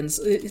these weapons,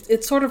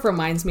 it sort of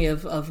reminds me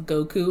of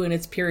Goku in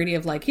its purity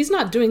of like, he's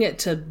not doing it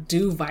to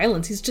do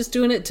violence, he's just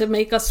doing it to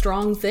make a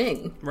strong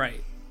thing.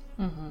 Right.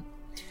 Mm-hmm.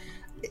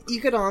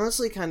 You could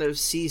honestly kind of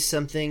see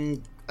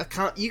something.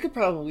 You could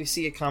probably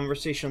see a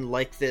conversation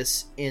like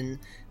this in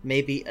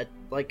maybe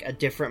a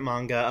different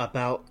manga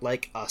about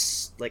like a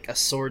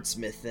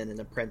swordsmith and an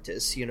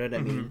apprentice. You know what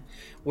I mean?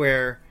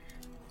 Where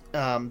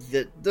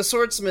the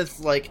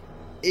swordsmith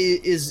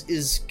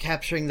is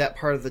capturing that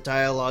part of the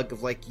dialogue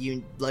of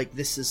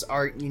this is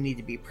art. You need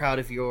to be proud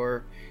of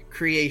your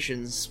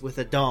creations with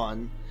a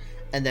dawn,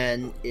 and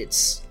then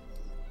it's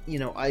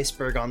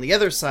Iceberg on the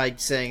other side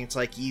saying it's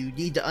like you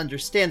need to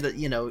understand that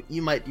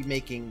you might be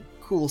making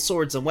cool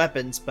swords and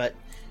weapons, but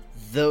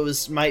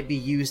those might be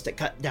used to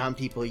cut down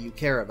people you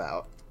care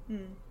about.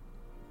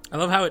 I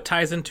love how it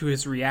ties into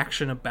his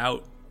reaction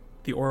about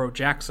the Oro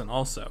Jackson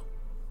also,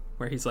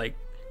 where he's like,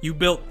 you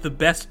built the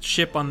best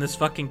ship on this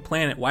fucking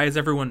planet, why is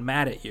everyone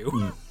mad at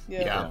you?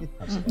 Yeah.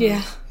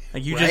 Yeah.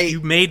 Like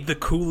you made the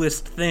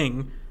coolest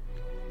thing.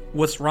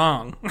 What's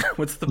wrong?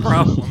 What's the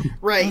problem?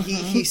 Right,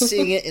 he's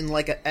seeing it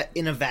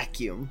in a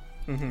vacuum.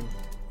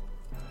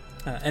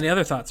 Any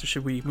other thoughts, or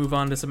should we move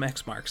on to some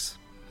X marks?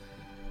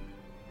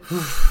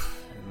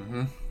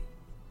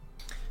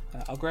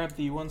 I'll grab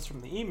the ones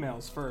from the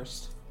emails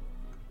first.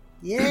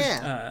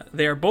 Yeah.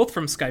 They are both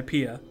from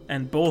Skypiea,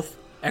 and both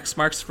X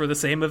marks for the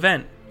same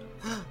event.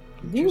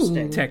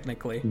 Interesting.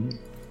 Technically.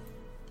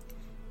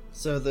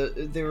 So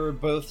they were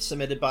both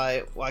submitted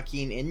by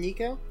Joaquin and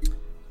Nico?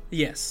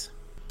 Yes.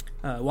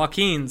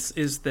 Joaquin's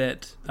is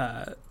that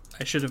I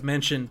should have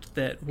mentioned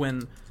that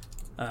when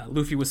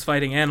Luffy was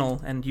fighting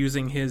Enel and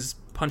using his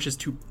punches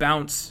to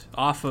bounce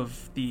off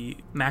of the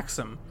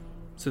Maxim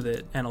so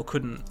that Enel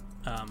couldn't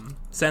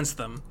sense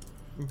them,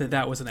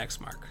 that was an X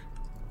mark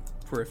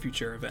for a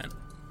future event.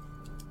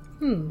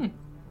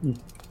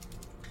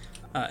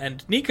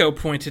 And Nico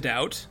pointed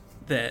out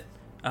that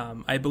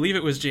I believe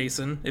it was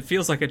Jason. It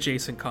feels like a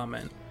Jason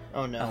comment.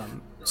 Oh no.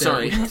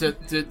 Sorry,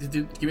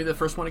 give me the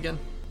first one again.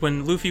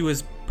 When Luffy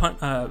was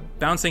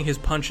bouncing his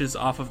punches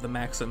off of the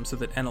Maxim so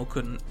that Enel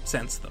couldn't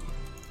sense them.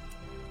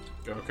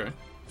 Okay.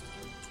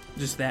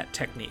 Just that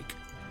technique.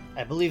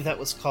 I believe that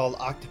was called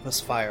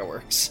Octopus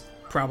Fireworks.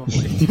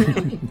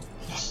 Probably.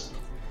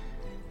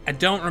 I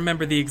don't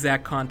remember the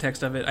exact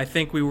context of it. I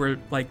think we were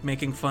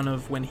making fun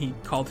of when he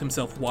called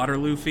himself Water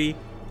Luffy.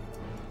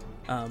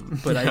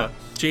 But Yeah.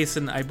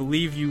 Jason, I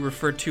believe you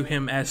referred to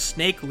him as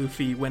Snake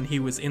Luffy when he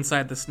was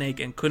inside the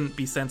snake and couldn't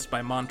be sensed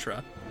by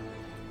mantra.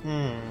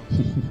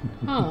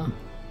 Huh.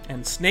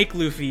 And Snake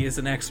Luffy is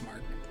an X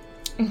mark.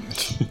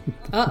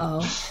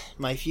 Uh-oh.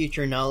 My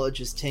future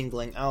knowledge is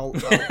tingling. I'll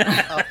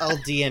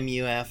DM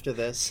you after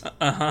this.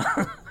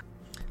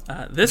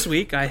 This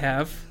week I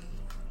have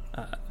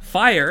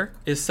fire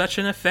is such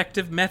an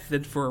effective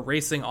method for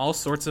erasing all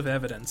sorts of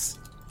evidence.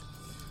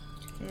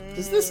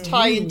 Does this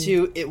tie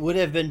into it would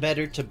have been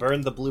better to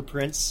burn the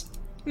blueprints?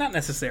 Not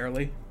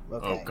necessarily.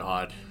 Okay. Oh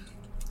god.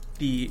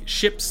 The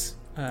ship's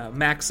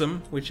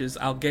maxim, which is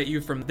I'll get you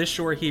from this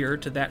shore here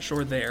to that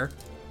shore there.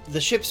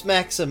 The ship's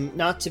Maxim,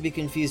 not to be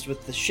confused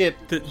with the ship...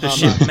 The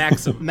ship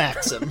Maxim.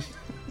 Maxim.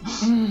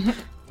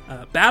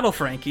 Battle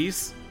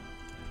Frankies.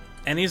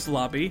 Enies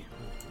Lobby.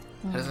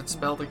 How is it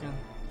spelled again?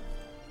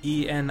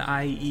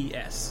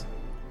 Enies.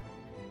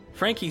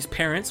 Frankie's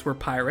parents were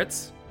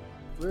pirates.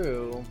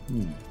 True.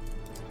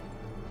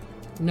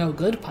 No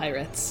good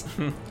pirates.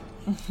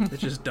 They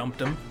just dumped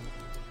him.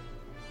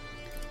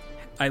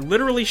 I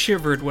literally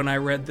shivered when I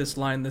read this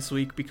line this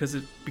week because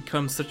it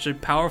becomes such a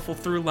powerful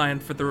through line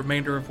for the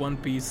remainder of One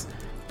Piece,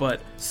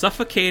 but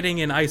suffocating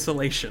in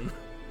isolation.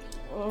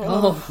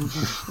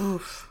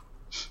 Oh.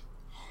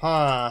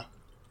 Huh.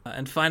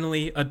 And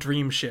finally, a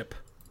dream ship.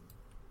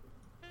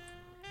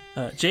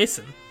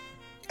 Jason,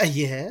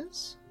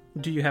 Yes?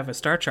 do you have a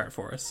star chart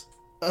for us?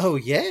 Oh,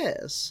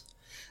 yes.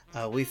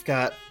 We've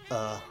got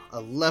a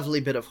lovely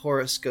bit of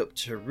horoscope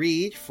to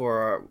read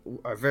for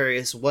our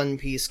various One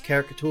Piece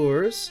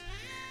caricatures.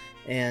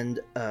 And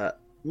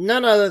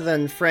none other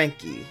than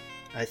Frankie,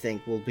 I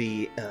think, will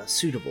be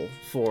suitable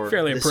for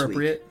Fairly this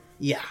appropriate.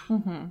 week. Yeah.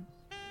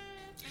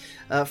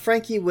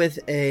 Frankie with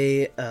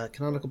a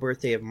canonical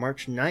birthday of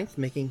March 9th,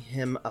 making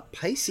him a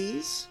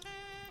Pisces.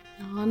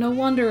 Oh, no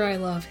wonder I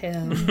love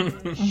him.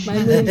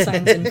 My moon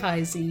sign's in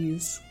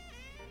Pisces.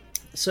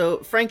 So,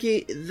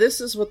 Frankie, this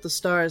is what the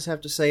stars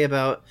have to say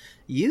about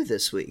you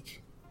this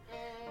week.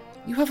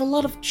 You have a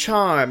lot of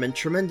charm and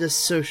tremendous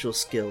social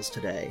skills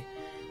today.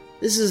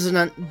 This is an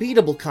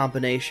unbeatable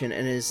combination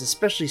and is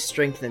especially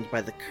strengthened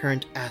by the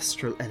current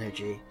astral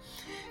energy.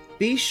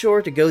 Be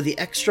sure to go the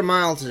extra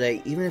mile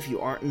today, even if you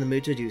aren't in the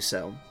mood to do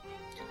so.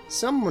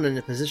 Someone in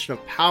a position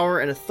of power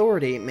and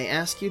authority may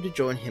ask you to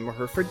join him or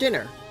her for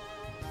dinner.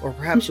 Or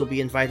perhaps you'll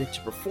be invited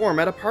to perform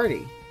at a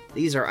party.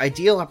 These are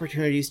ideal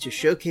opportunities to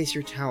showcase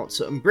your talent,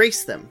 so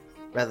embrace them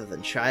rather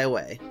than shy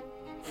away.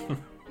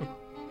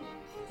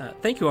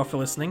 Thank you all for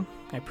listening.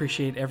 I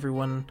appreciate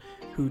everyone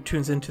who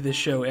tunes into this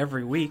show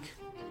every week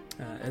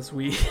as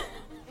we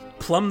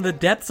plumb the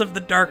depths of the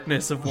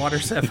darkness of Water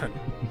 7.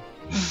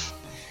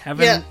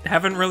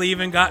 Haven't really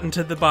even gotten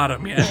to the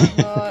bottom yet.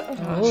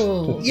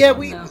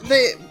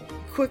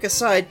 Quick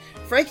aside,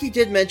 Frankie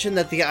did mention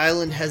that the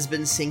island has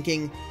been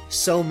sinking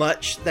so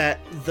much that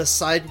the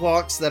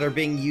sidewalks that are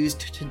being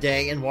used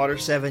today in Water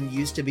 7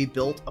 used to be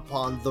built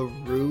upon the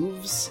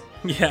roofs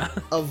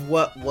of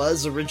what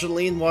was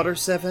originally in Water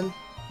 7.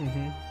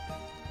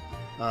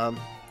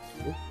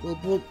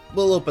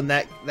 We'll open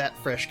that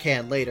fresh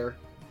can later.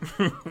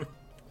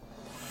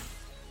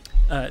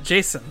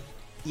 Jason.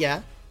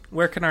 Yeah?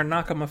 Where can our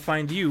Nakama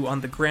find you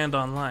on the Grand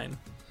Online?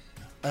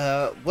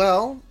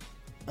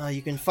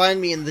 You can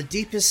find me in the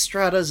deepest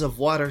stratas of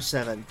Water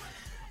 7,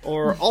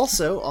 or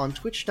also on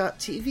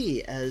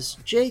twitch.tv as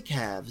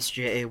Jaycalves,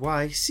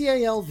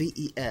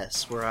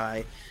 Jaycalves, where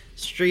I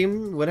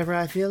stream whatever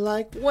I feel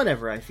like,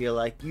 whenever I feel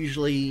like,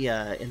 usually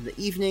in the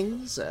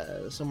evenings,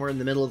 somewhere in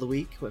the middle of the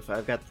week if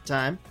I've got the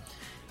time.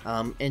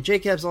 And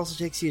Jaycalves also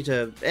takes you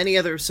to any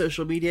other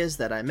social medias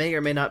that I may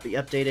or may not be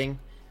updating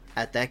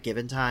at that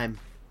given time.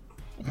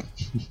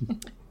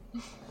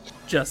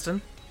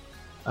 Justin.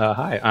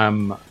 Hi,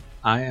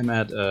 I am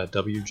at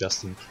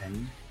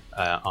WJustinKing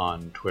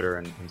on Twitter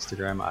and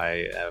Instagram.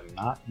 I am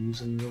not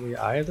using really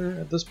either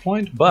at this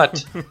point,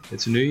 but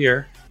it's a new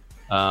year,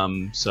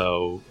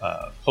 so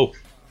hope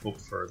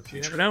for the future.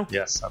 You never know.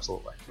 Yes,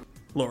 absolutely.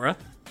 Laura.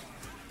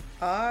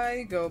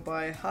 I go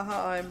by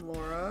Haha I'm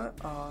Laura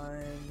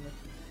on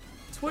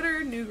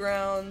Twitter,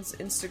 Newgrounds,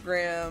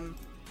 Instagram,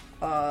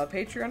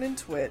 Patreon, and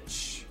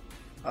Twitch.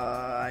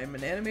 I'm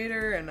an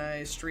animator and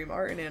I stream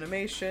art and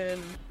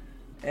animation,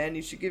 and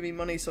you should give me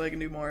money so I can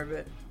do more of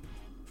it.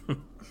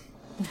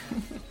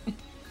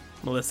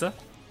 Melissa?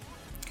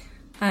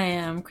 I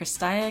am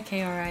Kristaia,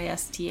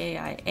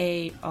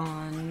 Kristaia,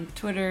 on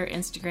Twitter,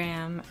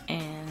 Instagram,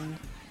 and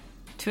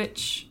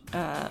Twitch,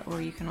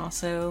 where you can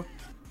also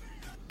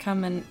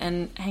come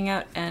and hang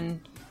out, and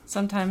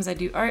sometimes I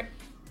do art,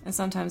 and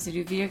sometimes I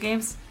do video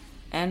games,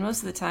 and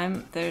most of the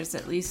time there's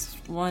at least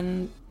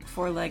one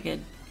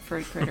four-legged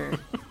furry critter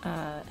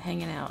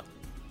hanging out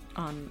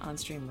on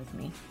stream with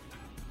me.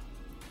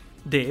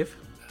 Dave?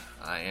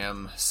 I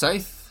am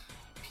Scythe,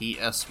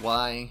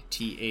 Psythe,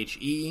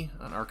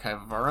 on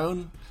Archive of Our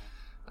Own.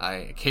 I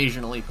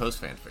occasionally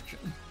post fanfiction.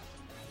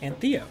 And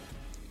Theo?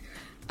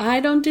 I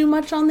don't do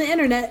much on the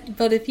internet,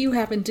 but if you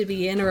happen to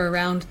be in or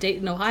around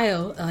Dayton,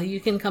 Ohio,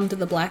 you can come to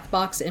the Black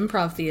Box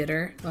Improv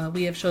Theater.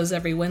 We have shows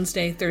every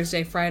Wednesday,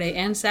 Thursday, Friday,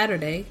 and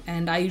Saturday,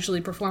 and I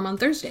usually perform on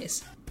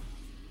Thursdays.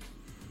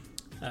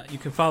 You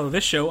can follow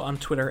this show on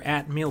Twitter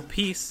at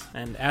MealPeace,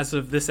 and as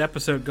of this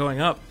episode going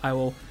up, I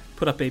will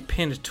put up a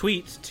pinned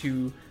tweet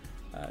to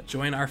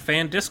join our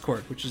fan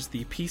Discord, which is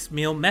the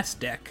Piecemeal Mess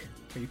Deck,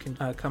 where you can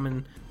come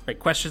and write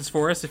questions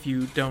for us if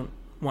you don't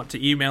want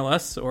to email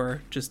us,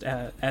 or just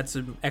add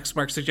some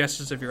Xmark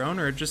suggestions of your own,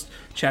 or just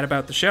chat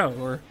about the show,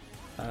 or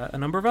a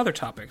number of other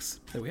topics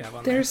that we have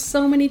on there. There's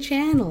so many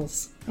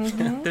channels.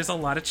 Mm-hmm. There's a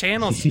lot of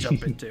channels to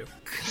jump into.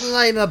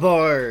 Climb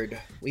aboard.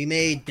 We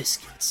made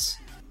biscuits.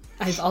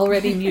 I've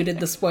already muted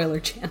the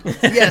spoiler channel.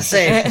 Yeah,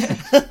 same.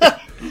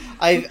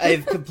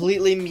 I've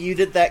completely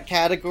muted that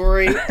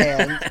category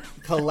and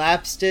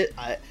collapsed it.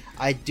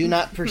 I do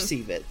not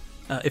perceive it.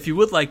 If you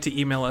would like to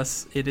email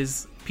us, it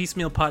is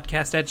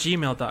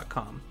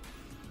piecemealpodcast@gmail.com.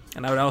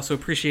 And I would also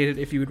appreciate it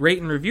if you would rate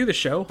and review the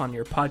show on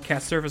your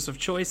podcast service of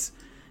choice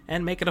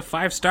and make it a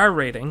 5-star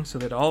rating so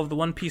that all of the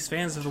One Piece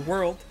fans of the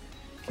world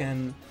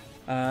can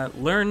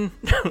learn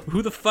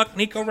who the fuck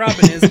Nico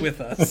Robin is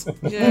with us.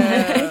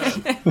 Yeah.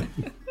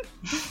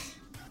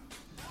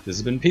 This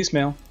has been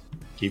Piecemeal.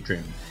 Keep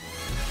dreaming.